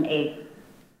 2008.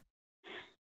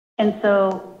 And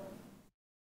so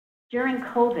during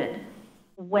COVID,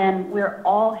 when we're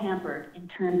all hampered in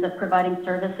terms of providing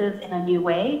services in a new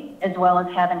way, as well as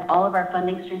having all of our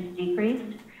funding streams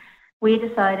decreased, we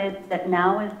decided that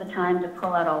now is the time to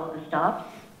pull out all of the stops,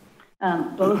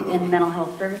 both in Mental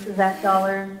Health Services Act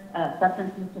dollars,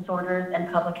 substance use disorders,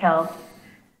 and public health.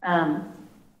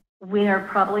 We are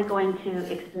probably going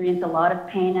to experience a lot of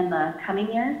pain in the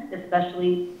coming years,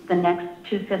 especially the next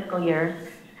 2 fiscal years.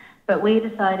 But we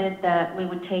decided that we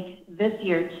would take this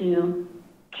year to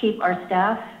keep our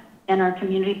staff and our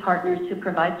community partners who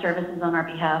provide services on our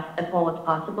behalf as whole as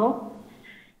possible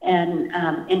and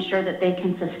ensure that they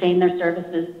can sustain their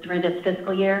services through this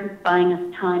fiscal year, buying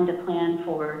us time to plan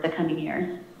for the coming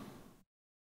years.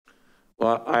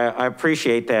 Well, I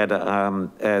appreciate that.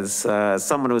 As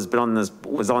someone who's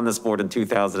was on this board in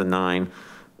 2009,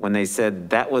 when they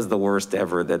said that was the worst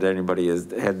ever that anybody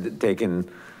had taken,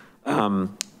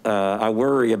 I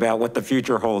worry about what the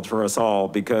future holds for us all,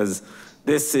 because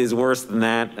this is worse than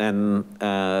that,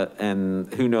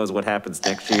 and who knows what happens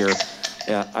next year.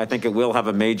 I think it will have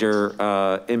a major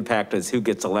impact as who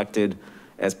gets elected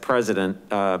as president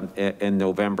in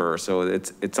November. So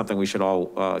it's something we should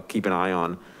all keep an eye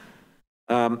on.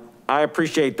 I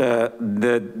appreciate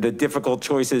the difficult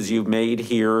choices you've made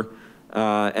here,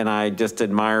 and I just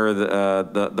admire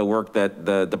the work that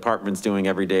the department's doing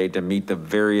every day to meet the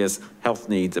various health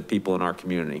needs of people in our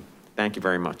community. Thank you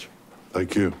very much.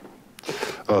 Thank you.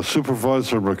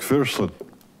 Supervisor McPherson.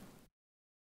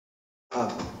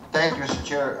 Thank you, Mr.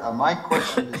 Chair. My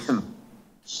question is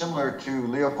similar to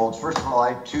Leopold's. First of all,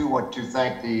 I too want to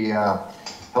thank the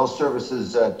Health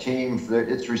Services team for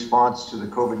its response to the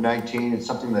COVID-19. It's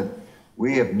something that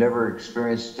we have never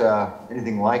experienced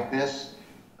anything like this.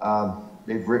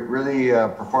 They've really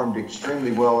performed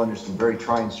extremely well under some very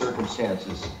trying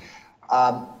circumstances.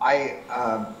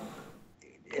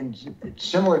 It's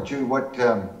similar to what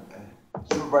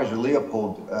Supervisor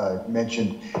Leopold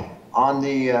mentioned on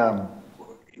the,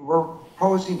 we're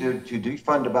proposing to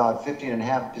defund about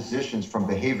 15.5 positions from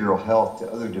behavioral health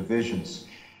to other divisions.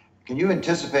 Can you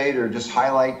anticipate or just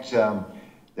highlight the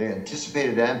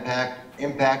anticipated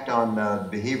impact on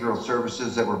behavioral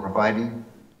services that we're providing?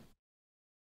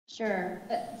 Sure.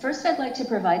 First, I'd like to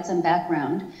provide some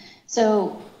background.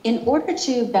 So in order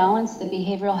to balance the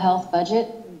behavioral health budget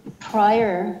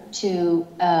prior to,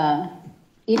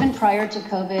 even prior to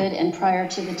COVID and prior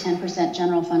to the 10%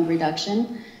 general fund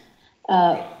reduction,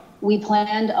 we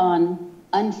planned on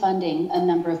unfunding a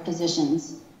number of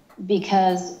positions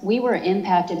because we were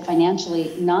impacted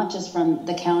financially, not just from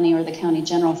the county or the county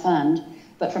general fund,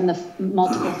 but from the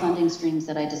multiple funding streams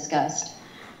that I discussed.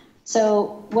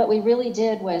 So what we really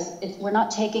did was, we're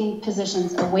not taking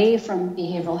positions away from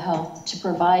behavioral health to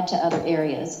provide to other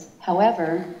areas.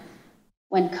 However,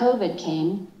 when COVID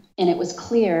came and it was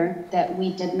clear that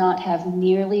we did not have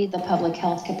nearly the public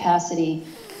health capacity,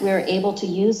 we were able to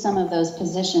use some of those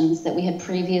positions that we had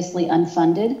previously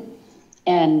unfunded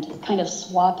and kind of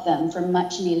swap them for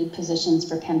much needed positions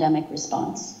for pandemic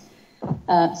response.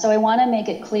 So I want to make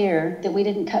it clear that we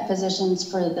didn't cut positions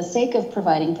for the sake of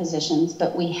providing positions,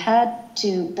 but we had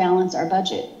to balance our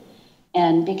budget.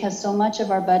 And because so much of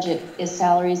our budget is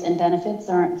salaries and benefits,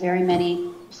 there aren't very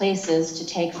many places to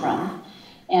take from.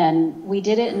 And we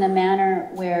did it in a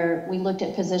manner where we looked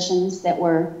at positions that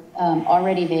were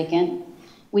already vacant.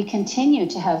 We continue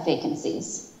to have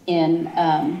vacancies in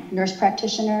nurse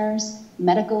practitioners,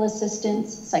 medical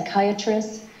assistants,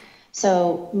 psychiatrists.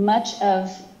 So much of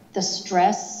the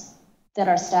stress that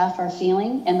our staff are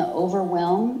feeling and the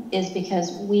overwhelm is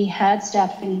because we had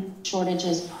staffing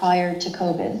shortages prior to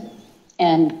COVID,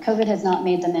 and COVID has not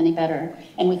made them any better.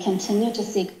 And we continue to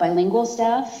seek bilingual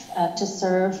staff to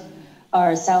serve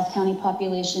our South County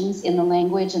populations in the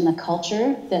language and the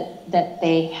culture that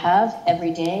they have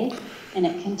every day, and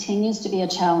it continues to be a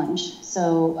challenge.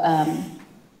 So,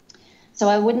 so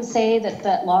I wouldn't say that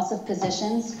that loss of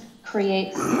positions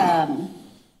creates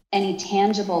any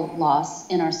tangible loss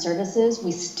in our services.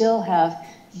 We still have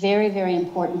very, very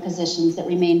important positions that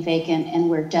remain vacant and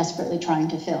we're desperately trying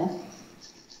to fill.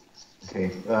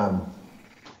 Okay,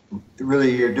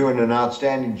 really you're doing an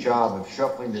outstanding job of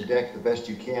shuffling the deck the best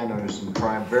you can under some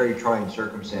very trying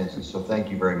circumstances, so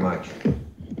thank you very much.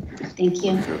 Thank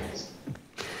you.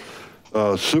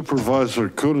 Supervisor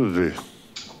Coonerty.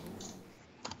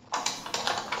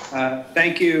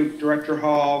 Thank you, Director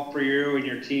Hall, for you and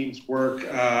your team's work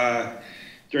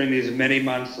during these many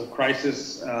months of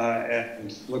crisis,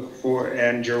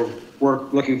 and your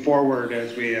work looking forward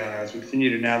as we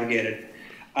continue to navigate it.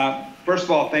 First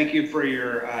of all, thank you for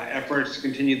your efforts to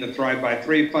continue the Thrive by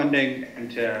 3 funding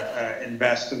and to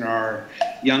invest in our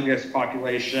youngest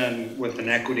population with an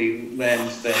equity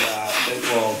lens that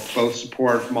will both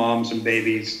support moms and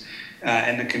babies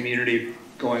and the community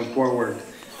going forward.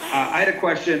 I had a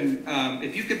question.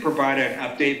 If you could provide an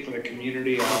update for the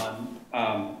community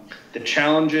on the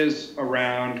challenges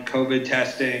around COVID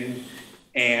testing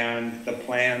and the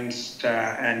plans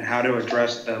and how to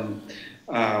address them.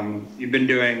 You've been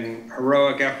doing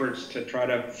heroic efforts to try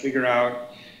to figure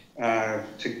out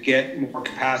to get more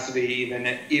capacity,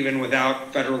 even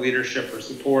without federal leadership or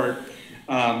support.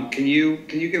 Can you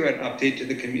give an update to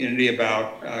the community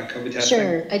about COVID testing?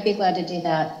 Sure, I'd be glad to do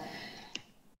that.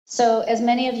 So as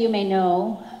many of you may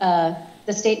know,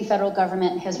 the state and federal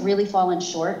government has really fallen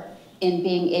short in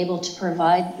being able to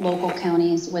provide local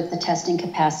counties with the testing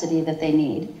capacity that they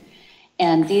need.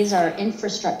 And these are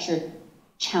infrastructure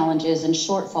challenges and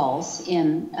shortfalls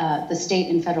in the state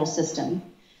and federal system.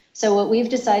 So what we've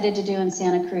decided to do in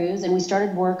Santa Cruz, and we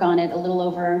started work on it a little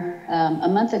over a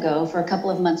month ago, for a couple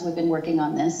of months we've been working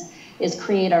on this, is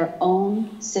create our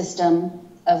own system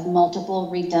of multiple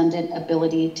redundant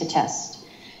ability to test.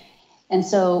 And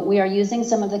so we are using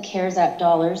some of the CARES Act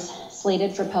dollars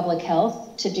slated for public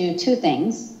health to do 2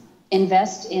 things: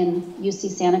 invest in UC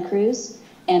Santa Cruz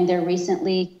and their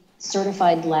recently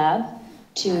certified lab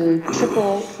to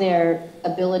triple their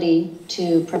ability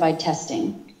to provide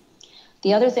testing.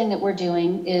 The other thing that we're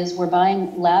doing is we're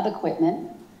buying lab equipment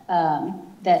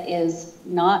that is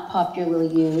not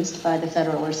popularly used by the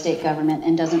federal or state government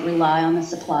and doesn't rely on the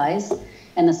supplies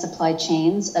and the supply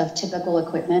chains of typical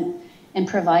equipment, and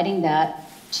providing that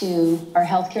to our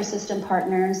healthcare system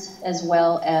partners as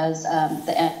well as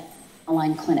the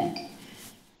online clinic.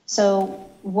 So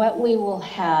what we will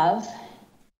have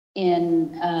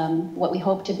in what we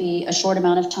hope to be a short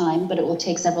amount of time, but it will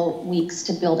take several weeks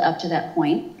to build up to that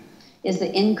point, is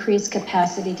the increased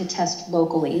capacity to test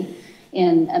locally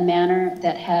in a manner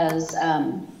that has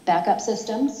backup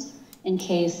systems in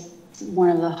case one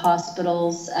of the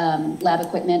hospital's lab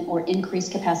equipment or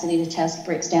increased capacity to test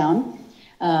breaks down,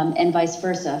 and vice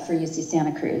versa for UC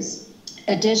Santa Cruz.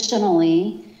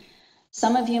 Additionally,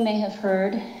 some of you may have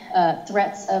heard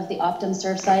threats of the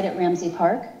OptumServe site at Ramsey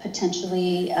Park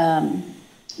potentially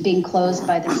being closed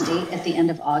by the state at the end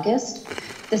of August.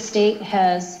 The state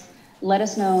has let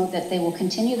us know that they will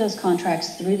continue those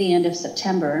contracts through the end of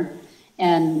September.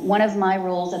 And one of my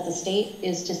roles at the state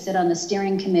is to sit on the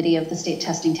steering committee of the State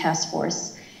Testing Task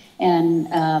Force. And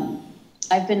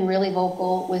I've been really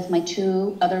vocal with my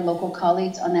 2 other local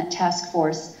colleagues on that task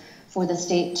force for the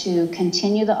state to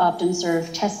continue the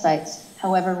OptumServe test sites,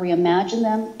 however, reimagine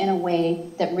them in a way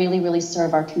that really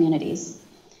serve our communities.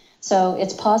 So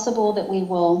it's possible that we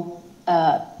will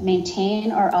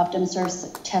maintain our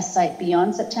OptumServe test site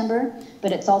beyond September,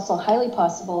 but it's also highly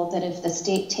possible that if the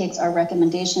state takes our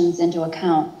recommendations into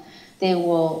account, they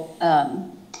will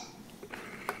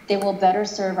better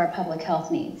serve our public health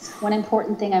needs. One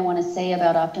important thing I want to say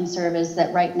about OptumServe is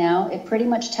that right now it pretty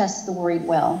much tests the worried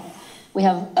well. We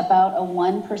have about a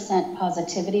 1%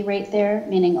 positivity rate there,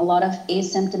 meaning a lot of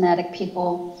asymptomatic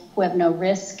people who have no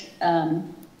risk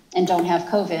and don't have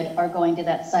COVID are going to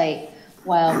that site,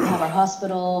 while we have our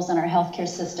hospitals and our healthcare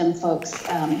system folks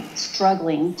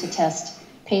struggling to test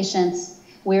patients.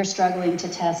 We're struggling to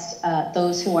test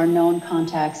those who are known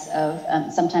contacts of,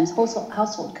 sometimes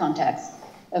household contacts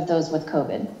of those with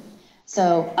COVID.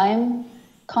 So I'm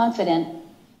confident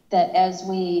that as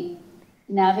we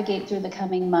navigate through the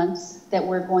coming months, that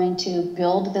we're going to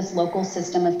build this local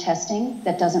system of testing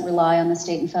that doesn't rely on the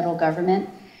state and federal government,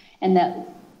 and that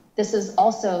this is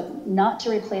also not to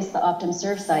replace the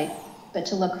OptumServe site, but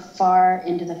to look far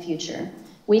into the future.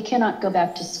 We cannot go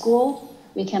back to school,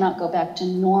 we cannot go back to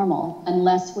normal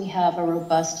unless we have a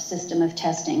robust system of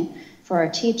testing for our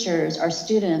teachers, our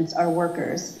students, our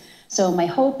workers. So my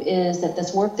hope is that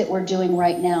this work that we're doing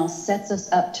right now sets us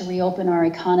up to reopen our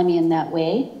economy in that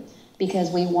way,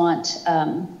 because we want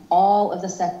all of the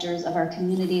sectors of our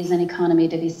communities and economy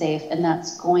to be safe, and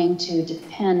that's going to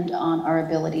depend on our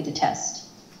ability to test.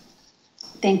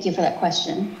 Thank you for that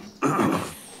question.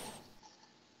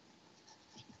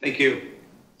 Thank you.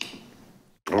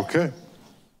 Okay.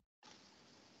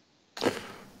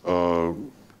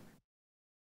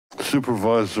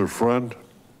 Supervisor Friend.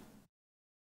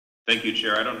 Thank you,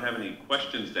 Chair. I don't have any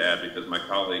questions to add because my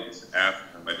colleagues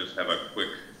asked them. I just have a quick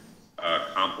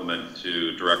compliment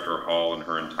to Director Hall and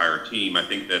her entire team. I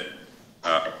think that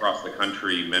across the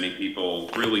country, many people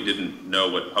really didn't know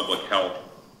what public health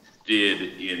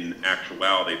did in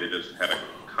actuality. They just had a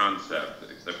concept,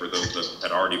 except for those that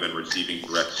had already been receiving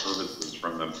direct services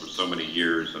from them for so many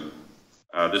years. And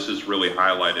this has really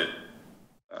highlighted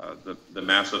the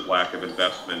massive lack of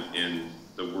investment in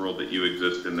the world that you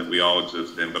exist in, that we all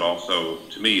exist in, but also,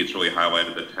 to me, it's really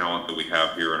highlighted the talent that we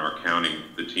have here in our county,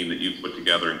 the team that you've put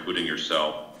together, including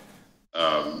yourself,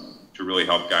 to really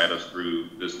help guide us through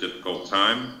this difficult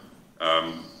time.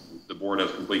 The board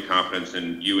has complete confidence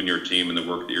in you and your team and the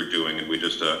work that you're doing, and we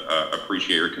just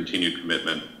appreciate your continued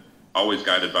commitment, always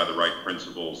guided by the right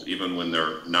principles, even when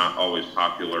they're not always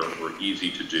popular or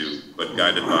easy to do, but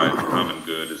guided by the common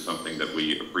good is something that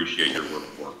we appreciate your work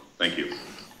for. Thank you.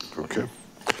 Okay.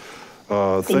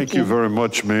 Thank you very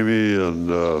much, Mimi,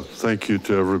 and thank you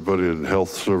to everybody in Health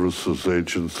Services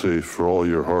Agency for all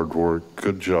your hard work.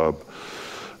 Good job.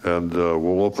 And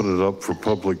we'll open it up for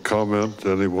public comment.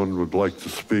 Anyone would like to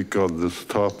speak on this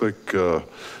topic,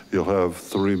 you'll have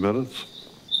 3 minutes.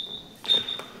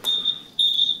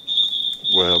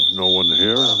 We have no one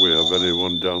here. We have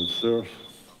anyone downstairs?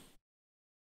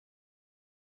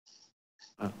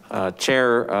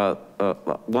 Chair,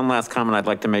 one last comment I'd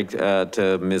like to make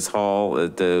to Ms. Hall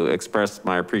to express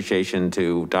my appreciation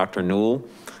to Dr. Newell.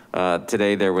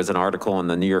 Today there was an article in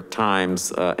the New York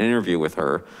Times, an interview with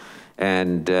her,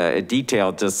 and it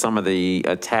detailed just some of the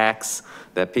attacks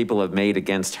that people have made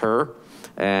against her.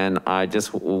 And I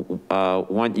just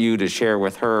want you to share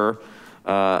with her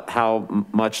how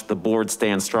much the board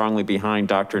stands strongly behind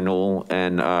Dr. Newell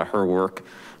and her work.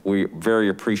 We're very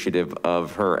appreciative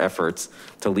of her efforts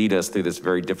to lead us through this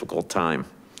very difficult time.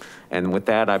 And with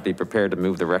that, I'd be prepared to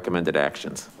move the recommended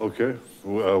actions. Okay,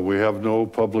 we have no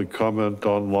public comment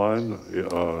online.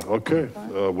 Okay,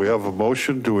 we have a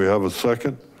motion. Do we have a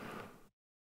second?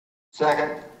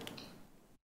 Second.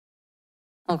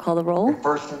 I'll call the roll.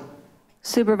 Person.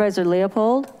 Supervisor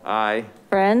Leopold. Aye.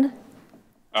 Friend.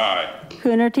 Aye.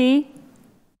 Coonerty.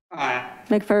 Aye.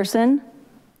 McPherson.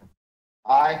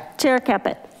 Aye. Chair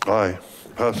Caput. Aye,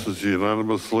 passes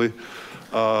unanimously.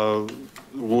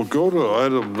 We'll go to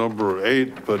item number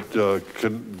 8, but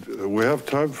can we have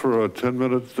time for a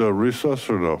 10-minute recess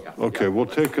or no? Okay, we'll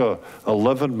take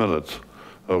 11 minutes.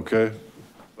 Okay,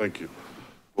 thank you.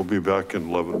 We'll be back in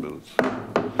 11 minutes.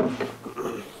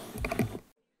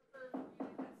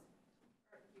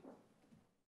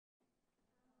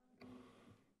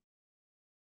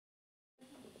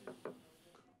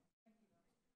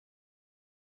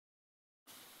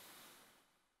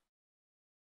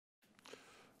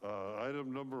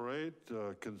 Item number 8,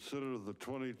 consider the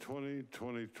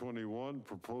 2020-2021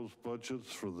 proposed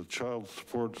budgets for the child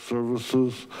support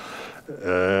services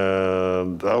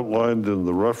and outlined in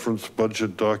the reference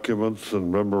budget documents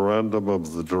and memorandum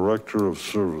of the Director of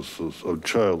Services, of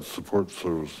Child Support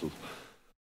Services.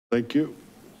 Thank you.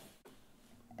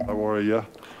 How are you?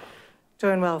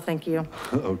 Doing well, thank you.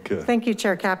 Okay. Thank you,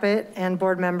 Chair Caput and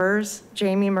board members.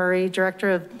 Jamie Murray,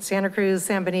 Director of Santa Cruz,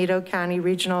 San Benito County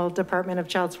Regional Department of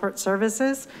Child Support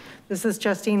Services. This is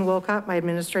Justine Wolcott, my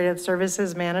Administrative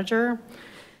Services Manager.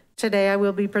 Today, I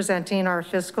will be presenting our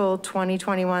fiscal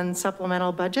 2021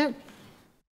 supplemental budget.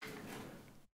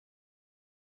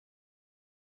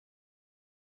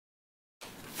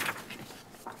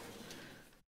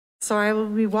 So I will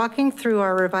be walking through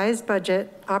our revised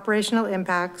budget, operational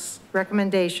impacts,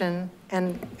 recommendation,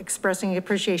 and expressing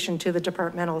appreciation to the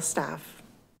departmental staff.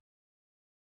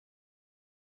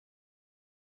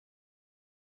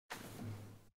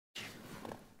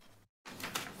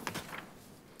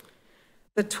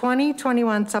 The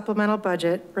 2021 supplemental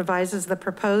budget revises the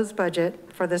proposed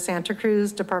budget for the Santa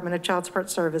Cruz Department of Child Support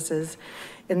Services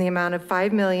in the amount of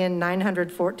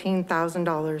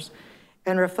 $5,914,000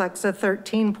 and reflects a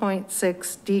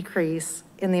 13.6 decrease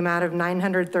in the amount of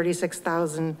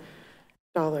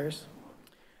 $936,000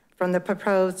 from the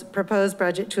proposed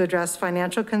budget to address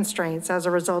financial constraints as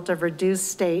a result of reduced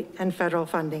state and federal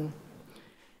funding.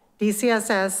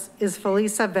 DCSS is fully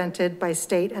subvented by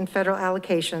state and federal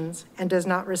allocations and does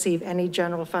not receive any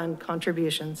general fund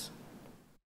contributions.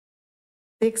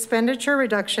 The expenditure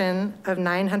reduction of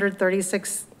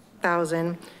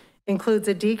 $936,000 includes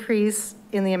a decrease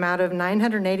in the amount of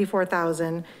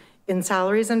 $984,000 in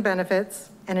salaries and benefits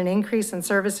and an increase in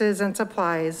services and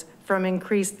supplies from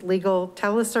increased legal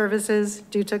teleservices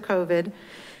due to COVID,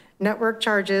 network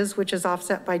charges, which is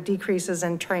offset by decreases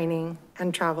in training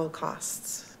and travel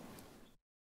costs.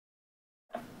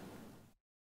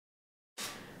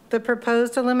 The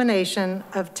proposed elimination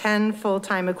of 10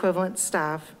 full-time equivalent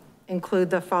staff include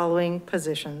the following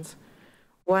positions: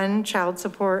 1 child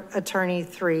support attorney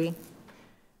 3,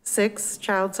 6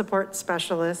 child support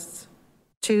specialists,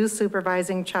 2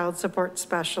 supervising child support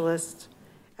specialists,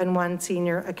 and 1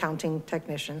 senior accounting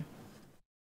technician.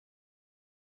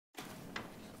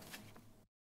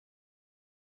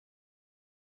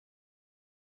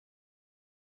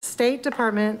 State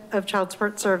Department of Child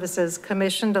Support Services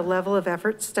commissioned a level of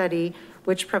effort study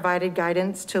which provided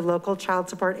guidance to local child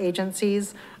support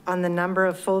agencies on the number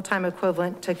of full-time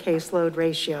equivalent to caseload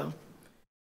ratio.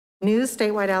 New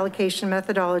statewide allocation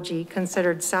methodology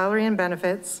considered salary and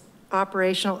benefits,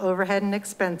 operational overhead and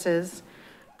expenses,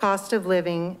 cost of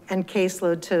living, and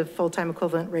caseload to full-time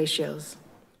equivalent ratios.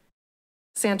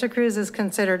 Santa Cruz is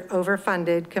considered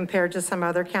overfunded compared to some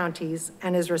other counties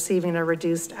and is receiving a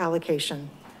reduced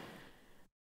allocation.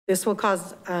 This will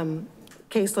cause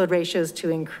caseload ratios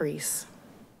to increase.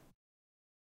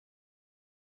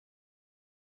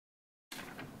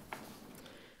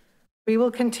 We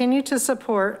will continue to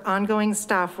support ongoing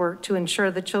staff work to ensure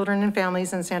the children and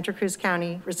families in Santa Cruz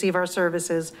County receive our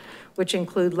services, which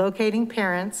include locating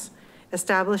parents,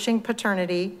 establishing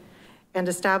paternity, and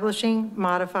establishing,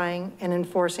 modifying, and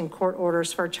enforcing court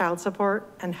orders for child support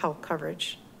and health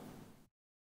coverage.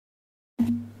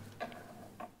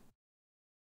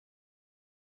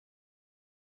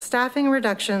 Staffing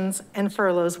reductions and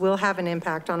furloughs will have an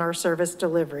impact on our service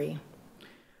delivery.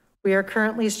 We are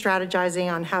currently strategizing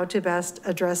on how to best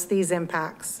address these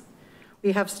impacts.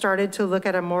 We have started to look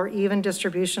at a more even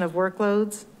distribution of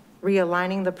workloads,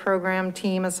 realigning the program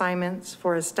team assignments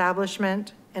for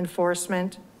establishment,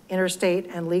 enforcement, interstate,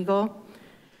 and legal.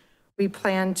 We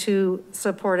plan to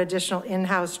support additional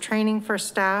in-house training for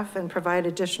staff and provide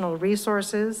additional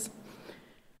resources.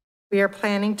 We are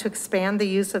planning to expand the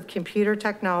use of computer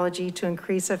technology to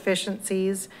increase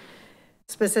efficiencies,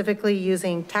 specifically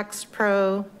using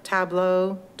TextPro,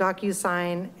 Tableau,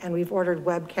 DocuSign, and we've ordered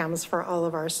webcams for all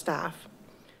of our staff.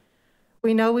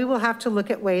 We know we will have to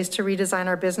look at ways to redesign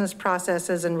our business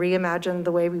processes and reimagine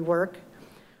the way we work.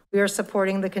 We are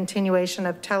supporting the continuation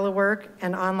of telework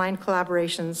and online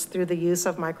collaborations through the use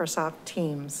of Microsoft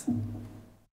Teams.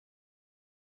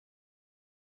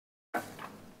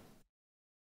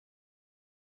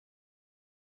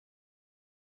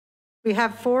 We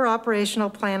have 4 operational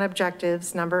plan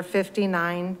objectives, number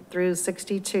 59 through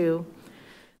 62.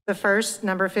 The first,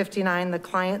 number 59, the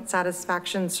client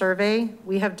satisfaction survey.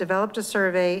 We have developed a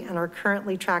survey and are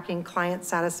currently tracking client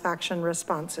satisfaction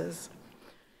responses.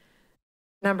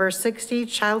 Number 60,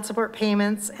 child support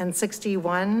payments, and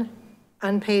 61,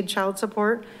 unpaid child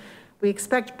support. We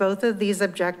expect both of these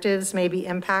objectives may be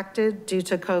impacted due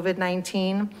to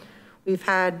COVID-19. We've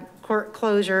had court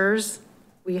closures,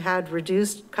 we had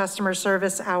reduced customer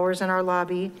service hours in our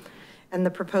lobby, and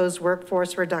the proposed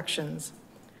workforce reductions.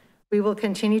 We will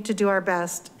continue to do our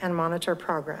best and monitor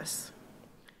progress.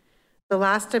 The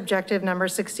last objective, number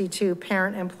 62,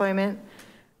 parent employment.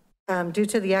 Due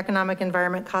to the economic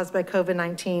environment caused by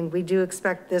COVID-19, we do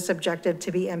expect this objective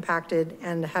to be impacted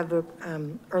and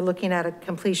are looking at a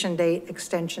completion date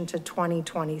extension to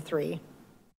 2023.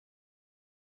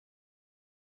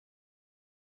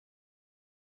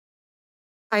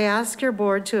 I ask your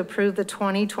board to approve the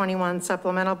 2021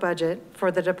 supplemental budget for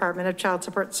the Department of Child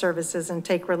Support Services and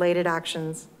take related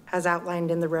actions as outlined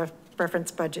in the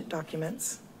reference budget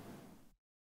documents.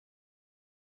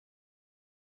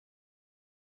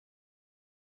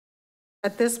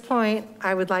 At this point,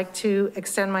 I would like to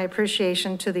extend my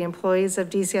appreciation to the employees of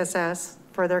DCSS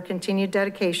for their continued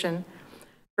dedication,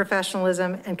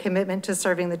 professionalism, and commitment to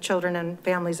serving the children and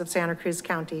families of Santa Cruz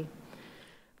County.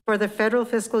 For the federal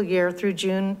fiscal year through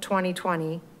June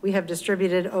 2020, we have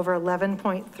distributed over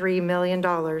 $11.3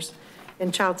 million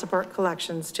in child support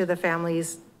collections to the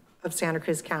families of Santa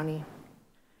Cruz County.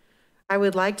 I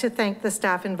would like to thank the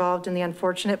staff involved in the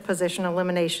unfortunate position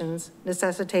eliminations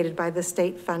necessitated by the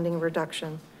state funding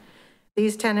reduction.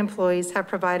 These 10 employees have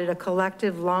provided a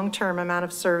collective long-term amount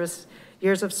of service,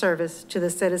 years of service to the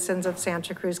citizens of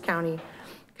Santa Cruz County,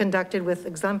 conducted with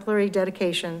exemplary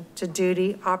dedication to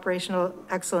duty, operational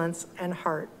excellence, and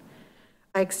heart.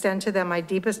 I extend to them my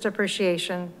deepest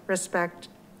appreciation, respect,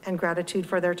 and gratitude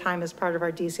for their time as part of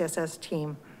our DCSS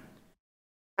team.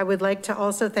 I would like to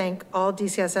also thank all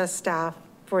DCSS staff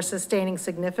for sustaining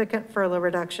significant furlough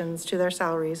reductions to their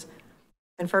salaries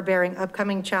and for bearing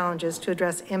upcoming challenges to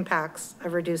address impacts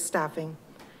of reduced staffing.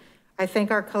 I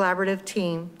thank our collaborative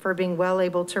team for being well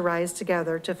able to rise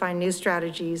together to find new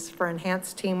strategies for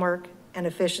enhanced teamwork and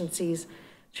efficiencies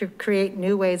to create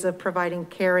new ways of providing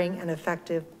caring and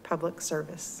effective public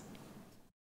service.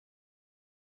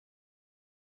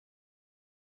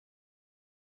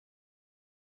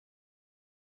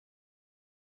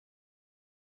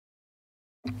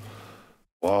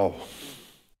 Wow,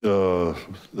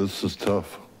 this is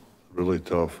tough, really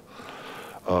tough.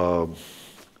 I'm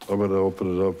going to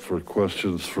open it up for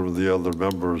questions from the other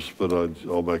members, but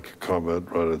I'll make a comment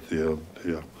right at the end.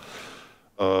 Yeah.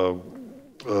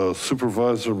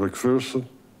 Supervisor McPherson.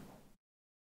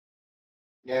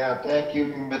 Yeah, thank you,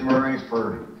 Ms. Murray,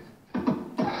 for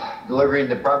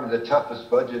delivering probably the toughest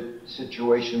budget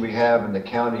situation we have in the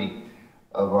county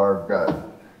of our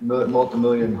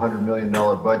multi-million, $100 million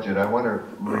budget. I want to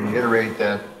reiterate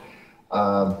that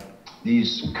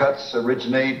these cuts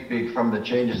originate from the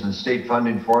changes in state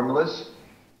funding formulas,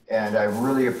 and I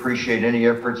really appreciate any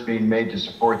efforts being made to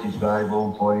support these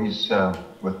valuable employees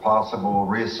with possible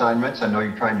reassignments. I know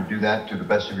you're trying to do that to the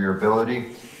best of your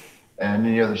ability, and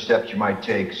any other steps you might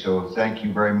take. So thank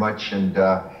you very much, and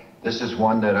this is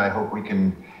one that I hope we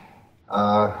can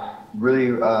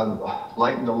really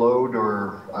lighten the load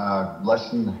or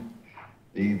lessen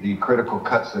the critical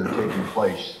cuts that are taking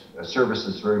place.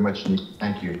 Services very much needed.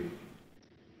 Thank you.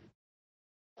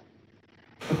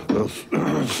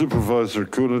 Supervisor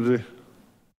Coonerty.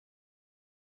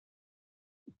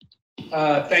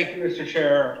 Thank you, Mr.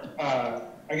 Chair.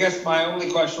 I guess my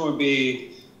only question would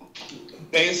be,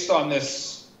 based on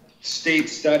this state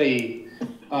study,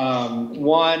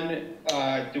 one,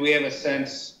 do we have a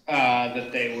sense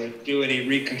that they would do any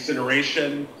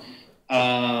reconsideration?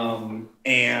 And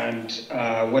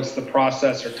what's the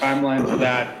process or timeline for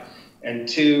that? And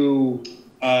two,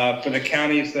 for the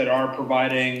counties that are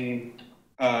providing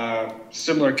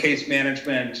similar case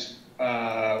management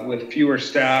with fewer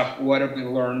staff, what have we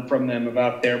learned from them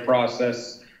about their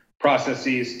processes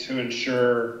to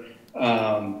ensure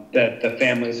that the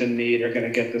families in need are going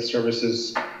to get the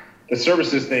services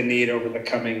they need over the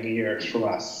coming years from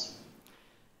us?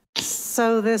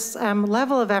 So this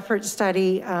level of effort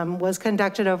study was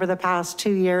conducted over the past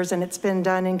 2 years, and it's been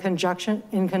done in conjunction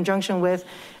with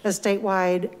a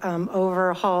statewide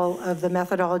overhaul of the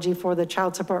methodology for the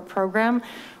child support program.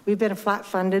 We've been flat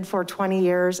funded for 20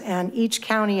 years, and each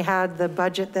county had the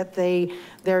budget that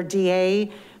their DA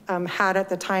had at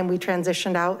the time we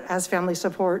transitioned out as family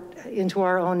support into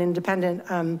our own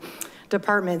independent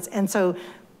departments. And so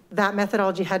that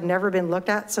methodology had never been looked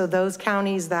at. So those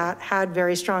counties that had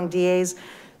very strong DAs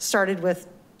started with,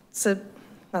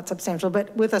 not substantial,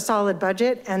 but with a solid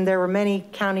budget. And there were many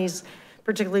counties,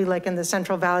 particularly like in the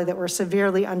Central Valley, that were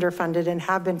severely underfunded and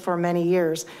have been for many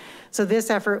years. So this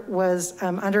effort was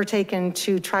undertaken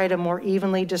to try to more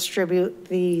evenly distribute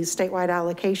the statewide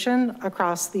allocation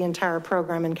across the entire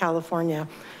program in California.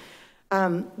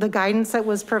 The guidance that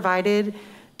was provided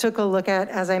took a look at,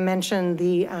 as I mentioned,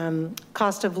 the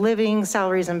cost of living,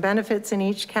 salaries and benefits in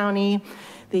each county,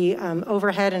 the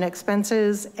overhead and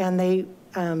expenses, and they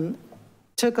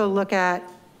took a look at,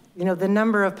 you know, the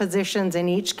number of positions in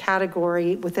each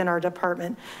category within our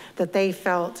department that they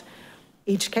felt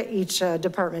each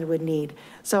department would need.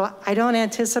 So I don't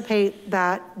anticipate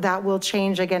that that will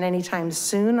change again anytime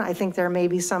soon. I think there may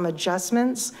be some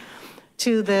adjustments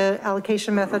to the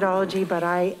allocation methodology, but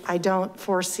I don't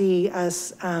foresee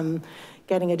us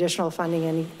getting additional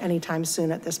funding anytime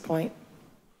soon at this point.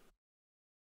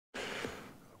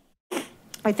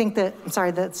 I think that, I'm sorry,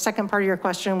 the second part of your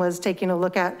question was taking a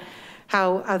look at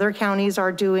how other counties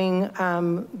are doing,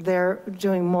 they're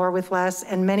doing more with less,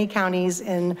 and many counties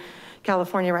in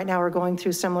California right now are going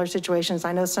through similar situations.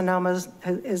 I know Sonoma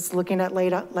is looking at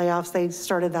layoffs. They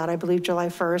started that, I believe, July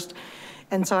 1st.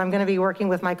 And so I'm going to be working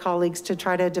with my colleagues to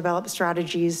try to develop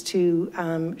strategies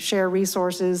to share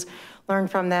resources, learn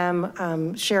from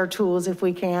them, share tools if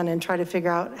we can, and try to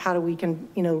figure out how we can,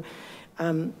 you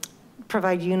know,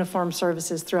 provide uniform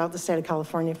services throughout the state of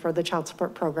California for the child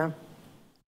support program.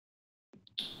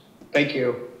 Thank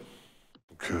you.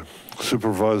 Okay,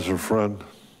 Supervisor Friend.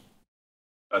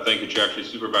 Thank you, Chair. Actually,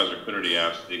 Supervisor Coonerty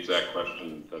asked the exact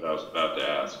question that I was about to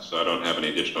ask, so I don't have any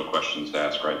additional questions to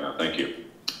ask right now. Thank you.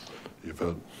 You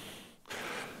bet.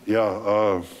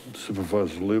 Yeah,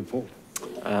 Supervisor Leopold.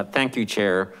 Thank you,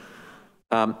 Chair.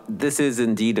 This is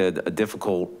indeed a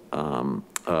difficult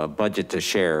budget to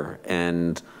share,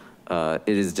 and it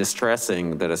is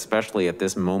distressing that, especially at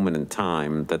this moment in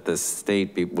time, that the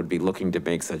state would be looking to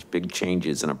make such big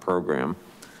changes in a program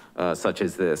such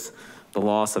as this. The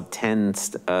loss of 10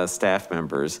 staff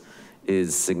members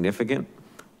is significant.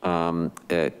 I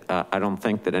don't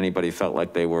think that anybody felt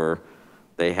like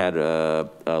they had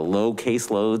low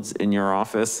caseloads in your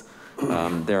office.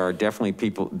 There are definitely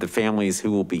the families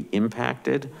who will be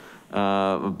impacted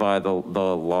by the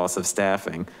loss of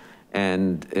staffing.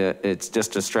 And it's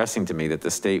just distressing to me that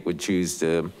the state would choose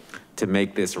to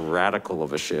make this radical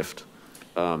of a shift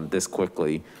this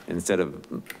quickly, instead of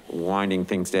winding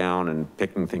things down and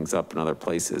picking things up in other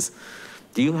places.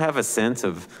 Do you have a sense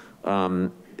of,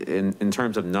 in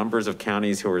terms of numbers of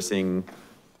counties who are seeing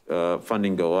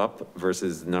funding go up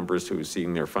versus numbers who are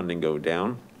seeing their funding go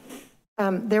down?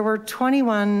 There were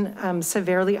 21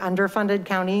 severely underfunded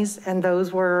counties, and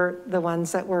those were the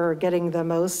ones that were getting the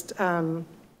most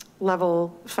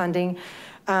level funding.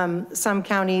 Some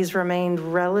counties remained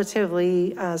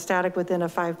relatively static within a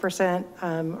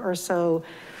 5% or so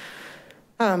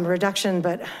reduction,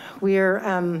 but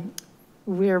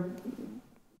we're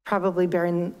probably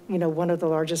bearing, you know, one of the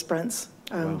largest brunt.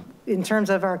 Wow. In terms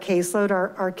of our caseload,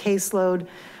 our caseload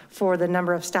for the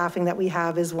number of staffing that we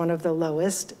have is one of the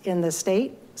lowest in the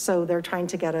state. So they're trying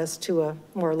to get us to a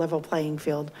more level playing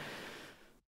field.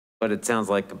 But it sounds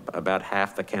like about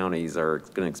half the counties are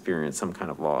going to experience some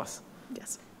kind of loss.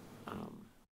 Yes.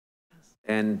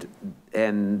 And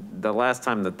the last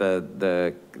time that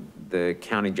the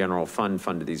county general fund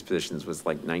funded these positions was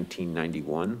like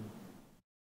 1991.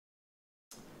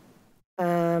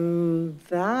 I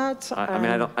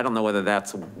mean, I don't know whether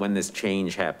that's when this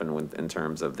change happened in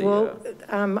terms of the. Well,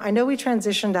 I know we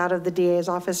transitioned out of the DA's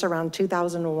office around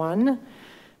 2001.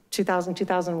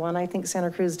 2001, I think Santa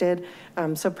Cruz did.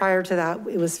 So prior to that,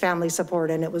 it was family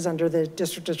support, and it was under the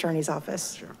district attorney's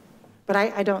office. Sure. But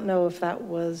I don't know if that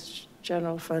was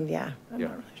general fund. Yeah, I'm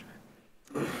not really sure.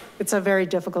 It's a very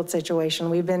difficult situation.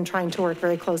 We've been trying to work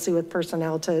very closely with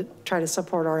personnel to try to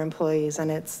support our employees,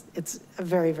 and it's a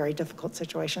very, very difficult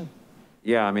situation.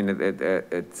 Yeah, I mean,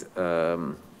 it's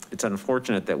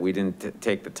unfortunate that we didn't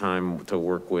take the time to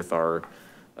work with our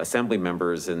assembly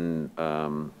members and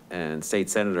state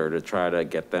senator to try to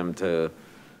get them to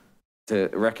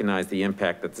recognize the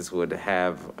impact that this would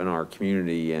have in our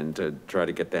community, and to try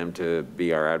to get them to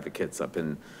be our advocates up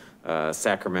in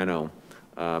Sacramento.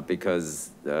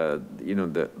 because, you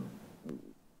know,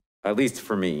 at least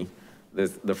for me,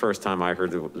 the first time I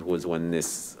heard it was when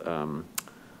this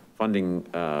funding,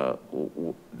 the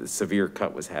severe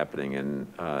cut was happening, and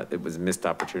it was a missed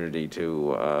opportunity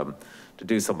to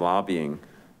do some lobbying.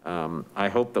 I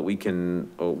hope that we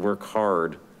can work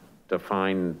hard to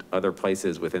find other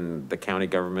places within the county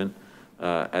government.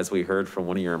 As we heard from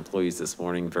one of your employees this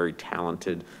morning, very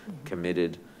talented,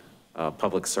 committed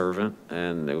public servant,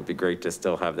 and it would be great to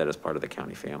still have that as part of the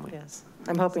county family. Yes,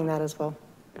 I'm hoping that as well.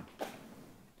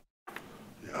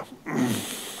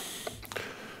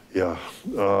 Yeah,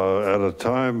 at a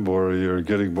time where you're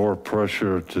getting more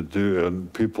pressure to do,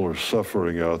 and people are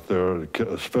suffering out there,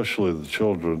 especially the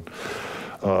children,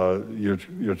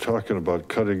 you're talking about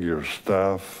cutting your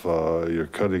staff, you're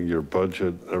cutting your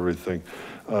budget, everything.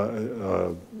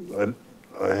 I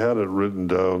had it written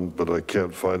down, but I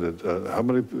can't find it. How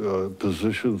many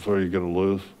positions are you going to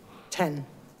lose? 10.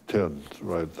 10,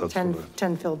 right. That's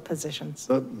 10 filled positions.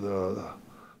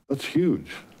 That's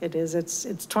huge. It is. It's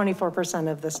 24%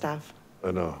 of the staff.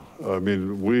 I know. I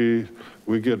mean, we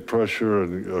get pressure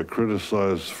and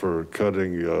criticized for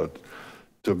cutting.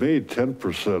 To me,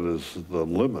 10% is the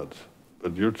limit,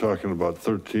 but you're talking about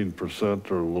 13%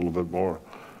 or a little bit more.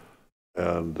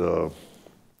 And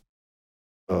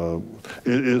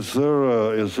is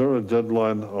there a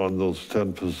deadline on those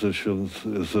 10 positions?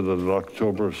 Is it an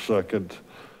October 2nd?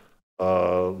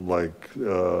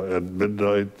 At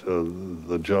midnight,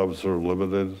 the jobs are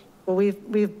limited? Well,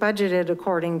 we've budgeted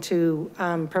according to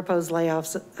proposed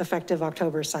layoffs effective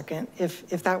October 2nd.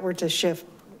 If that were to shift,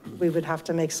 we would have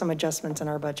to make some adjustments in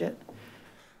our budget.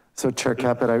 So Chair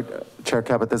Caput,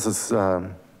 this is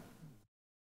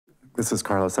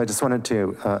Carlos. I just wanted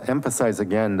to emphasize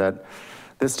again that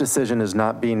this decision is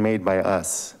not being made by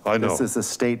us. I know. This is a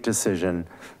state decision.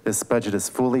 This budget is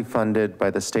fully funded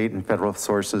by the state and federal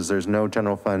sources. There's no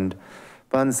general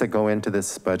funds that go into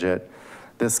this budget.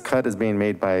 This cut is being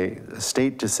made by a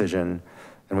state decision,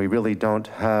 and we really don't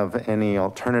have any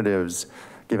alternatives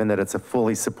given that it's a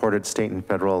fully supported state and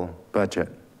federal budget.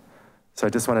 So I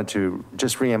just wanted to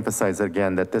reemphasize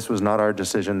again that this was not our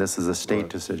decision. This is a state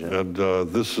decision. And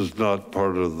this is not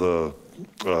part of the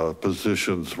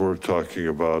positions we're talking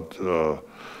about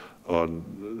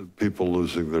on people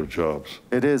losing their jobs.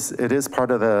 It is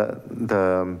part of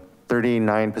the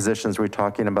 39 positions we're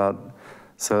talking about.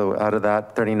 So out of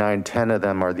that 39, 10 of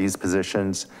them are these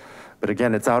positions. But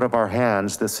again, it's out of our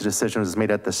hands. This decision was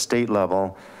made at the state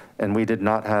level, and we did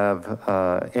not have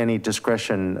any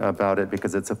discretion about it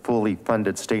because it's a fully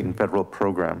funded state and federal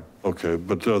program. Okay,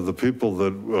 but the people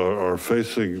that are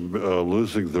facing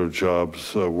losing their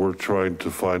jobs, we're trying to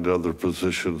find other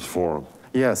positions for them.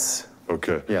 Yes.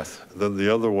 Okay. Yes. Then the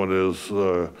other one is,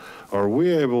 are we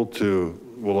able to,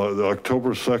 well,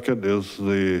 October 2nd is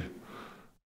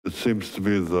it seems to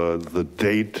be the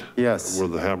date. Yes. Where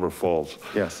the hammer falls.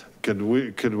 Yes. Can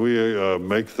we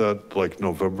make that like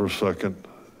November 2nd?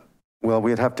 Well,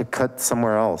 we'd have to cut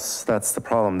somewhere else. That's the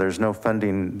problem. There's no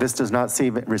funding. This does not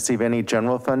receive any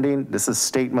general funding. This is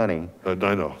state money. I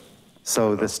know.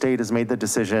 So the state has made the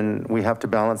decision. We have to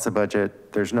balance the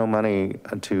budget. There's no money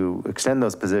to extend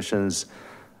those positions.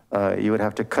 You would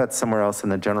have to cut somewhere else in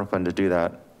the general fund to do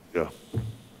that. Yeah.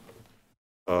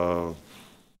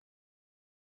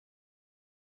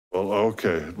 Well,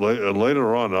 okay.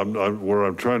 Later on, where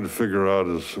I'm trying to figure out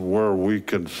is where we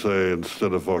can say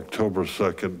instead of October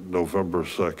 2nd, November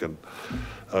 2nd,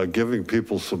 giving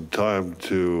people some time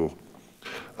to,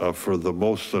 for the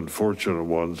most unfortunate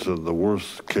ones in the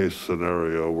worst case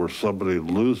scenario where somebody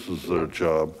loses their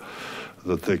job,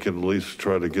 that they can at least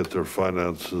try to get their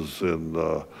finances in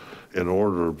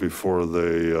order before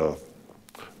a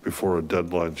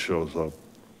deadline shows up.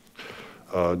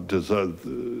 Would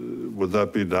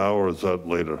that be now or is that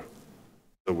later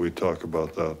that we talk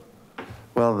about that?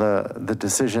 Well, the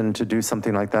decision to do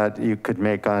something like that, you could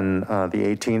make on the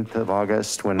 18th of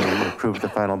August when we approve the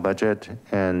final budget.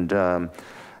 And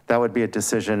that would be a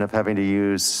decision of having to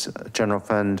use general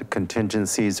fund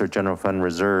contingencies or general fund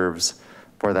reserves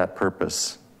for that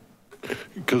purpose.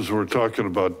 Because we're talking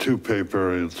about 2 pay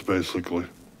periods, basically.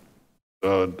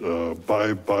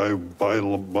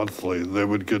 Bi-monthly, they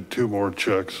would get 2 more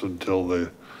checks until they,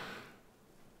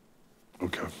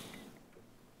 okay.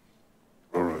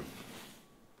 All right.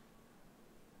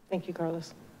 Thank you,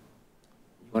 Carlos.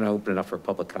 You want to open it up for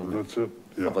public comment? That's it,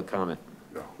 yeah. Public comment.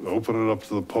 Yeah, open it up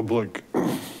to the public.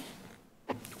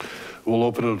 We'll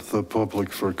open it to the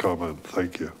public for comment.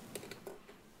 Thank you.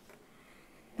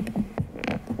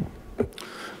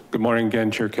 Good morning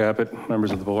again, Chair Caput, members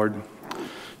of the board.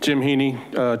 Jim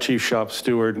Heaney, Chief Shop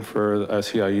Steward for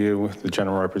SEIU, the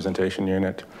General Representation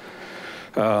Unit.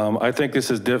 I think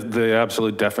this is the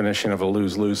absolute definition of a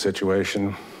lose-lose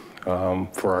situation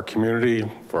for our community,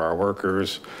 for our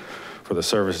workers, for the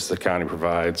services the county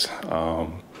provides.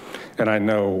 And I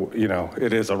know,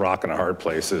 it is a rock and a hard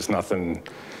place. There's nothing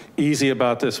easy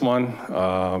about this one.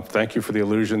 Thank you for the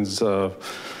illusions of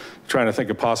trying to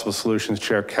think of possible solutions,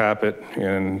 Chair Caput,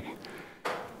 and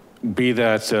be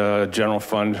that general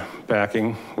fund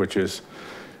backing, which is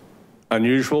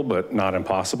unusual but not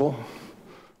impossible,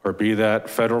 or be that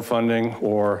federal funding,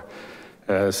 or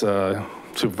as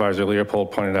Supervisor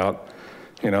Leopold pointed out,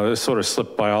 this sort of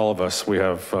slipped by all of us. We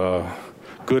have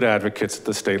good advocates at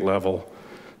the state level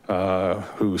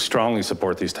who strongly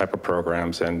support these type of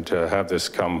programs, and to have this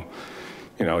come,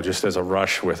 just as a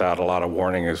rush without a lot of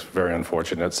warning is very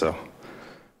unfortunate. So,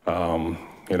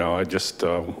 I just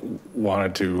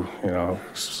wanted to,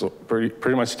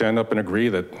 pretty much stand up and agree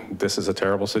that this is a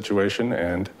terrible situation,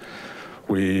 and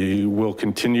we will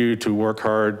continue to work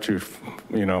hard to,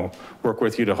 work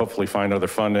with you to hopefully find other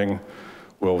funding.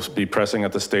 We'll be pressing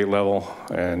at the state level,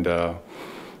 and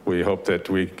we hope that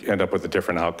we end up with a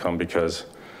different outcome, because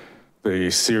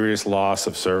the serious loss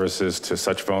of services to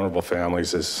such vulnerable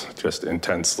families is just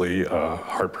intensely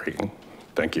heartbreaking.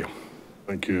 Thank you.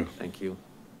 Thank you. Thank you.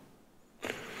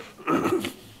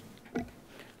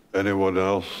 Anyone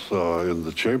else in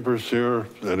the chambers here?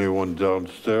 Anyone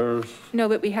downstairs? No,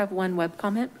 but we have one web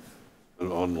comment.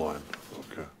 And online,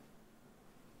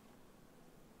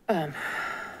 okay.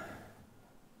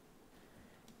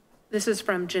 This is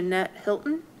from Jeanette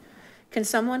Hilton. Can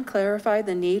someone clarify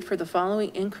the need for the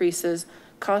following increases,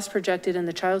 cost projected in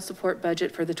the child support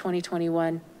budget for the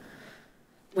 2021,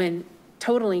 when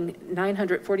totaling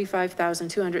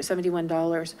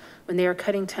 $945,271 when they are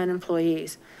cutting 10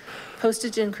 employees?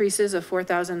 Postage increases of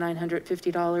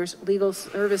 $4,950, legal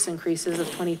service increases of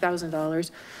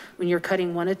 $20,000 when you're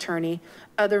cutting one attorney,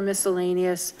 other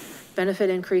miscellaneous benefit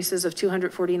increases of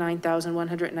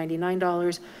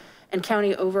 $249,199, and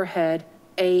county overhead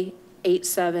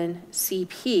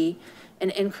A87CP, an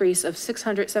increase of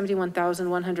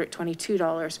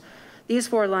 $671,122. These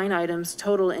four line items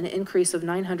total an increase of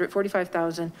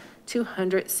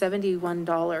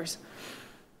 $945,271,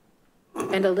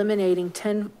 and eliminating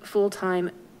 10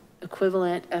 full-time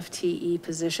equivalent FTE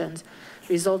positions,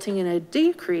 resulting in a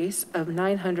decrease of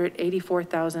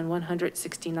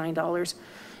 $984,169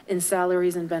 in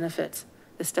salaries and benefits.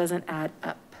 This doesn't add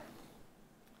up.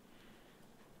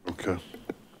 Okay.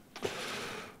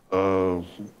 Well,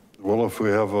 if we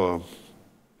have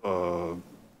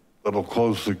that'll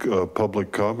close the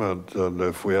public comment, and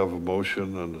if we have a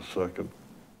motion and a second.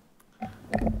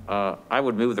 I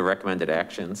would move the recommended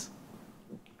actions.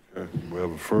 Okay, we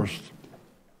have a first.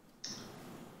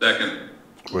 Second.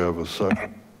 We have a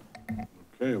second.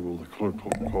 Okay, well, the clerk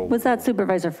will call. Was that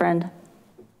Supervisor Friend?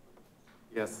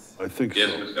 Yes. I think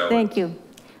yes, so. Ms. Goward. Thank you.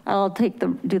 I'll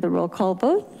do the roll call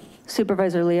vote.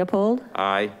 Supervisor Leopold.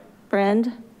 Aye.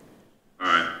 Friend.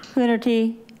 Aye.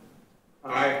 Coonerty.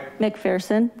 Aye.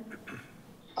 McPherson.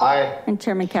 Aye. And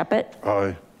Chairman Caput.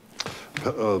 Aye.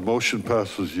 Motion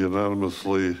passes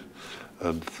unanimously,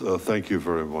 and thank you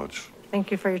very much. Thank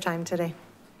you for your time today.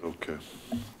 Okay.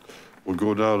 We'll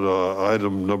go down to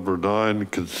item number 9,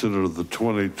 consider the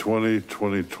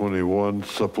 2020-2021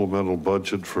 supplemental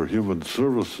budget for Human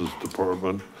Services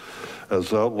Department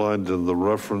as outlined in the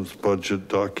reference budget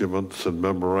documents and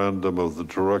memorandum of the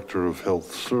Director of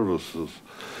Health Services.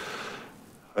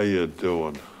 How you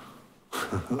doing?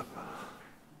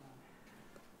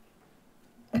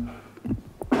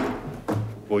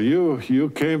 Well,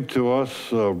 you came to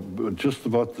us just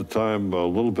about the time, a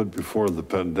little bit before the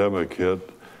pandemic hit,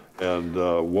 and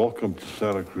welcome to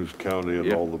Santa Cruz County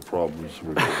and all the problems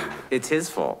we're having. It's his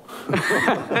fault.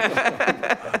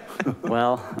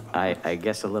 Well, I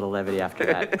guess a little levity after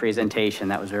that presentation.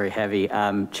 That was very heavy.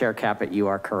 Chair Caput, you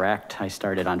are correct. I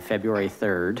started on February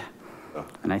 3rd.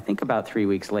 And I think about 3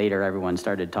 weeks later, everyone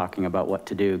started talking about what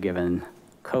to do given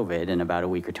COVID, and about a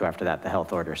week or two after that, the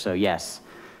health order. So yes,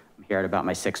 I'm here at about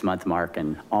my 6-month mark,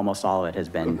 and almost all of it has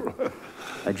been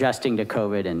adjusting to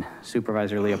COVID. And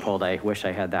Supervisor Leopold, I wish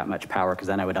I had that much power, because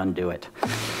then I would undo it.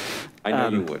 I know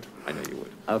you would. I know you would.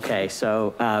 Okay,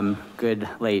 so good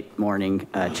late morning,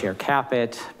 Chair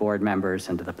Caput, board members,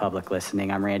 and to the public listening.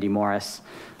 I'm Randy Morris.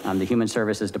 I'm the Human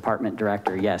Services Department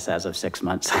Director, yes, as of 6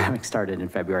 months, having started in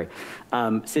February.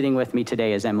 Sitting with me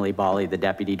today is Emily Bali, the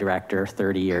Deputy Director,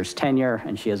 30 years tenure,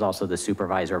 and she is also the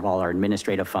supervisor of all our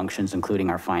administrative functions, including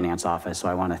our finance office. So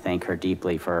I want to thank her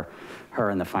deeply for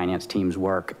her and the finance team's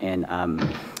work in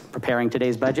preparing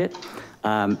today's budget.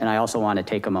 And I also want to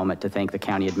take a moment to thank the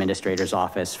County Administrator's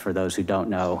Office. For those who don't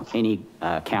know, any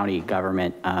county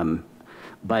government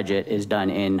budget is done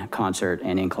in concert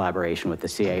and in collaboration with the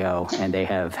CAO, and they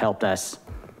have helped us.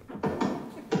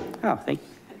 Oh, thank you.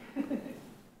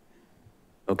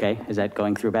 Okay, is that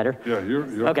going through better? Yeah,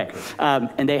 you're okay.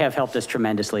 And they have helped us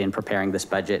tremendously in preparing this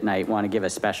budget. And I want to give a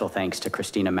special thanks to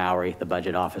Christina Mowry, the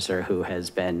budget officer, who has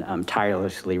been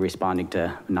tirelessly responding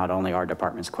to not only our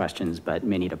department's questions, but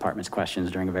many departments' questions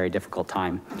during a very difficult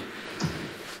time.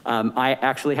 I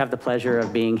actually have the pleasure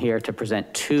of being here to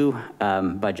present two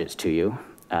budgets to you.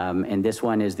 And this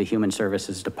one is the Human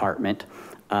Services Department.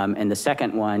 And the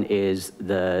second one is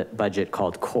the budget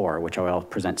called CORE, which I will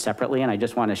present separately. And I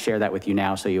just want to share that with you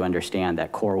now so you understand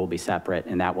that CORE will be separate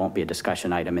and that won't be a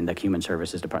discussion item in the Human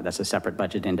Services Department. That's a separate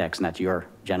budget index and that's your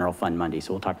general fund money.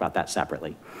 So we'll talk about that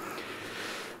separately.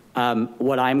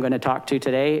 What I'm going to talk to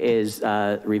today is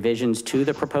revisions to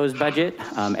the proposed budget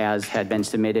as had been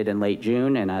submitted in late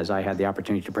June. And as I had the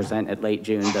opportunity to present at late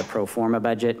June, the pro forma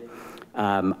budget.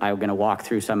 I'm going to walk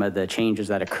through some of the changes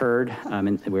that occurred.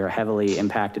 And we were heavily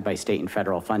impacted by state and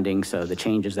federal funding. So the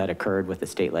changes that occurred with the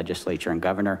state legislature and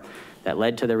governor that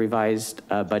led to the revised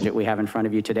budget we have in front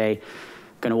of you today.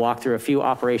 Going to walk through a few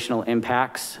operational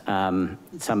impacts,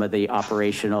 some of the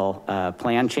operational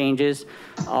plan changes.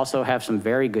 Also have some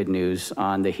very good news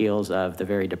on the heels of the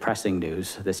very depressing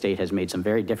news. The state has made some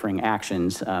very differing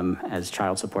actions as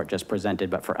child support just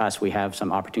presented, but for us, we have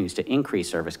some opportunities to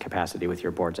increase service capacity with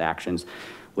your board's actions,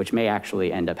 which may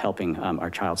actually end up helping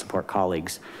our child support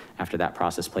colleagues after that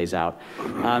process plays out.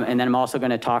 And then I'm also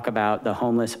going to talk about the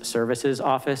Homeless Services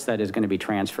Office that is going to be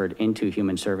transferred into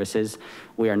Human Services.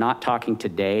 We are not talking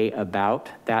today about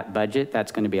that budget.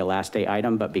 That's going to be a last day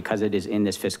item, but because it is in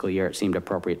this fiscal year, it seemed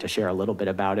appropriate to share a little bit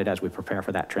about it as we prepare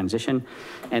for that transition.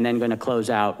 And then going to close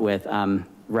out with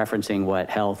referencing what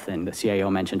health and the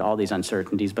CAO mentioned, all these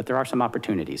uncertainties, but there are some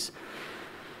opportunities.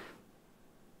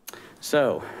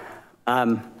 So,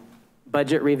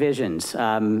 budget revisions.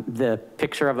 The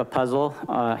picture of a puzzle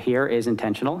here is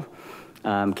intentional.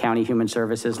 County Human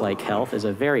Services, like health, is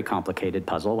a very complicated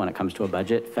puzzle when it comes to a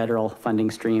budget. Federal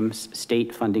funding streams,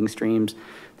 state funding streams.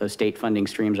 Those state funding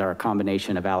streams are a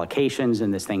combination of allocations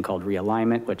and this thing called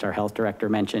realignment, which our health director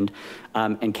mentioned,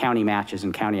 and county matches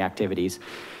and county activities.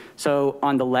 So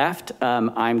on the left,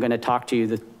 I'm going to talk to you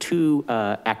the two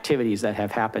activities that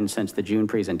have happened since the June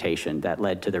presentation that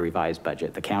led to the revised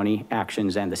budget, the county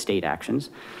actions and the state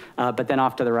actions. But then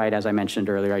off to the right, as I mentioned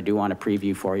earlier, I do want to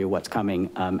preview for you what's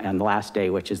coming on the last day,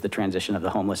 which is the transition of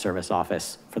the Homeless Service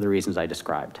Office for the reasons I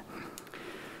described.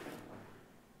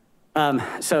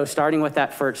 So starting with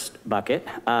that first bucket,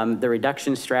 the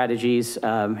reduction strategies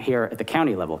here at the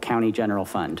county level, county general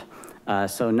fund.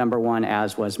 So number one,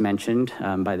 as was mentioned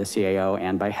by the CAO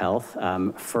and by health,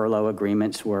 furlough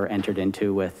agreements were entered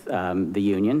into with the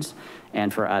unions.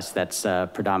 And for us, that's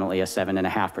predominantly a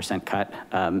 7.5% cut,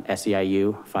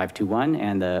 SEIU 521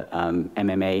 and the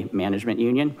MMA management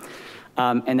union.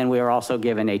 And then we were also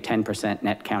given a 10%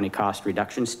 net county cost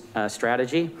reduction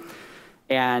strategy.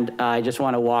 And I just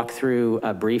want to walk through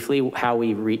briefly how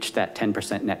we reached that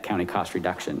 10% net county cost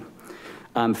reduction.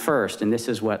 First, and this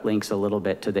is what links a little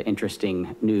bit to the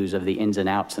interesting news of the ins and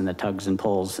outs and the tugs and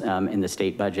pulls in the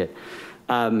state budget.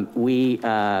 We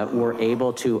were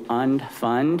able to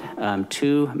unfund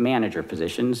 2 manager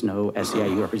positions, no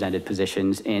SEIU represented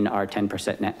positions in our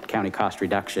 10% net county cost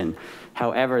reduction.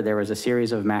 However, there was a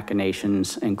series of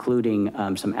machinations, including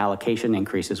some allocation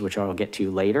increases, which I'll get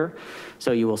to later.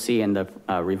 So you will see in the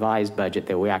revised budget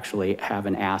that we actually have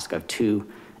an ask of 2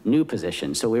 new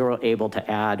positions. So we were able to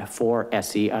add 4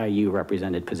 SEIU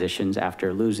represented positions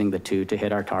after losing the 2 to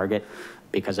hit our target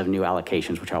because of new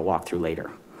allocations, which I'll walk through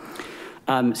later.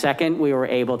 Second, we were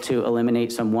able to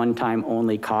eliminate some one-time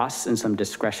only costs and some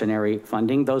discretionary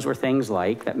funding. Those were things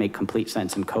like, that make complete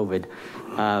sense in COVID,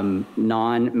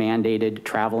 non-mandated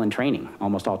travel and training.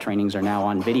 Almost all trainings are now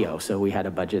on video. So we had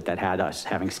a budget that had us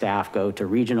having staff go to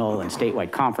regional and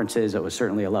statewide conferences. It was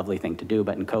certainly a lovely thing to do,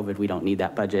 but in COVID, we don't need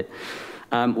that budget.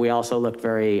 We also looked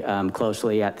very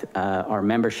closely at our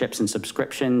memberships and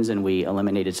subscriptions, and we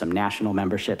eliminated some national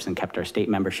memberships and kept our state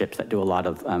memberships that do a lot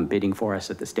of bidding for us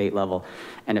at the state level,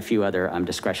 and a few other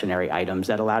discretionary items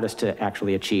that allowed us to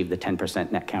actually achieve the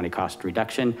 10% net county cost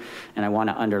reduction. And I want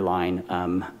to underline,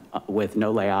 with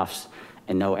no layoffs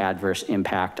and no adverse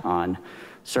impact on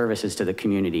services to the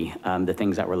community, the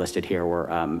things that were listed here were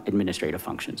administrative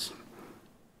functions.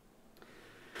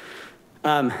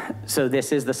 So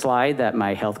this is the slide that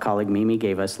my health colleague Mimi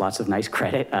gave us lots of nice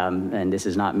credit. And this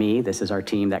is not me, this is our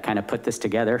team that kind of put this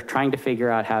together. Trying to figure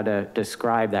out how to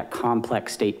describe that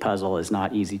complex state puzzle is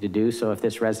not easy to do. So if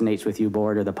this resonates with you,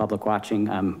 board, or the public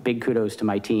watching, big kudos to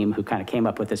my team who kind of came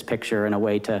up with this picture in a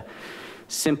way to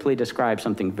simply describe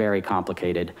something very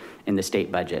complicated in the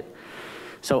state budget.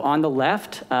 So on the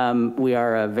left, we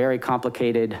are a very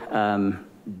complicated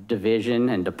division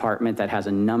and department that has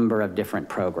a number of different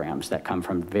programs that come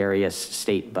from various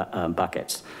state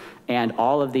buckets. And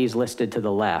all of these listed to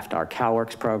the left, our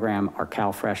CalWorks program, our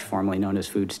CalFresh, formerly known as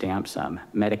food stamps,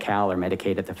 Medi-Cal or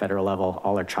Medicaid at the federal level,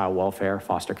 all our child welfare,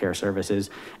 foster care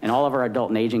services, and all of our adult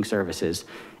and aging services.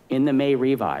 In the May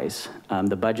revise,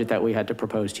 the budget that we had to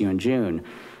propose to you in June,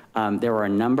 there were a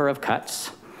number of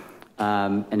cuts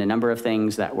and a number of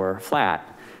things that were flat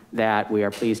that we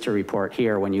are pleased to report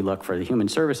here. When you look for the human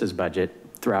services budget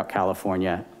throughout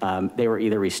California, they were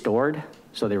either restored,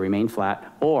 so they remain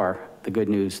flat, or the good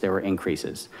news, there were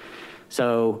increases.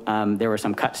 So there were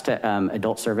some cuts to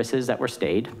adult services that were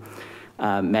stayed.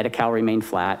 Medi-Cal remained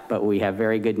flat, but we have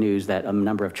very good news that a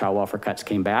number of child welfare cuts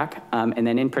came back. And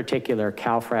then in particular,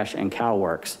 CalFresh and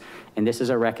CalWorks. And this is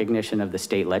a recognition of the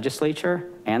state legislature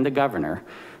and the governor,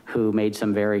 who made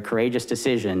some very courageous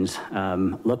decisions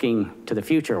looking to the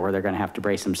future where they're gonna have to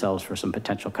brace themselves for some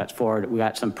potential cuts forward. We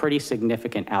got some pretty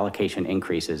significant allocation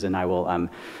increases, and I will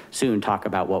soon talk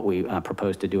about what we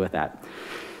propose to do with that.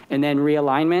 And then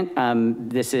realignment,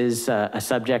 this is a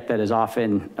subject that is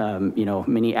often,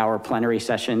 many hour plenary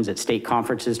sessions at state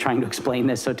conferences trying to explain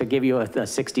this. So to give you a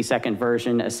 60-second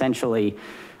version, essentially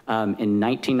in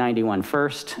 1991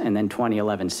 first, and then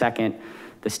 2011 second,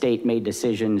 the state made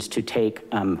decisions to take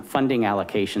funding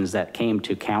allocations that came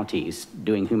to counties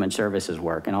doing human services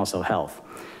work and also health.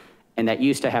 And that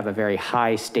used to have a very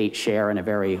high state share and a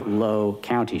very low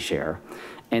county share.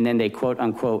 And then they quote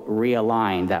unquote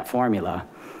realigned that formula.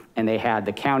 And they had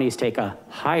the counties take a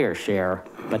higher share,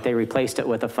 but they replaced it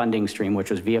with a funding stream,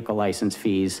 which was vehicle license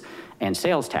fees and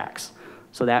sales tax.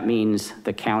 So that means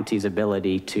the county's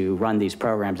ability to run these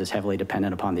programs is heavily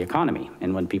dependent upon the economy.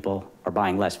 And when people are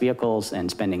buying less vehicles and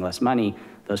spending less money,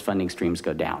 those funding streams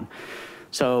go down.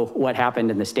 So what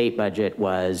happened in the state budget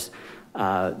was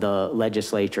the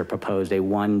legislature proposed a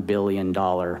 $1 billion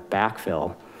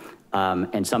backfill.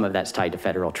 And some of that's tied to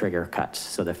federal trigger cuts.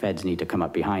 So the feds need to come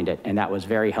up behind it. And that was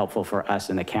very helpful for us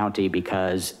in the county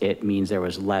because it means there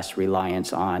was less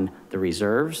reliance on the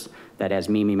reserves that, as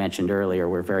Mimi mentioned earlier,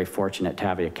 we're very fortunate to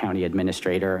have a county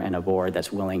administrator and a board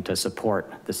that's willing to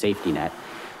support the safety net.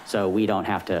 So we don't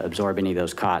have to absorb any of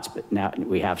those cuts, but now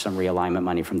we have some realignment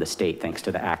money from the state thanks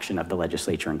to the action of the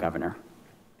legislature and governor.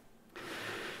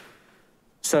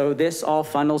 So this all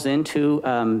funnels into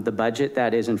the budget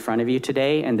that is in front of you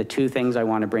today. And the two things I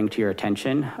want to bring to your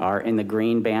attention are in the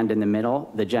green band in the middle,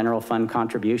 the general fund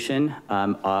contribution,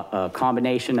 a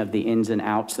combination of the ins and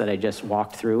outs that I just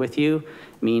walked through with you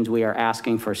means we are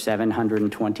asking for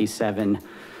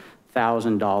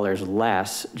 $727,000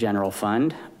 less general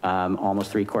fund,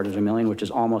 almost $750,000, which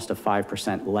is almost a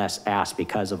 5% less ask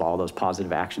because of all those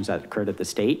positive actions that occurred at the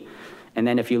state. And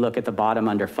then if you look at the bottom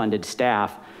under funded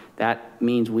staff, that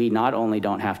means we not only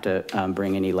don't have to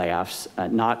bring any layoffs,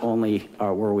 not only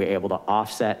were we able to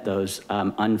offset those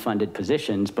unfunded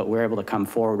positions, but we're able to come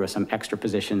forward with some extra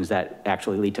positions that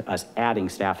actually lead to us adding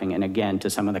staffing. And again, to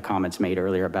some of the comments made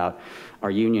earlier about our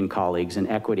union colleagues and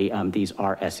equity, these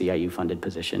are SEIU funded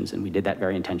positions. And we did that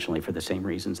very intentionally for the same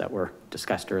reasons that were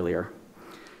discussed earlier.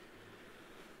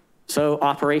 So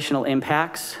operational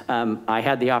impacts, I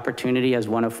had the opportunity as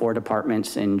one of 4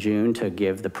 departments in June to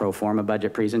give the pro forma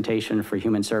budget presentation for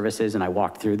human services, and I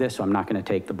walked through this, so I'm not gonna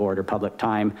take the board or public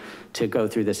time to go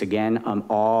through this again.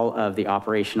 All of the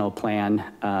operational plan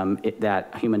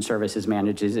that human services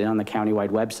manages on the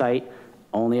countywide website.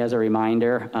 Only as a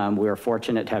reminder, we are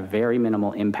fortunate to have very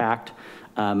minimal impact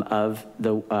of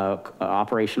the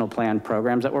operational plan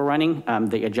programs that we're running.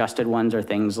 The adjusted ones are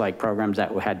things like programs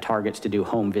that had targets to do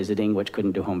home visiting, which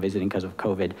couldn't do home visiting because of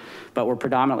COVID, but we're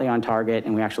predominantly on target,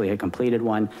 and we actually had completed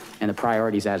one, and the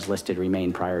priorities as listed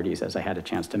remain priorities, as I had a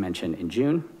chance to mention in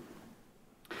June.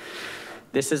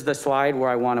 This is the slide where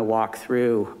I want to walk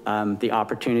through the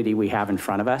opportunity we have in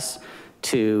front of us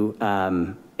to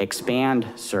expand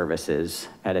services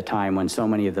at a time when so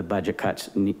many of the budget cuts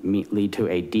lead to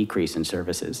a decrease in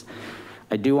services.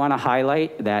 I do want to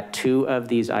highlight that 2 of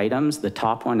these items, the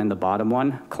top one and the bottom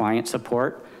one, client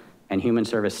support and human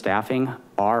service staffing,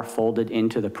 are folded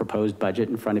into the proposed budget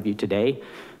in front of you today.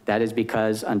 That is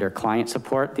because under client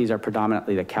support, these are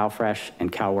predominantly the CalFresh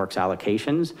and CalWorks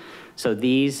allocations. So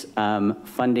these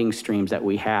funding streams that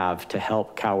we have to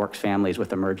help CalWorks families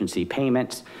with emergency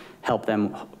payments, help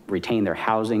them retain their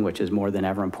housing, which is more than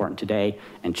ever important today,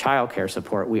 and childcare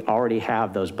support, we already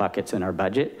have those buckets in our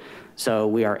budget. So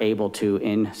we are able to,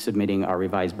 in submitting our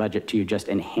revised budget to you, just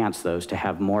enhance those to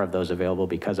have more of those available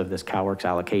because of this CalWorks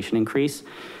allocation increase.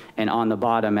 And on the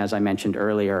bottom, as I mentioned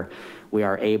earlier, we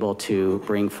are able to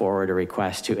bring forward a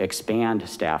request to expand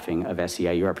staffing of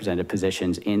SEIU represented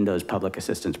positions in those public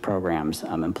assistance programs,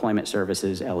 employment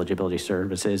services, eligibility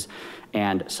services,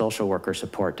 and social worker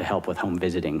support to help with home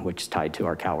visiting, which is tied to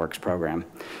our CalWorks program.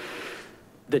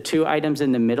 The two items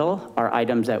in the middle are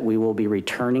items that we will be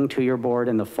returning to your board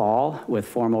in the fall with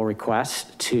formal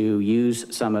requests to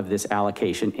use some of this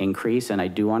allocation increase. And I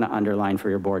do want to underline for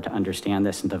your board to understand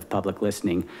this and to public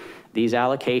listening. These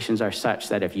allocations are such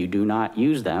that if you do not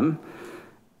use them,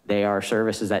 they are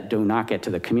services that do not get to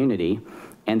the community.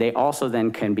 And they also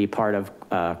then can be part of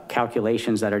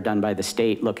calculations that are done by the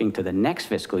state looking to the next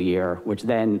fiscal year, which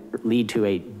then lead to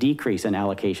a decrease in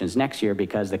allocations next year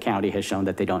because the county has shown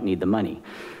that they don't need the money.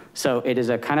 So it is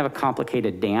a kind of a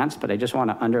complicated dance, but I just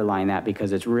want to underline that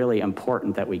because it's really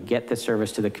important that we get this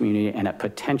service to the community and it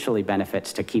potentially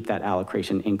benefits to keep that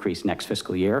allocation increase next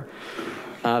fiscal year.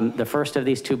 The first of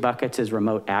these two buckets is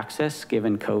remote access,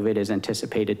 given COVID is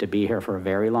anticipated to be here for a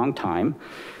very long time.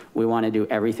 We want to do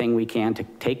everything we can to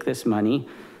take this money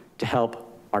to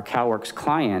help our CalWorks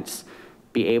clients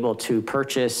be able to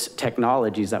purchase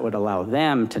technologies that would allow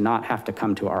them to not have to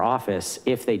come to our office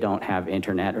if they don't have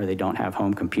internet or they don't have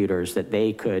home computers, that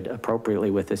they could appropriately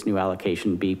with this new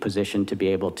allocation be positioned to be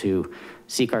able to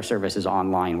seek our services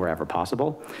online wherever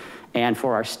possible. And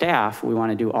for our staff, we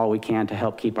want to do all we can to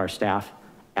help keep our staff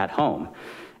at home.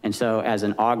 And so as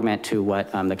an augment to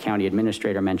what the county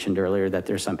administrator mentioned earlier, that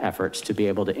there's some efforts to be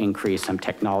able to increase some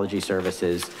technology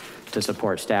services to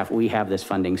support staff, we have this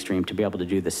funding stream to be able to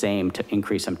do the same, to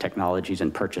increase some technologies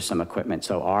and purchase some equipment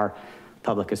so our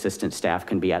public assistance staff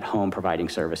can be at home providing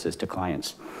services to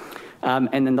clients.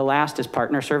 And then the last is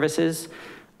partner services.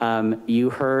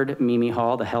 You heard Mimi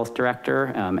Hall, the health director,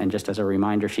 and just as a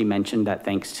reminder, she mentioned that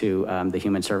thanks to the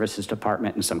Human Services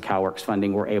Department and some CalWorks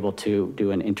funding, we're able to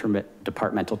do an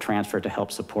interdepartmental transfer to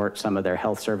help support some of their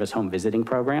health service home visiting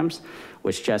programs,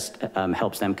 which just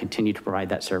helps them continue to provide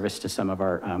that service to some of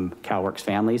our CalWorks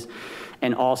families.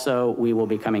 And also we will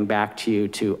be coming back to you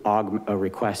to a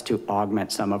request to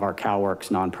augment some of our CalWorks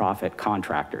nonprofit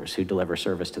contractors who deliver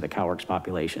service to the CalWorks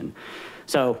population.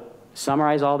 So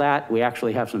summarize all that, we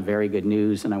actually have some very good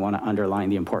news, and I want to underline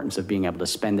the importance of being able to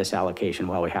spend this allocation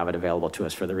while we have it available to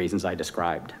us for the reasons I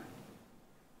described.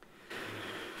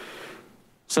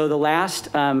 So the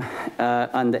last on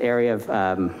the area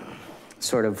of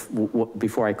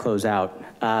before I close out,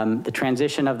 the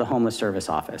transition of the homeless service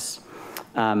office.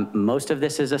 Most of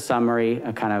this is a summary,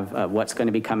 kind of what's going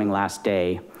to be coming last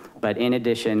day. But in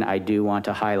addition, I do want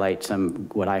to highlight some,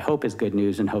 what I hope is good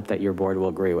news and hope that your board will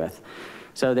agree with.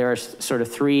 So there are sort of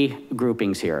three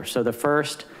groupings here. So the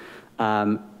first,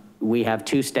 we have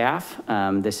two staff.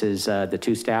 This is the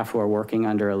two staff who are working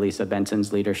under Elisa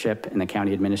Benson's leadership in the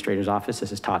county administrator's office.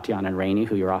 This is Tatiana and Rainey,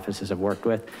 who your offices have worked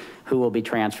with, who will be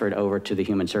transferred over to the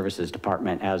Human Services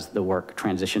Department as the work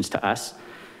transitions to us.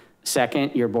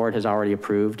 Second, your board has already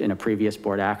approved in a previous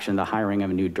board action the hiring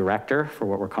of a new director for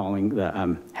what we're calling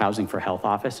the Housing for Health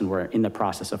Office, and we're in the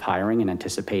process of hiring and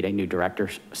anticipate a new director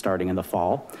starting in the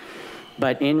fall.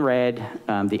 But in red,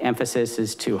 the emphasis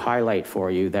is to highlight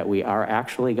for you that we are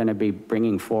actually going to be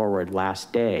bringing forward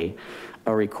last day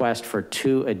a request for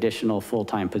 2 additional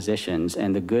full-time positions.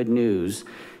 And the good news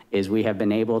is we have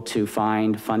been able to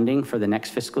find funding for the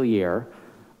next fiscal year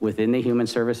within the Human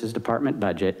Services Department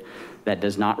budget that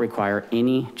does not require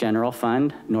any general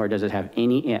fund, nor does it have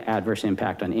any adverse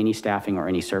impact on any staffing or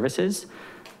any services.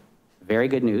 Very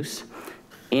good news.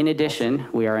 In addition,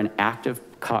 we are in active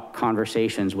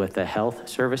conversations with the Health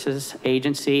Services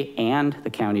Agency and the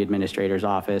County Administrator's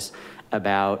Office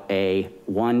about a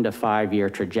 1 to 5 year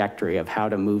trajectory of how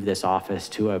to move this office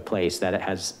to a place that it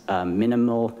has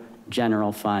minimal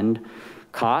general fund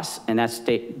costs. And that's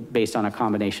based on a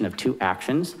combination of 2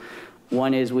 actions.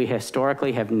 One is we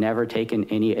historically have never taken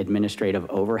any administrative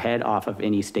overhead off of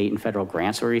any state and federal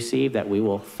grants we receive, that we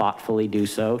will thoughtfully do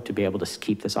so to be able to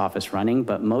keep this office running.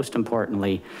 But most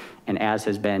importantly, and as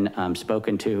has been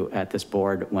spoken to at this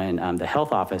board when the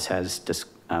health office has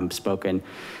spoken,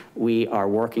 we are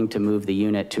working to move the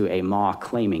unit to a MAW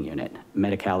claiming unit,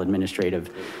 Medi-Cal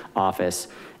Administrative Office.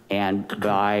 And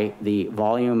by the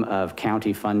volume of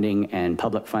county funding and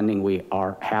public funding we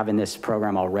have in this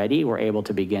program already, we're able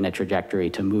to begin a trajectory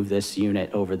to move this unit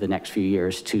over the next few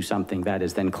years to something that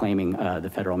is then claiming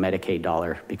the federal Medicaid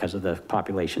dollar because of the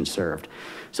population served.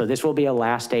 So this will be a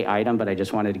last day item, but I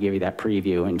just wanted to give you that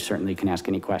preview, and certainly you can ask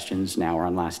any questions now or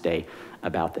on last day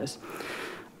about this.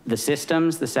 The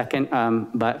systems, the second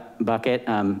bucket,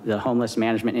 the homeless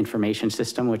management information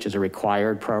system, which is a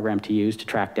required program to use to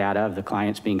track data of the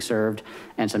clients being served,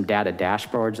 and some data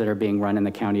dashboards that are being run in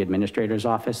the county administrator's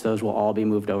office. Those will all be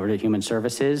moved over to human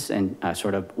services and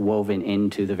sort of woven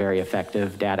into the very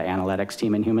effective data analytics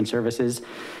team in human services.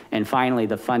 And finally,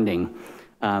 the funding.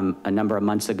 A number of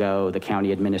months ago, the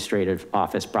county administrative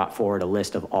office brought forward a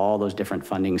list of all those different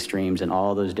funding streams and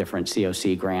all those different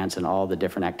COC grants and all the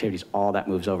different activities. All that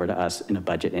moves over to us in a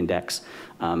budget index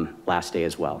last day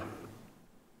as well.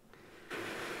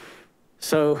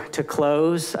 So to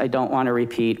close, I don't want to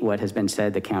repeat what has been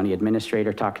said. The county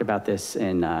administrator talked about this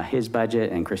in his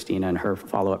budget, and Christina in her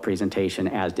follow-up presentation,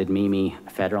 as did Mimi.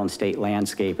 Federal and state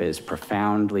landscape is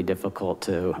profoundly difficult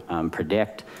to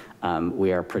predict.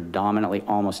 We are predominantly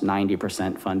almost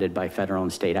 90% funded by federal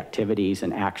and state activities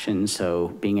and actions. So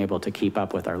being able to keep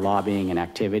up with our lobbying and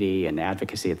activity and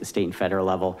advocacy at the state and federal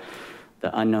level,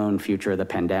 the unknown future of the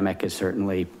pandemic is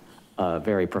certainly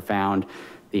very profound.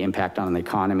 The impact on the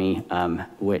economy,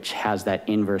 which has that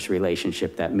inverse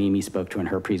relationship that Mimi spoke to in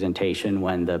her presentation.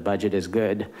 When the budget is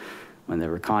good, when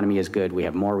the economy is good, we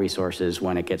have more resources.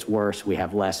 When it gets worse, we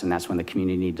have less, and that's when the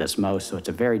community needs us most. So it's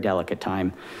a very delicate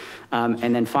time.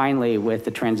 And then finally, with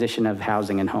the transition of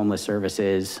housing and homeless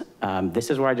services, this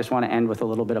is where I just want to end with a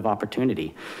little bit of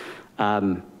opportunity.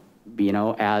 You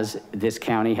know, as this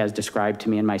county has described to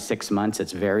me in my 6 months,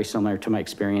 it's very similar to my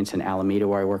experience in Alameda,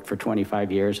 where I worked for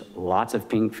 25 years. Lots of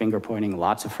finger pointing,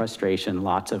 lots of frustration,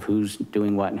 lots of who's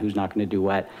doing what and who's not going to do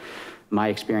what. My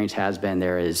experience has been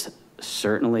there is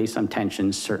certainly some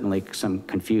tensions, certainly some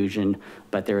confusion,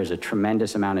 but there is a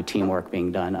tremendous amount of teamwork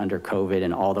being done under COVID,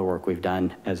 and all the work we've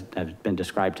done has been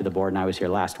described to the board. And I was here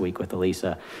last week with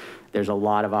Elisa. There's a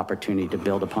lot of opportunity to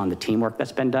build upon the teamwork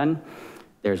that's been done.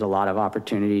 There's a lot of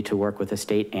opportunity to work with the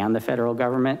state and the federal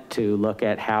government to look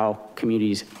at how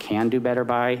communities can do better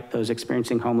by those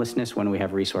experiencing homelessness when we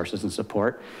have resources and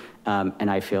support.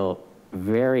 And I feel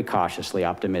very cautiously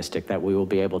optimistic that we will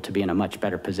be able to be in a much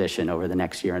better position over the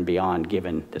next year and beyond,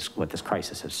 given what this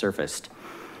crisis has surfaced.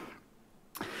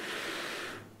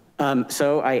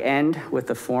 So I end with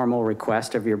the formal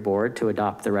request of your board to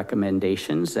adopt the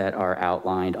recommendations that are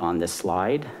outlined on this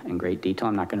slide in great detail.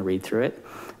 I'm not going to read through it.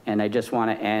 And I just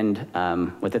want to end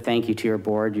with a thank you to your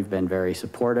board. You've been very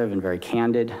supportive and very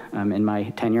candid in my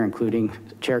tenure, including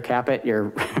Chair Caput,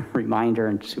 your reminder,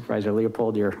 and Supervisor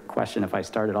Leopold, your question if I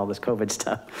started all this COVID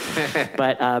stuff.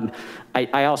 But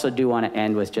I also do want to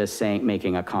end with just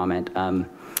making a comment.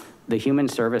 The Human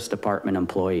Service Department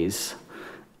employees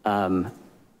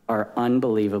are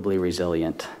unbelievably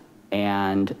resilient.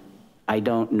 And I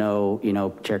don't know, you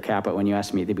know, Chair Caput, when you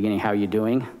asked me at the beginning, how are you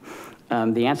doing?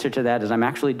 The answer to that is I'm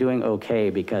actually doing okay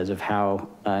because of how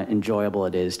enjoyable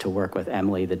it is to work with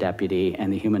Emily, the deputy,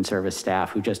 and the human service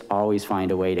staff, who just always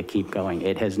find a way to keep going.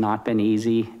 It has not been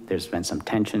easy. There's been some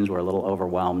tensions. We're a little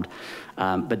overwhelmed.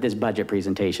 But this budget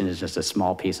presentation is just a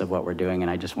small piece of what we're doing.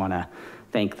 And I just want to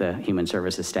thank the human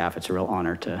services staff. It's a real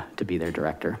honor to be their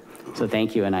director. So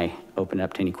thank you. And I open it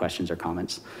up to any questions or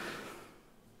comments.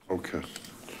 Okay.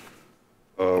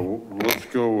 Let's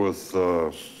go with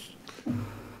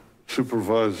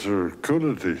Supervisor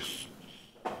Coonerty.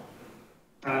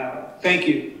 Thank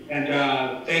you.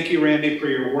 And thank you, Randy, for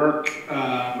your work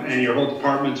and your whole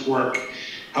department's work,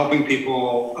 helping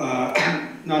people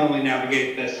not only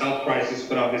navigate this health crisis,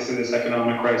 but obviously this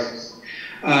economic crisis.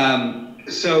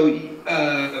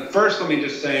 First, let me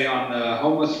just say on the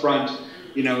homeless front,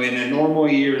 you know, in a normal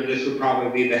year, this would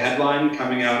probably be the headline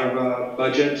coming out of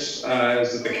budgets, is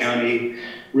that the county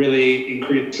really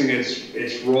increasing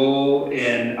its role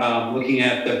in looking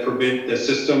at the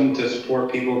system to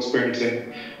support people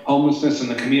experiencing homelessness in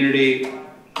the community.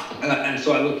 And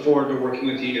so I look forward to working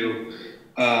with you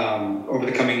over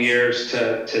the coming years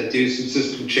to do some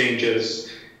system changes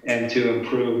and to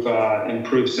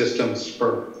improve systems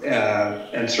for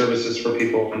and services for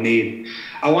people in need.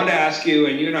 I wanted to ask you,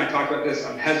 and you and I talked about this,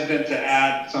 I'm hesitant to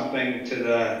add something to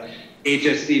the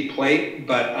HSD plate,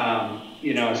 but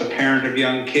you know, as a parent of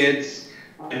young kids,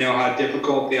 I know how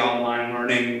difficult the online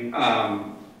learning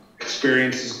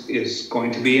experience is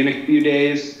going to be in a few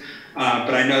days.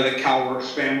 But I know that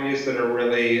CalWorks families that are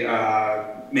really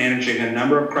managing a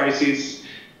number of crises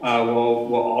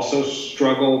will also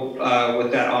struggle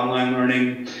with that online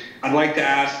learning. I'd like to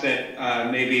ask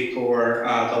that maybe for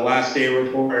the last day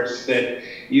reports that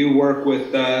you work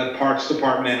with the Parks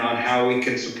Department on how we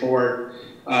can support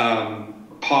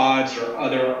pods or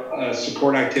other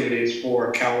support activities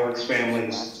for CalWorks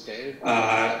families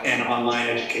and online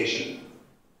education.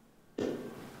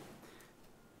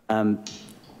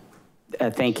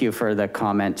 Thank you for the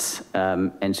comments.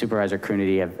 And Supervisor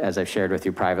Coonerty, as I've shared with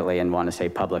you privately and want to say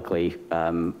publicly,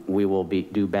 we will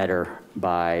do better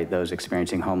by those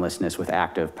experiencing homelessness with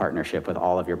active partnership with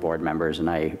all of your board members. And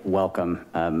I welcome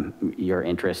your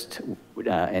interest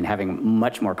in having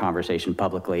much more conversation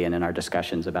publicly and in our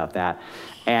discussions about that.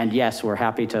 And yes, we're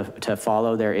happy to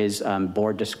follow. There is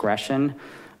board discretion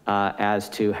as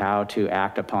to how to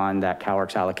act upon that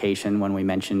CalWorks allocation. When we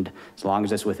mentioned, as long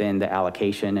as it's within the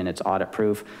allocation and it's audit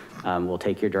proof, we'll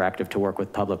take your directive to work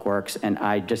with Public Works. And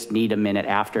I just need a minute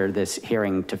after this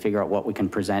hearing to figure out what we can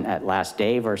present at last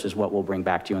day versus what we'll bring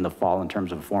back to you in the fall in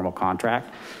terms of a formal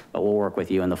contract, but we'll work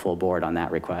with you and the full board on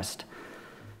that request.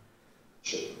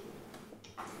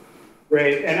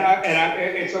 Great, and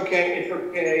it's okay if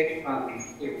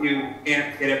you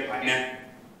can't get it by next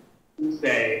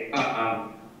Tuesday.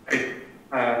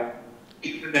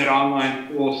 That online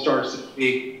tool starts this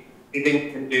week. Anything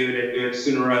we can do to do it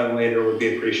sooner rather than later would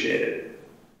be appreciated.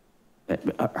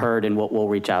 Heard, and we'll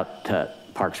reach out to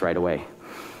Parks right away.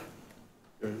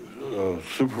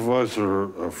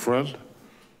 Supervisor Friend.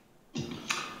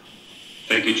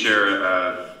 Thank you,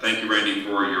 Chair. Thank you, Randy,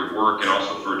 for your work and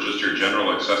also for just your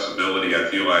general accessibility. I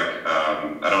feel like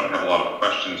I don't have a lot of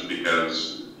questions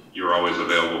because you're always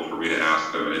available for me to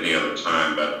ask them at any other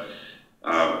time, but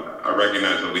I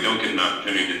recognize that we don't get an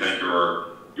opportunity to thank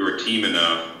your team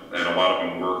enough, and a lot of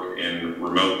them work in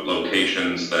remote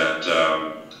locations that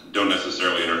don't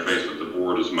necessarily interface with the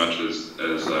board as much as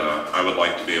I would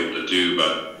like to be able to do,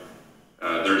 but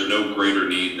there's no greater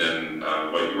need than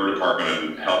what your department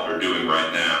and health are doing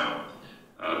right now.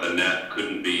 The net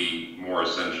couldn't be more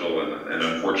essential, and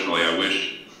unfortunately I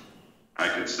wish I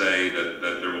could say that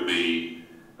there will be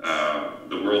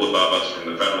the world above us from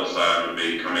the federal side would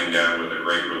be coming down with a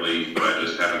great relief, but I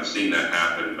just haven't seen that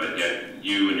happen. But yet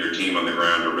you and your team on the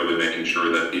ground are really making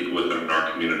sure that people within our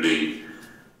community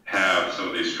have some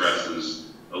of these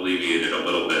stresses alleviated a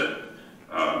little bit.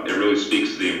 It really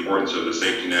speaks to the importance of the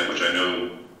safety net, which I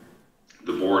know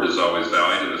the board is always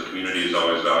valued and this community is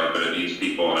always valued, but it needs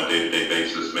people on a day-to-day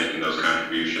basis making those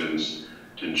contributions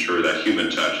to ensure that human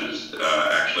touch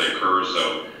actually occurs.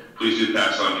 So please do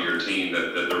pass on to your team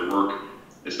that their work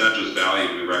is not just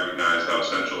valued. We recognize how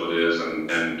essential it is,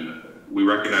 and we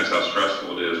recognize how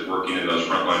stressful it is working in those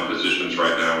frontline positions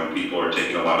right now when people are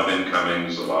taking a lot of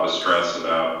incomings, a lot of stress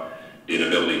about the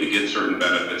inability to get certain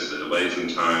benefits, the delays in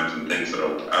times and things that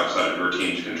are outside of your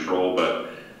team's control.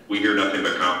 But we hear nothing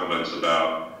but compliments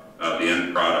about the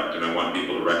end product, and I want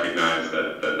people to recognize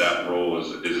that role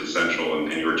is essential,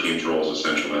 and your team's role is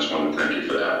essential. And I just want to thank you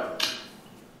for that.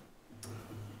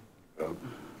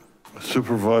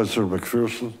 Supervisor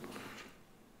McPherson.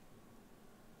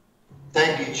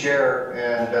 Thank you, Chair,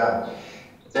 and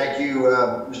thank you,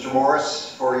 Mr.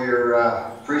 Morris, for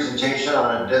your presentation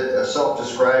on a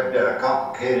self-described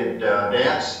complicated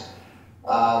dance.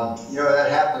 You know, that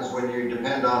happens when you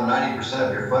depend on 90%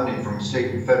 of your funding from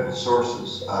state and federal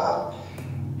sources.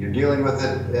 You're dealing with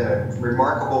it in a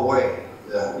remarkable way,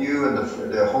 you and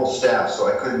the whole staff, so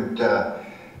I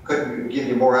couldn't give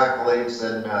you more accolades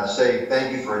than say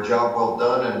thank you for a job well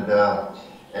done,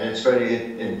 and it's going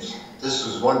to, this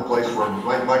is one place where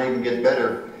it might even get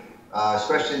better,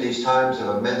 especially in these times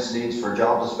of immense needs for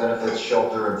jobless benefits,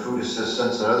 shelter, and food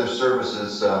assistance, and other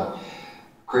services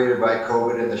created by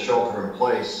COVID and the shelter in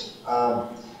place.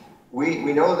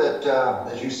 We know that,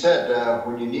 as you said,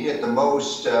 when you need it the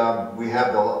most, we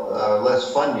have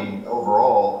less funding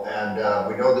overall, and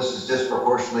we know this has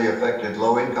disproportionately affected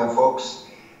low-income folks.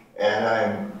 And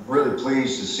I'm really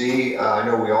pleased to see, I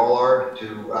know we all are,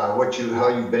 to how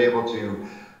you've been able to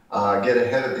get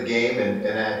ahead of the game and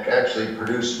actually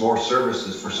produce more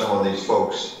services for some of these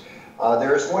folks.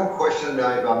 There's one question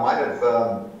I might have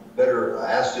better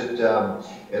asked it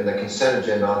in the consent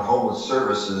agenda on homeless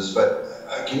services, but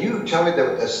can you tell me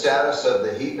the status of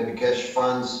the HEAP and CASH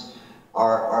funds?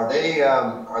 Are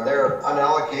there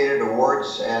unallocated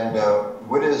awards, and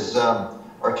what is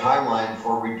our timeline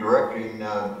for redirecting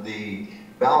the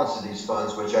balance of these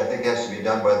funds, which I think has to be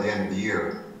done by the end of the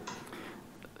year?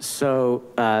 So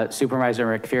Supervisor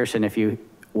McPherson, if you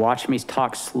watch me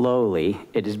talk slowly,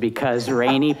 it is because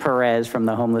Rainey Perez from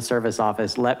the Homeless Service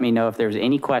Office let me know if there's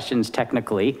any questions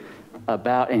technically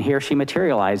about, and here she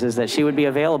materializes, that she would be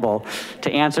available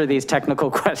to answer these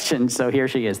technical questions. So here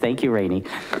she is. Thank you, Rainey.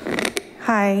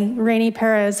 Hi, Rainey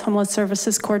Perez, Homeless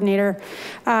Services Coordinator.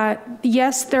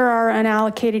 Yes, there are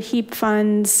unallocated HEAP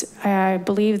funds. I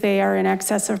believe they are in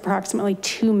excess of approximately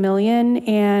 2 million,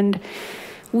 and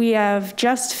we have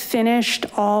just finished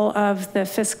all of the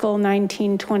fiscal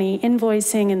 19-20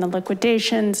 invoicing and the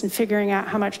liquidations and figuring out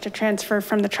how much to transfer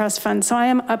from the trust fund. So I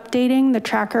am updating the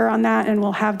tracker on that, and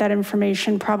we'll have that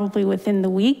information probably within the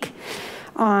week.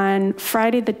 On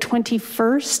Friday, the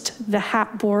 21st, the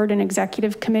HAP board and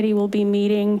executive committee will be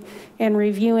meeting and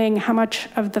reviewing how much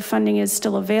of the funding is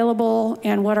still available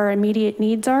and what our immediate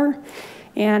needs are.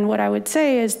 And what I would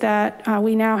say is that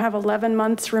we now have 11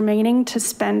 months remaining to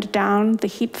spend down the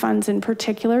HEAP funds in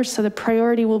particular. So the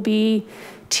priority will be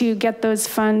to get those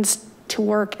funds to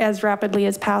work as rapidly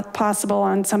as possible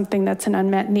on something that's an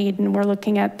unmet need. And we're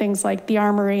looking at things like the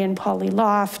Armory and Poly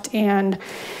Loft and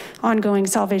ongoing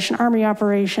Salvation Army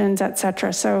operations, et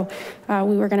cetera. So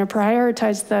we were gonna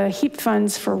prioritize the HEAP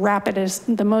funds for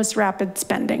the most rapid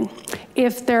spending.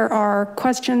 If there are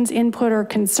questions, input, or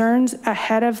concerns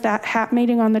ahead of that HAP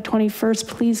meeting on the 21st,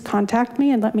 please contact me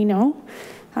and let me know.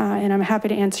 And I'm happy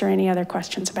to answer any other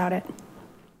questions about it.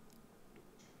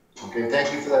 Okay,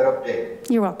 thank you for that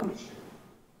update. You're welcome.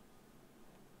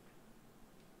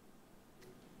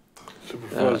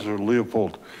 Supervisor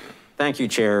Leopold. Thank you,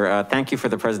 Chair. Thank you for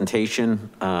the presentation.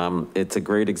 It's a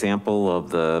great example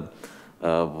of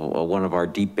one of our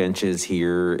deep benches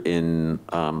here in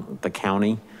the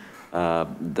county.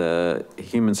 The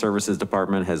Human Services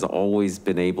Department has always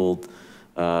been able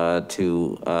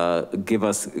to give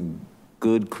us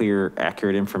good, clear,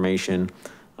 accurate information.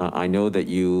 I know that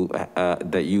you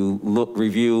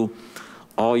review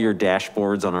all your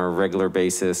dashboards on a regular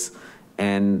basis,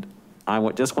 and I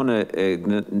just want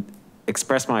to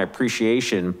express my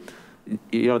appreciation.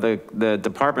 You know, the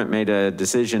department made a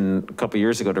decision a couple of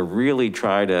years ago to really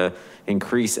try to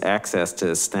increase access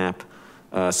to SNAP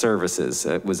services.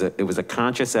 It was a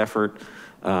conscious effort,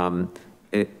 and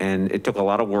it took a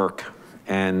lot of work,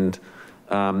 and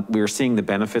we're seeing the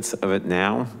benefits of it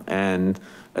now, and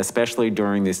especially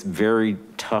during this very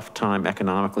tough time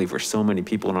economically for so many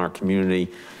people in our community.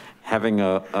 Having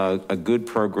a good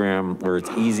program where it's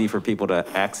easy for people to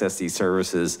access these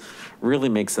services really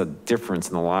makes a difference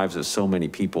in the lives of so many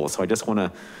people. So I just want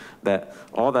to,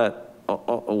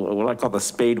 what I call the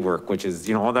spade work, which is,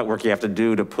 you know, all that work you have to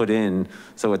do to put in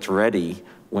so it's ready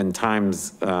when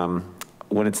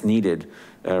when it's needed,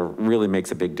 really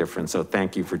makes a big difference. So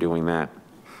thank you for doing that.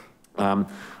 I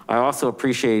also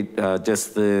appreciate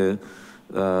just the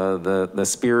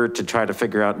spirit to try to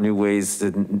figure out new ways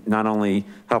to not only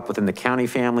help within the county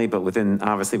family, but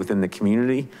obviously within the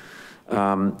community.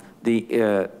 My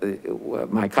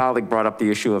colleague brought up the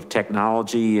issue of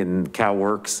technology and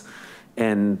CalWorks,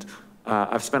 and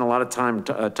I've spent a lot of time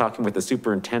talking with the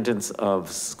superintendents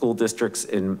of school districts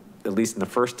at least in the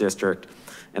first district,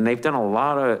 and they've done a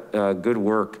lot of good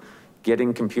work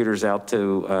getting computers out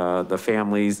to the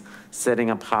families, setting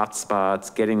up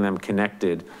hotspots, getting them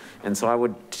connected. And so I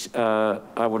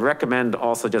would recommend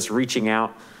also just reaching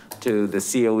out to the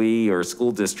COE or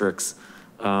school districts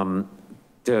to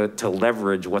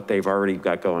leverage what they've already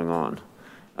got going on.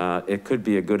 It could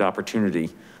be a good opportunity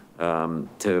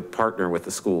to partner with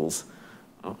the schools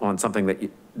on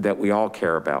something that we all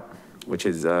care about, which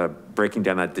is breaking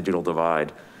down that digital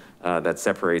divide that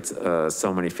separates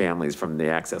so many families from the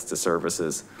access to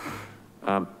services.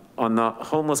 On the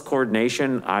homeless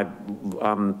coordination,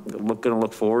 I'm gonna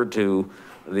look forward to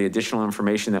the additional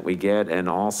information that we get, and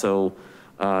also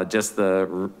just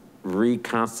the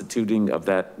reconstituting of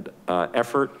that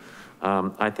effort.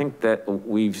 I think that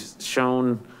we've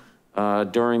shown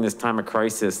during this time of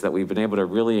crisis that we've been able to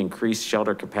really increase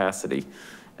shelter capacity,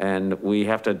 and we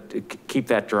have to keep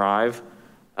that drive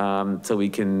so we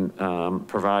can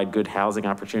provide good housing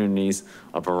opportunities,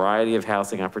 a variety of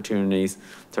housing opportunities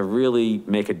to really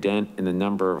make a dent in the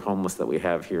number of homeless that we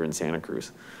have here in Santa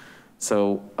Cruz.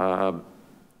 So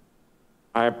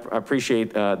I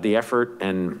appreciate the effort,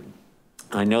 and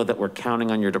I know that we're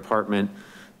counting on your department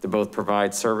to both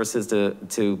provide services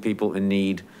to people in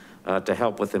need, to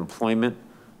help with employment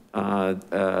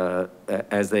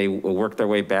as they work their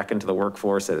way back into the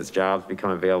workforce, as jobs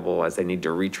become available, as they need to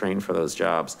retrain for those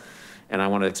jobs. And I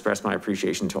want to express my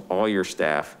appreciation to all your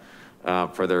staff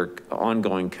for their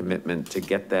ongoing commitment to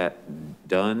get that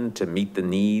done, to meet the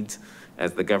needs,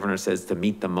 as the governor says, to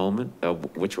meet the moment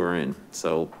of which we're in.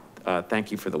 So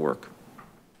thank you for the work.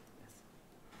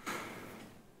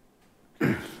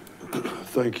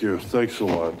 Thank you. Thanks a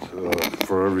lot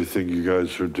for everything you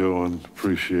guys are doing.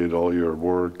 Appreciate all your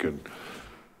work and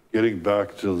getting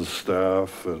back to the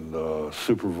staff and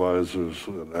supervisors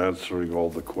and answering all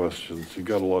the questions. You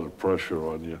got a lot of pressure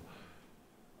on you.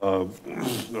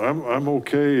 I'm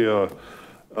okay.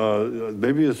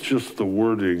 Maybe it's just the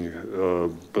wording,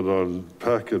 but on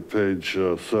packet page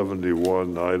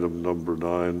 71, item number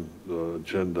 9,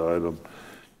 agenda item,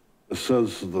 it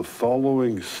says the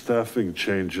following staffing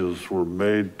changes were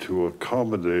made to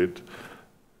accommodate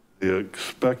the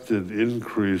expected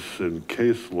increase in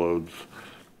caseloads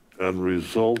and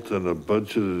result in a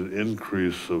budgeted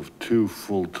increase of 2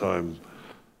 full-time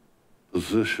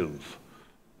positions.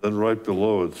 Then right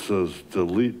below it says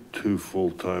delete 2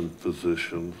 full-time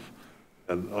positions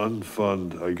and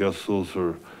unfund, I guess those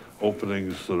are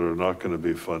openings that are not going to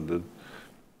be funded,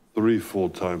 3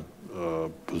 full-time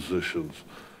positions.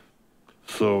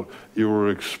 So you were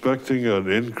expecting an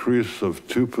increase of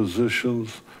 2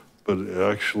 positions, but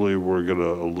actually we're going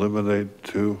to eliminate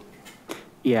 2?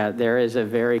 Yeah, there is a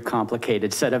very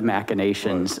complicated set of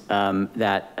machinations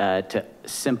that to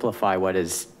simplify what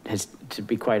has, to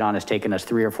be quite honest, taken us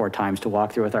 3 or 4 times to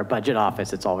walk through with our budget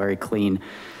office. It's all very clean.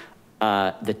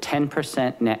 The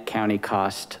 10% net county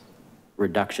cost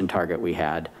reduction target we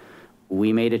had,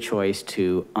 we made a choice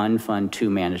to unfund 2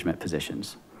 management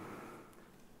positions.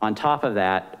 On top of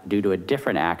that, due to a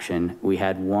different action, we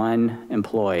had 1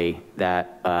 employee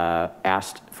that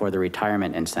asked for the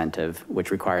retirement incentive, which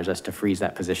requires us to freeze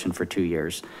that position for 2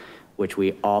 years, which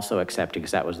we also accepted because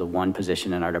that was the 1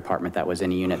 position in our department that was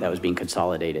in a unit that was being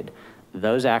consolidated.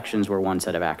 Those actions were 1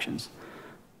 set of actions.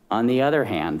 On the other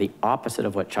hand, the opposite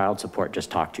of what child support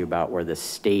just talked to you about, where the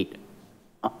state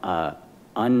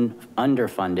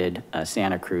underfunded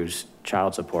Santa Cruz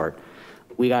child support,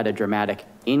 we got a dramatic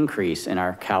increase in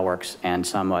our CalWorks and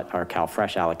somewhat our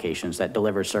CalFresh allocations that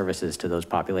deliver services to those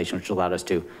populations, which allowed us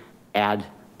to add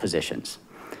positions.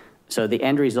 So the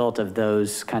end result of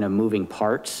those kind of moving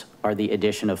parts are the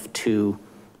addition of 2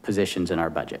 positions in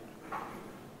our budget.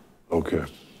 Okay.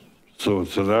 So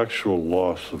it's an actual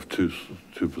loss of two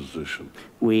positions.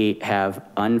 We have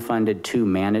unfunded 2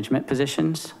 management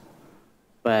positions,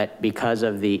 but because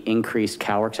of the increased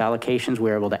CalWorks allocations, we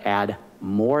were able to add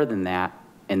more than that,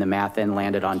 and the math then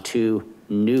landed on 2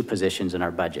 new positions in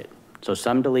our budget. So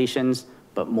some deletions,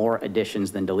 but more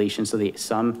additions than deletions. So the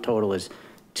sum total is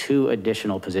 2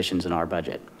 additional positions in our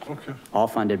budget. Okay. All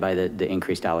funded by the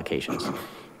increased allocations.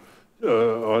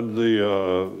 On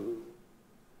the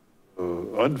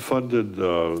unfunded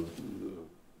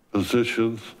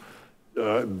positions,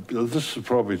 this is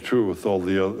probably true with all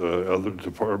the other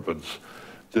departments.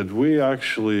 Did we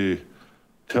actually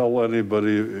tell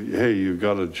anybody, hey, you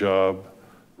got a job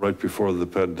right before the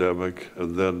pandemic,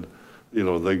 and then, you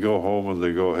know, they go home and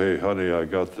they go, hey, honey, I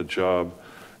got the job.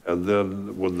 And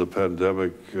then when the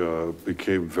pandemic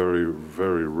became very,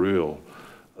 very real,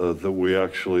 that we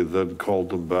actually then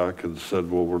called them back and said,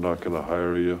 well, we're not going to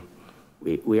hire you?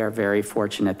 We are very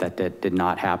fortunate that that did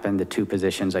not happen. The 2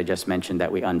 positions I just mentioned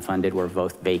that we unfunded were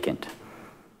both vacant.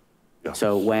 Yeah.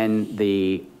 So when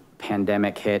the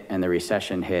pandemic hit and the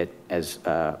recession hit, as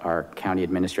our county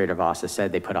administrator Vasa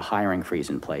said, they put a hiring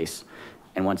freeze in place.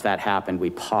 And once that happened,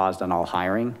 we paused on all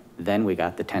hiring. Then we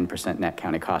got the 10% net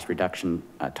county cost reduction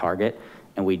target.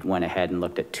 And we went ahead and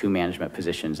looked at 2 management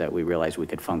positions that we realized we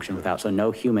could function without. So no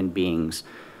human beings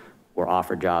were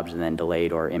offered jobs and then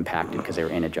delayed or impacted because they were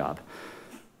in a job.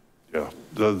 Yeah,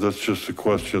 that's just a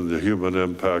question, the human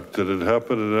impact. Did it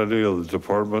happen in any of the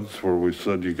departments where we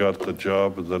said you got the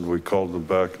job and then we called them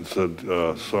back and said,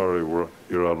 sorry,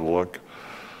 you're out of luck?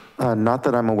 Not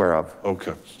that I'm aware of.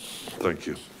 Okay, thank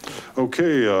you.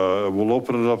 Okay, we'll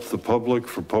open it up to the public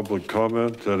for public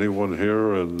comment. Anyone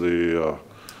here in the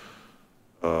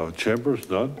chambers?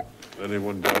 None?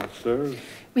 Anyone downstairs?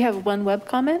 We have 1 web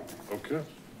comment. Okay.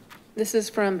 This is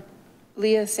from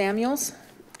Leah Samuels.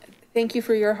 Thank you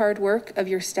for your hard work of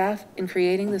your staff in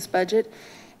creating this budget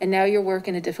and now your work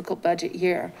in a difficult budget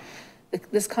year.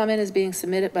 This comment is being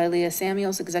submitted by Leah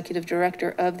Samuels, Executive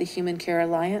Director of the Human Care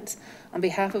Alliance. On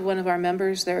behalf of one of our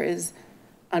members, there is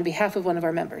a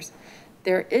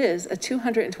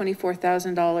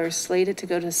 $224,000 slated to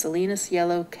go to Salinas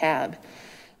Yellow Cab.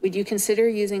 Would you consider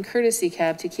using courtesy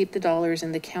cab to keep the dollars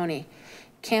in the county?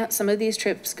 Can't some of these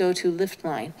trips go to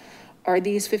Liftline? Are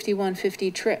these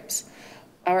 5150 trips?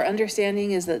 Our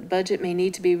understanding is that budget may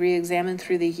need to be re-examined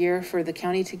through the year for the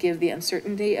county to give the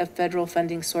uncertainty of federal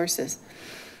funding sources.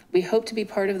 We hope to be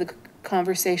part of the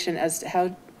conversation as to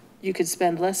how you could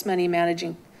spend less money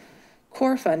managing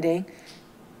core funding,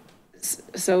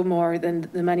 so more than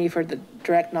the money for the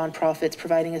direct nonprofits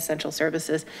providing essential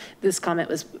services. This comment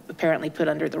was apparently put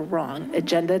under the wrong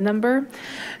agenda number.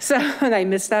 So, and I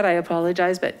missed that, I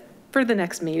apologize, but for the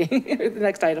next meeting, or the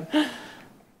next item.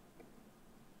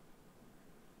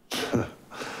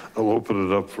 I'll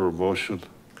open it up for a motion.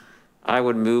 I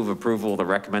would move approval of the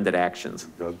recommended actions.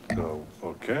 Good,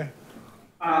 okay.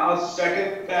 I'll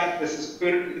second that. This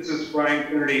is Brian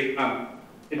Coonerty.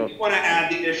 If you want to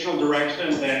add the additional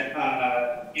direction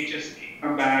that HSC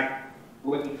come back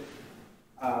with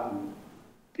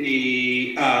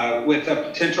with a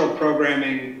potential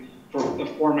programming for the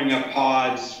forming of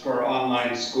pods for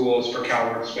online schools for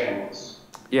CalWorks families.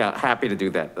 Yeah, happy to do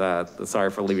that. Sorry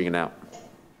for leaving it out.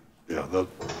 Yeah,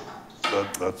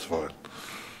 that's fine.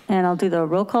 And I'll do the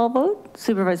roll call vote.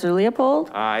 Supervisor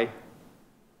Leopold? Aye.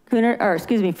 Friend?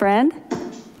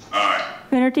 Aye.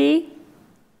 Coonerty?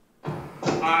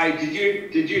 Aye.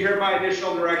 Did you hear my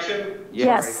additional direction?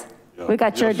 Yes. Yeah. We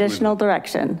got your Yes, we additional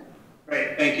direction.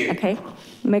 Great, thank you. Okay.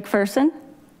 McPherson?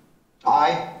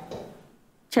 Aye.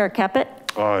 Chair Caput?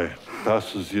 Aye,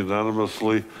 passes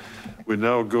unanimously. We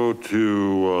now go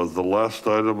to the last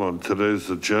item on today's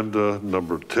agenda,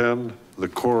 number 10, the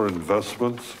core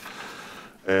investments.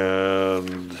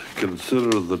 And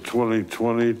consider the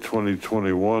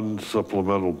 2020-2021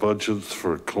 supplemental budgets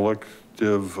for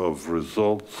collective of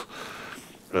results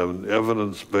and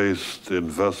evidence-based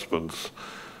investments,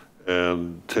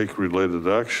 and take related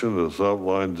action as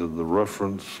outlined in the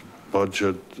reference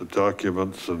budget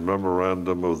documents and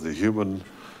memorandum of the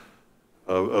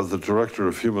Director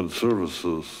of Human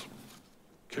Services.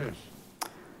 Okay.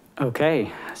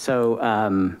 Okay, so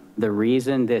the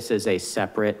reason this is a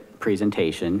separate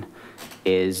presentation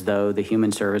is though the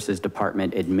Human Services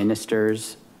Department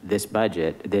administers this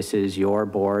budget, this is your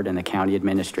board and the county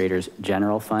administrator's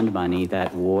general fund money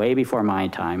that way before my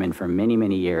time and for many,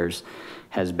 many years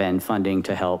has been funding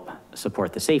to help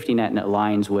support the safety net, and it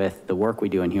aligns with the work we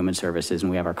do in human services,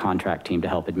 and we have our contract team to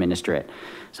help administer it.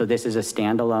 So this is a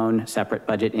standalone separate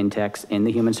budget index in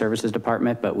the Human Services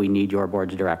Department, but we need your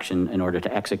board's direction in order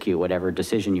to execute whatever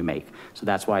decision you make. So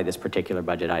that's why this particular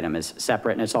budget item is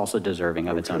separate, and it's also deserving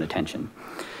of its own attention.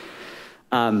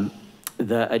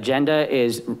 The agenda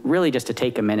is really just to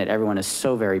take a minute. Everyone is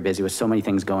so very busy with so many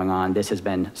things going on. This has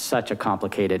been such a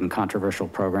complicated and controversial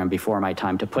program before my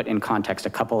time. To put in context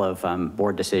a couple of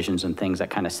board decisions and things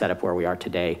that kind of set up where we are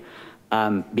today.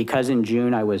 Because in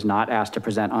June I was not asked to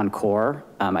present on core,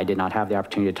 I did not have the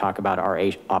opportunity to talk about our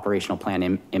operational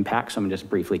plan impact, so I'm gonna just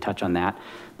briefly touch on that.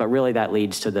 But really that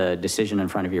leads to the decision in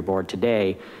front of your board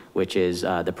today, which is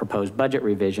the proposed budget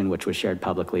revision, which was shared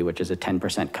publicly, which is a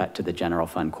 10% cut to the general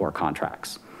fund core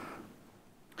contracts.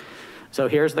 So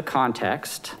here's the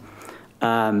context.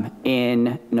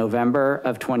 In November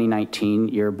of 2019,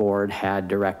 your board had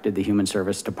directed the Human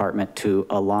Service Department to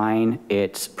align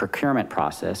its procurement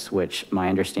process, which my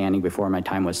understanding before my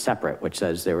time was separate, which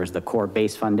says there was the core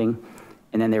base funding,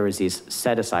 and then there was these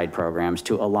set aside programs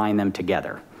to align them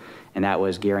together. And that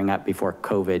was gearing up before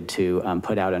COVID to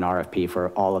put out an RFP for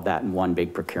all of that in one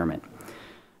big procurement.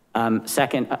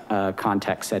 Second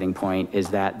context setting point is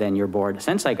that then your board,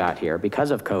 since I got here,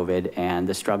 because of COVID and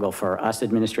the struggle for us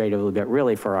administratively, but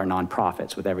really for our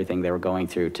nonprofits with everything they were going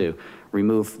through to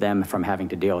remove them from having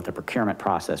to deal with the procurement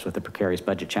process with the precarious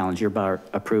budget challenge, your board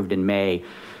approved in May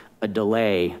a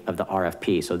delay of the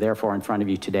RFP. So therefore in front of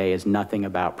you today is nothing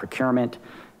about procurement.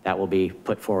 That will be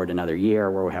put forward another year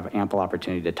where we have ample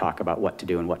opportunity to talk about what to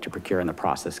do and what to procure in the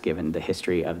process given the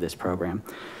history of this program.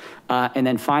 And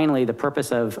then finally, the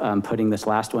purpose of putting this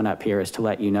last one up here is to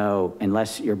let you know,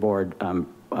 unless your board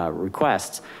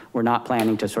requests, we're not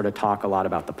planning to sort of talk a lot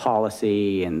about the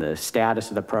policy and the status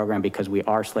of the program because we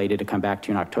are slated to come back to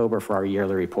you in October for our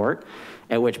yearly report,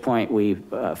 at which point we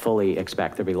fully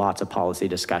expect there'll be lots of policy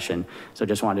discussion. So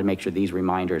just wanted to make sure these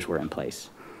reminders were in place.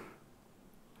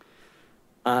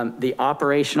 The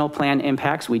operational plan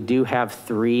impacts, we do have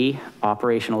 3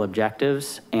 operational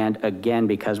objectives. And again,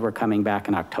 because we're coming back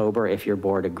in October, if your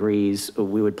board agrees,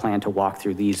 we would plan to walk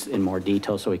through these in more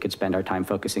detail so we could spend our time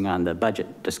focusing on the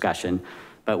budget discussion.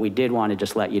 But we did want to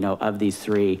just let you know of these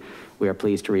 3, we are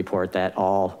pleased to report that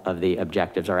all of the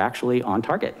objectives are actually on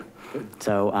target.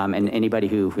 So, and anybody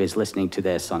who is listening to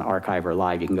this on archive or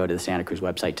live, you can go to the Santa Cruz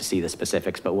website to see the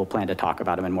specifics, but we'll plan to talk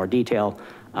about them in more detail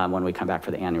when we come back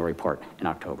for the annual report in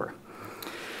October.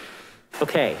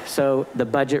 Okay, so the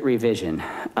budget revision.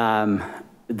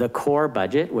 The core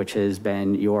budget, which has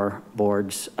been your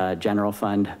board's general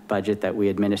fund budget that we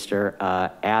administer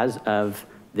as of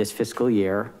this fiscal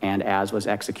year and as was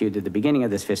executed at the beginning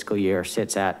of this fiscal year,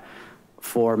 sits at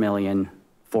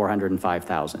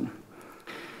 $4,405,000.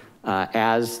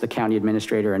 As the county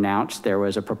administrator announced, there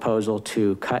was a proposal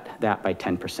to cut that by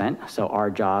 10%. So our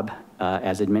job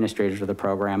as administrators of the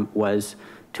program was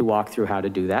to walk through how to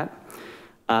do that.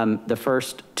 The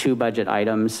first two budget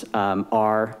items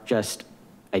are just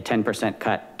a 10%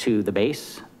 cut to the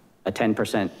base, a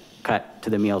 10% cut to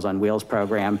the Meals on Wheels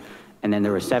program, and then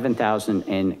there was 7,000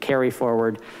 in carry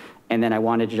forward. And then I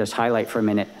wanted to just highlight for a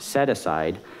minute set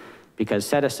aside, because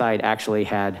set aside actually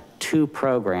had two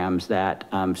programs that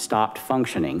stopped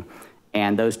functioning.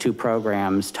 And those two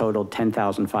programs totaled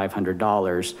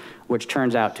 $10,500, which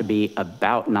turns out to be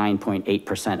about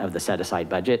 9.8% of the set aside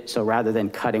budget. So rather than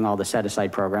cutting all the set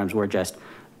aside programs, we're just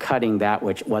cutting that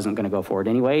which wasn't gonna go forward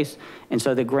anyways. And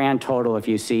so the grand total, if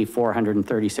you see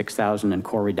 436,000 in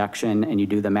core reduction and you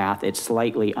do the math, it's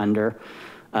slightly under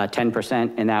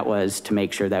 10%, and that was to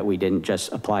make sure that we didn't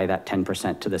just apply that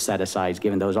 10% to the set asides,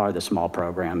 given those are the small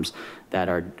programs that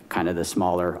are kind of the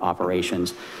smaller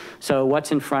operations. So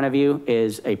what's in front of you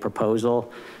is a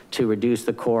proposal to reduce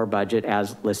the core budget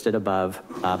as listed above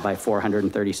by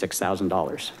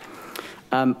 $436,000.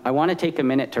 I want to take a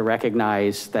minute to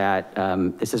recognize that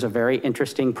this is a very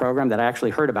interesting program that I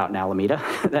actually heard about in Alameda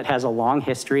that has a long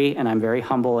history, and I'm very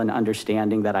humble in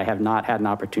understanding that I have not had an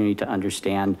opportunity to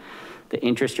understand the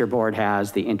interest your board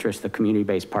has, the interest the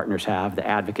community-based partners have, the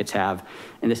advocates have,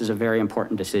 and this is a very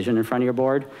important decision in front of your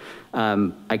board.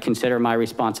 I consider my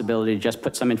responsibility to just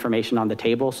put some information on the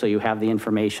table so you have the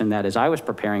information that, as I was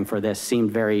preparing for this,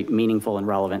 seemed very meaningful and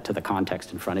relevant to the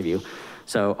context in front of you.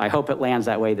 So I hope it lands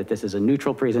that way, that this is a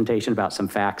neutral presentation about some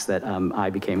facts that I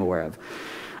became aware of.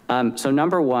 So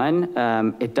number one,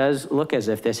 it does look as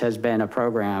if this has been a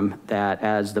program that,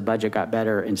 as the budget got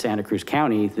better in Santa Cruz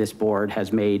County, this board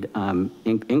has made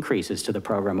increases to the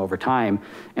program over time.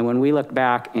 And when we look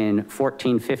back in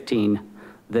 14-15,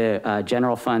 the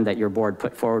general fund that your board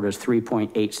put forward was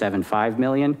 3.875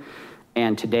 million.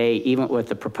 And today, even with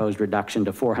the proposed reduction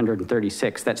to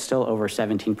 436, that's still over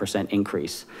 17%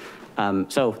 increase.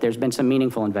 So there's been some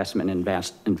meaningful investment and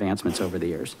advancements over the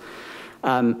years.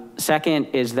 Second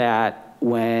is that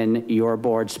when your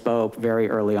board spoke very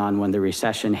early on when the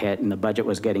recession hit and the budget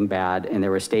was getting bad and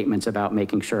there were statements about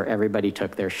making sure everybody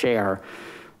took their share,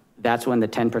 that's when the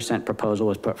 10% proposal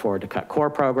was put forward to cut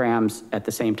core programs. At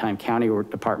the same time, county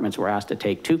departments were asked to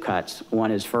take two cuts.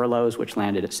 One is furloughs, which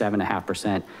landed at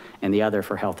 7.5%, and the other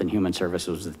for health and human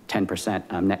services was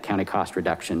 10% net county cost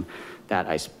reduction that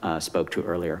I spoke to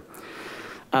earlier.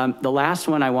 The last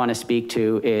one I want to speak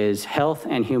to is Health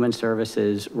and Human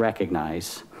Services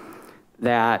recognize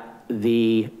that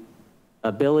the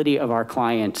ability of our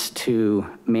clients to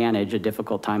manage a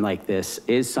difficult time like this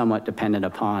is somewhat dependent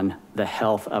upon the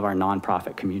health of our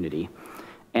nonprofit community.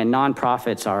 And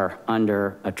nonprofits are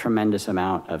under a tremendous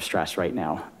amount of stress right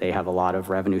now. They have a lot of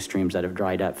revenue streams that have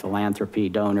dried up, philanthropy,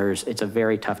 donors. It's a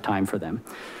very tough time for them.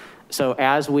 So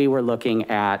as we were looking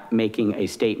at making a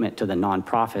statement to the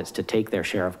nonprofits to take their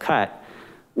share of cut,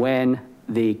 when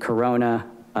the coronavirus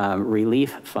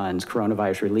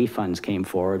relief funds came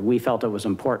forward, we felt it was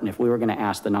important, if we were gonna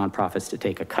ask the nonprofits to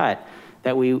take a cut,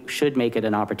 that we should make it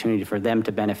an opportunity for them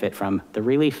to benefit from the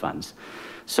relief funds.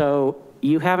 So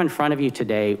you have in front of you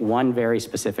today one very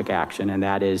specific action, and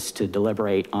that is to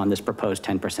deliberate on this proposed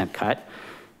 10% cut.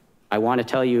 I want to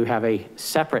tell you have a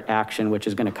separate action, which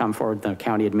is going to come forward from the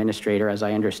county administrator. As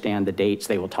I understand the dates,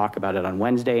 they will talk about it on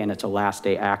Wednesday, and it's a last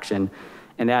day action.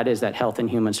 And that is that Health and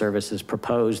Human Services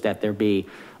proposed that there be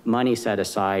money set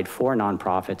aside for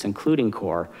nonprofits, including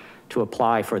CORE, to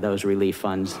apply for those relief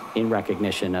funds in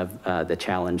recognition of the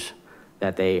challenge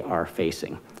that they are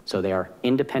facing. So they are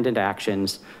independent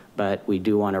actions, but we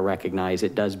do want to recognize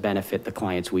it does benefit the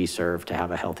clients we serve to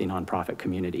have a healthy nonprofit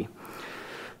community.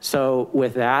 So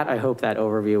with that, I hope that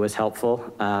overview was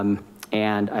helpful.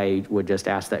 And I would just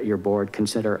ask that your board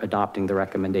consider adopting the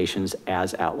recommendations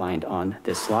as outlined on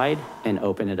this slide and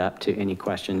open it up to any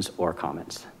questions or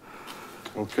comments.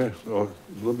 Okay,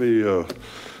 let me,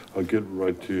 I'll get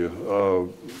right to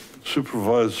you.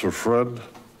 Supervisor Friend.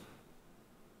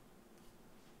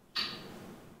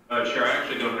 Chair, I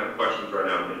actually don't have questions right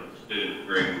now. I'm interested in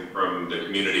hearing from the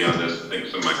community on this. I think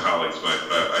some of my colleagues might,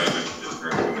 but I am interested in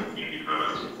hearing from the community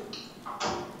comments.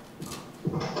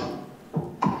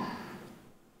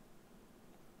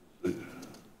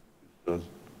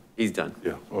 He's done.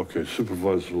 Yeah, okay,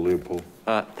 Supervisor Leopold.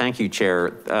 Thank you,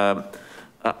 Chair.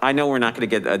 I know we're not going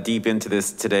to get deep into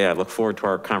this today. I look forward to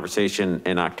our conversation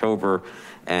in October.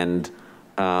 And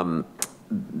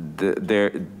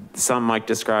some might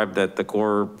describe that the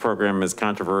CORE program is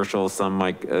controversial. Some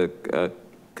might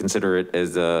consider it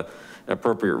as an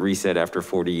appropriate reset after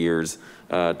 40 years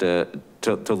to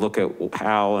look at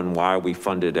how and why we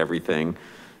funded everything.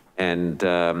 And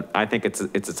I think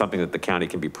it's something that the county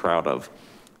can be proud of.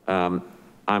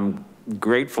 I'm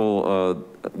grateful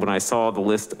when I saw the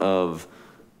list of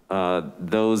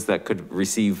those that could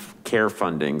receive care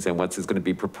fundings, and what's going to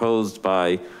be proposed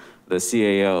by the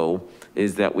CAO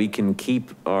is that we can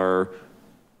keep our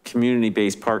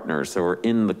community-based partners, so we're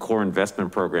in the core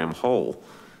investment program whole.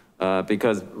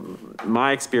 Because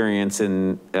my experience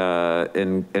in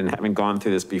having gone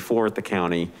through this before at the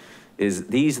county is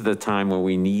these are the time when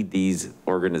we need these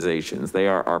organizations. They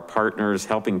are our partners,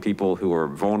 helping people who are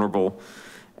vulnerable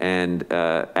and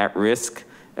at risk,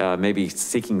 maybe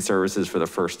seeking services for the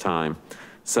first time.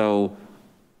 So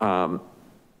I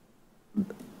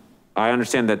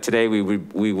understand that today we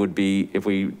would be, if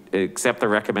we accept the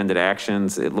recommended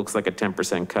actions, it looks like a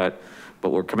 10% cut, but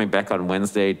we're coming back on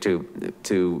Wednesday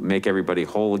to make everybody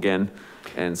whole again.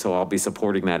 And so I'll be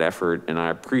supporting that effort, and I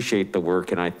appreciate the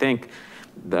work. And I think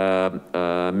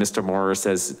Mr. Morris,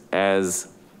 as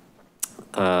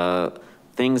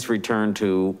things return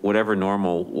to whatever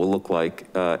normal will look like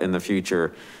in the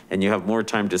future, and you have more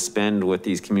time to spend with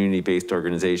these community-based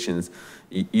organizations,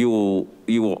 you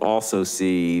will also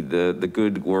see the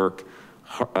good work,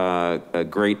 a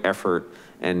great effort,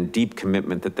 and deep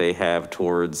commitment that they have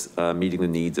towards meeting the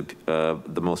needs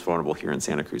of the most vulnerable here in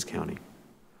Santa Cruz County.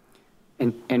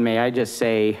 And may I just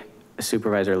say,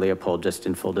 Supervisor Leopold, just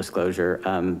in full disclosure,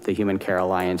 the Human Care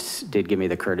Alliance did give me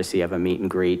the courtesy of a meet and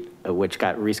greet, which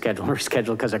got rescheduled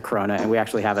because of Corona, and we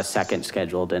actually have a second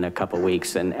scheduled in a couple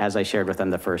weeks. And as I shared with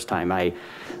them the first time, I'm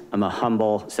a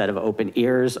humble set of open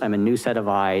ears, I'm a new set of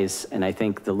eyes, and I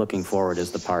think the looking forward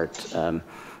is the part,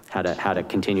 how to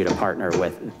continue to partner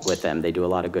with them. They do a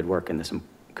lot of good work in this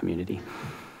community.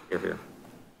 Here, here.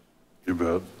 You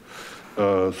bet.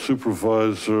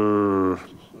 Supervisor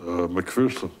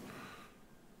McPherson.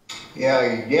 Yeah,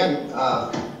 again,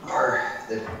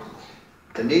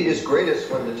 the need is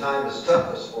greatest when the time is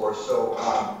toughest for us. So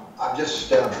I just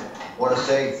want to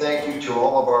say thank you to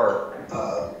all of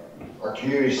our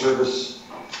community service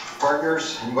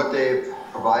partners and what they've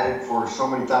provided for so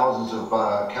many thousands of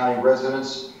county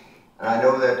residents. And I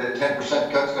know that the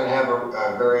 10% cut is going to have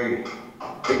a very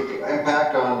big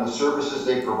impact on the services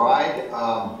they provide.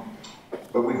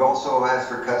 But we've also asked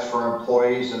for cuts for our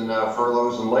employees and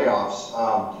furloughs and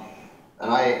layoffs. And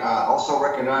I also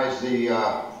recognize the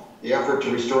effort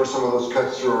to restore some of those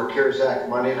cuts through our CARES Act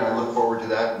money, and I look forward to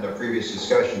that in the previous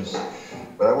discussions.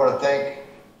 But I want to thank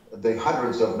the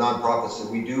hundreds of nonprofits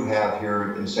that we do have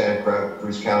here in Santa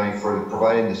Cruz County for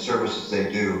providing the services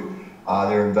they do.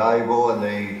 They're invaluable, and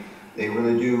they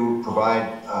really do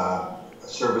provide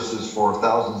services for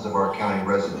thousands of our county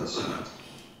residents.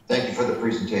 Thank you for the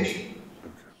presentation.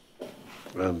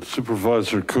 And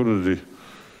Supervisor Coonerty.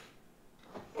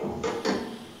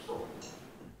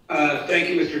 Thank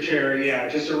you, Mr. Chair. Yeah,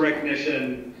 just a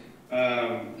recognition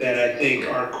that I think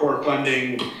our core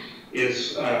funding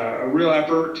is a real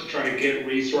effort to try to get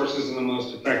resources in the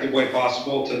most effective way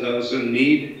possible to those in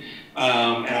need.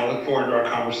 And I look forward to our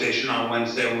conversation on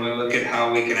Wednesday when we look at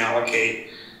how we can allocate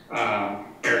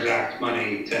CARES Act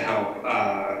money to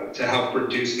help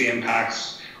reduce the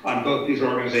impacts on both these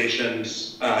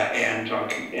organizations and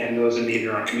those in need in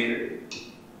our community.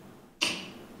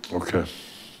 Okay,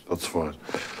 that's fine.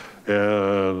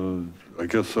 And I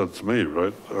guess that's me,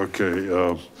 right? Okay.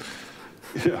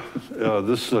 Yeah,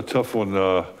 this is a tough one.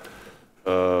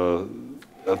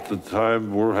 At the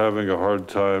time, we're having a hard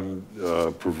time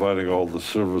providing all the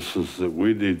services that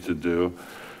we need to do.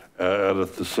 And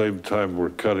at the same time, we're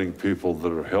cutting people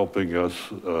that are helping us,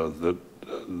 that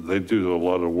they do a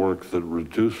lot of work that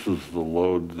reduces the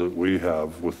load that we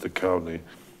have with the county,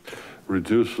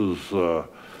 reduces the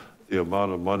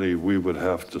amount of money we would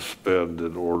have to spend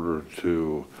in order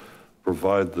to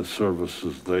provide the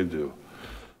services they do.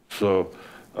 So,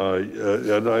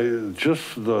 and I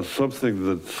just something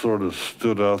that sort of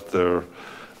stood out there,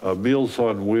 Meals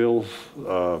on Wheels.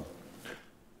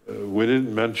 We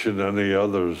didn't mention any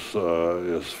others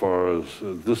as far as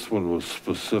this one was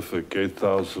specific,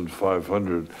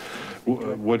 8,500.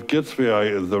 What gets me,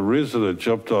 the reason it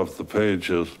jumped off the page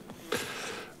is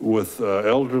with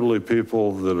elderly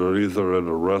people that are either in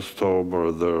a rest home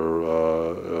or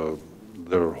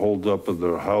they're holed up in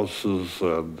their houses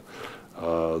and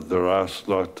they're asked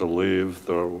not to leave.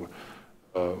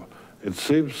 It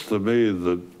seems to me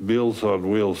that Meals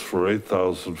on Wheels for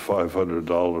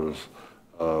 $8,500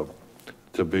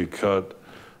 to be cut,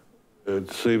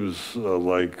 it seems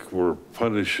like we're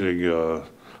punishing a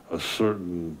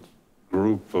certain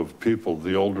group of people,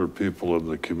 the older people in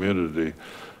the community.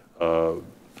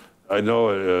 I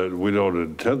know we don't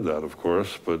intend that, of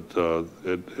course, but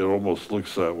it almost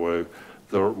looks that way.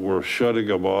 we're shutting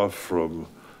them off from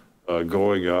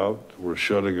going out. We're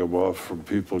shutting them off from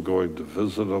people going to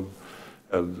visit them,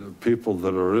 and people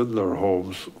that are in their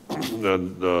homes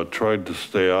and trying to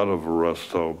stay out of a rest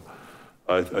home.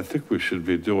 I think we should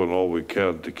be doing all we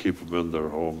can to keep them in their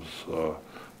homes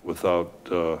without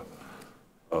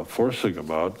forcing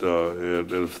them out.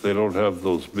 And if they don't have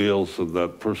those meals and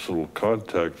that personal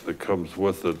contact that comes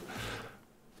with it,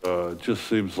 it just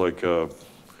seems like a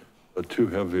too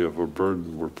heavy of a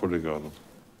burden we're putting on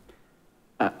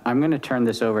them. I'm going to turn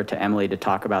this over to Emily to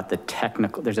talk about the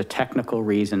technical. There's a technical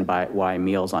reason why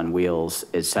Meals on Wheels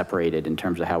is separated in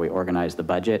terms of how we organize the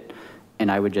budget.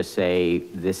 And I would just say,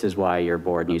 this is why your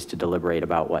board needs to deliberate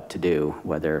about what to do,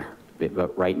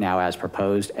 but right now as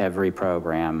proposed, every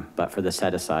program, but for the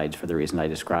set asides, for the reason I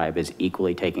described, is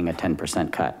equally taking a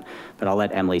 10% cut. But I'll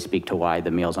let Emily speak to why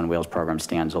the Meals on Wheels program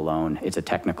stands alone. It's a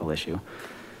technical issue.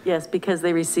 Yes, because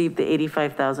they received the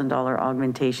 $85,000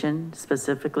 augmentation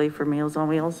specifically for Meals on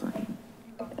Wheels.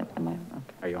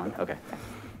 Are you on? Okay.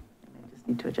 I just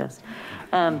need to adjust.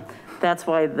 That's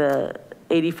why the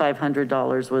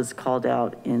 $8,500 was called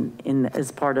out in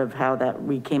as part of how that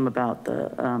we came about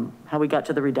how we got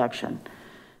to the reduction,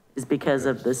 is because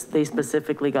of this. They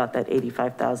specifically got that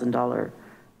 $85,000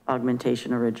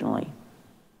 augmentation originally.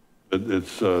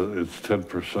 It's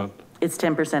 10%. It's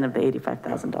 10% of the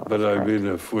 $85,000. But I mean,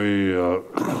 if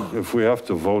we have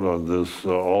to vote on this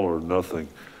all or nothing,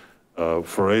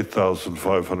 for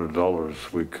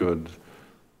 $8,500, we could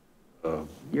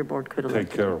your board could take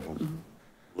care of them. Mm-hmm.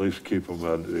 At least keep them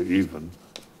at even.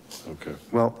 Okay.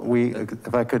 Well,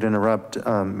 if I could interrupt,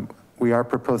 we are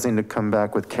proposing to come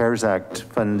back with CARES Act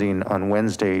funding on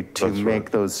Wednesday to make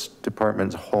those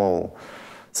departments whole.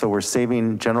 So we're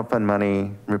saving general fund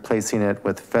money, replacing it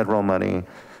with federal money,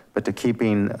 but to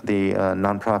keeping the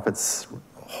nonprofits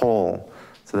whole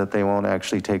so that they won't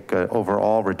actually take an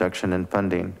overall reduction in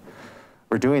funding.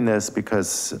 We're doing this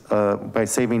because by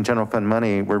saving general fund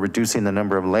money, we're reducing the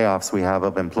number of layoffs we have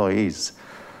of employees.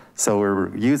 So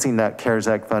we're using that CARES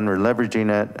Act fund, we're leveraging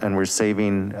it, and we're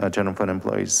saving general fund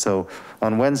employees. So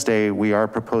on Wednesday, we are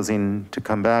proposing to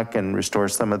come back and restore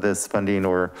some of this funding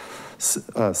or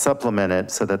supplement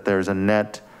it so that there's a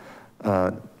net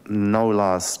no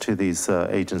loss to these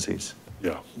agencies.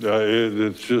 Yeah,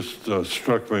 it just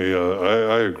struck me,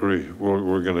 I agree,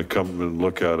 we're gonna come and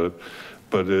look at it,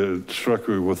 but it struck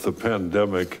me with the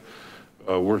pandemic,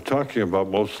 we're talking about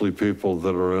mostly people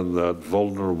that are in that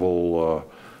vulnerable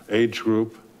age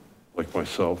group, like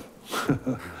myself,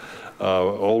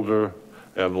 older,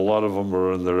 and a lot of them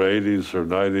are in their 80s or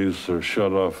 90s, they're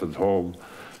shut off at home,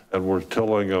 and we're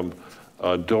telling them,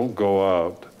 don't go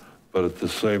out, but at the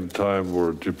same time,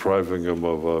 we're depriving them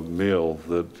of a meal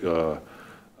that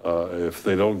if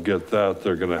they don't get that,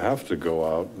 they're gonna have to go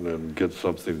out and get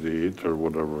something to eat or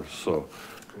whatever. So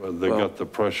they got the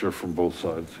pressure from both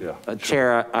sides, yeah.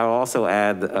 Chair, I'll also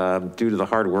add, due to the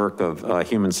hard work of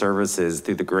Human Services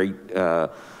through the Great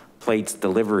Plates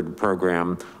Delivered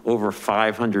program, over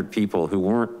 500 people who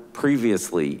weren't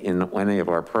previously in any of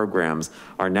our programs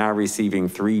are now receiving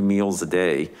 3 meals a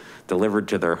day delivered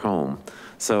to their home.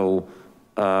 So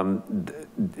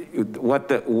what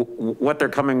they're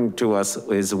coming to us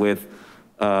is with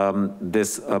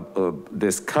this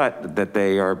cut that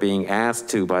they are being asked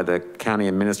to by the county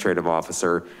administrative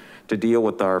officer to deal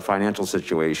with our financial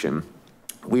situation.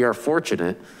 We are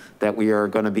fortunate that we are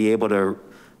going to be able to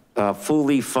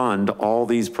fully fund all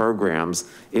these programs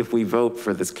if we vote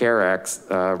for this CARE Act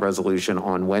resolution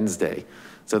on Wednesday.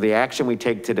 So the action we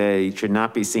take today should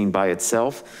not be seen by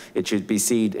itself. It should be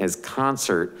seen as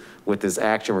concert with this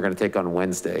action we're going to take on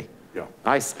Wednesday. Yeah.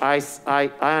 I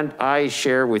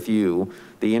share with you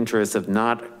the interest of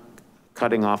not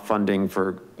cutting off funding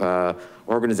for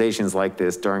organizations like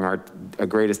this during our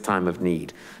greatest time of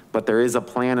need. But there is a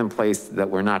plan in place that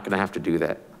we're not going to have to do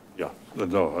that. Yeah,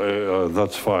 no,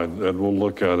 that's fine, and we'll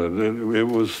look at it. It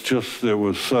was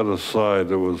set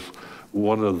aside. It was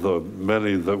one of the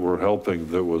many that were helping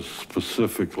that was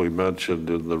specifically mentioned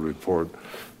in the report.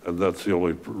 And that's the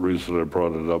only reason I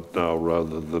brought it up now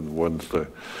rather than Wednesday.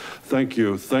 Thank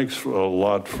you. Thanks a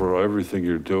lot for everything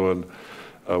you're doing.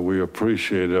 We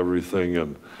appreciate everything,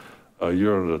 and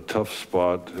you're in a tough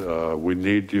spot. We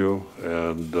need you,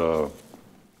 and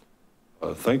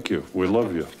thank you. We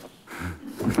love you.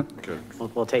 Okay.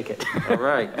 We'll take it. All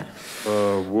right.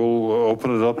 We'll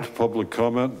open it up to public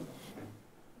comment.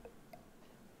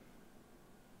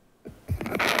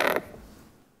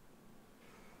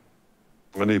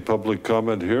 Any public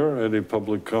comment here? Any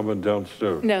public comment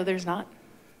downstairs? No, there's not.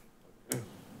 Okay.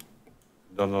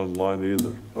 Done online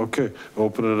either. Okay,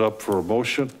 open it up for a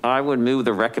motion. I would move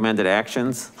the recommended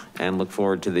actions and look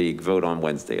forward to the vote on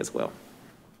Wednesday as well.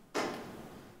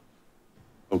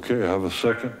 Okay, have a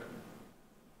second?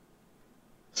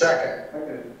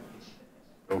 Second.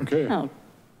 Okay. Oh,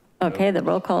 okay, the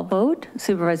roll call vote.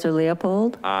 Supervisor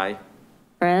Leopold, Aye.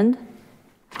 Friend,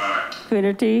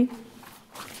 Coonerty,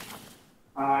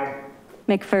 Aye.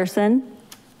 McPherson,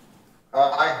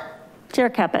 Aye.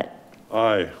 Chair Caput.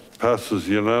 Aye, passes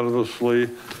unanimously.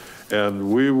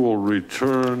 And we will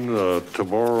return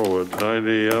tomorrow at 9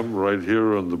 a.m. right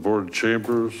here in the board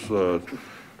chambers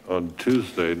on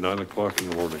Tuesday, 9 o'clock in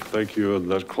the morning. Thank you, and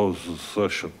that closes the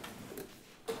session.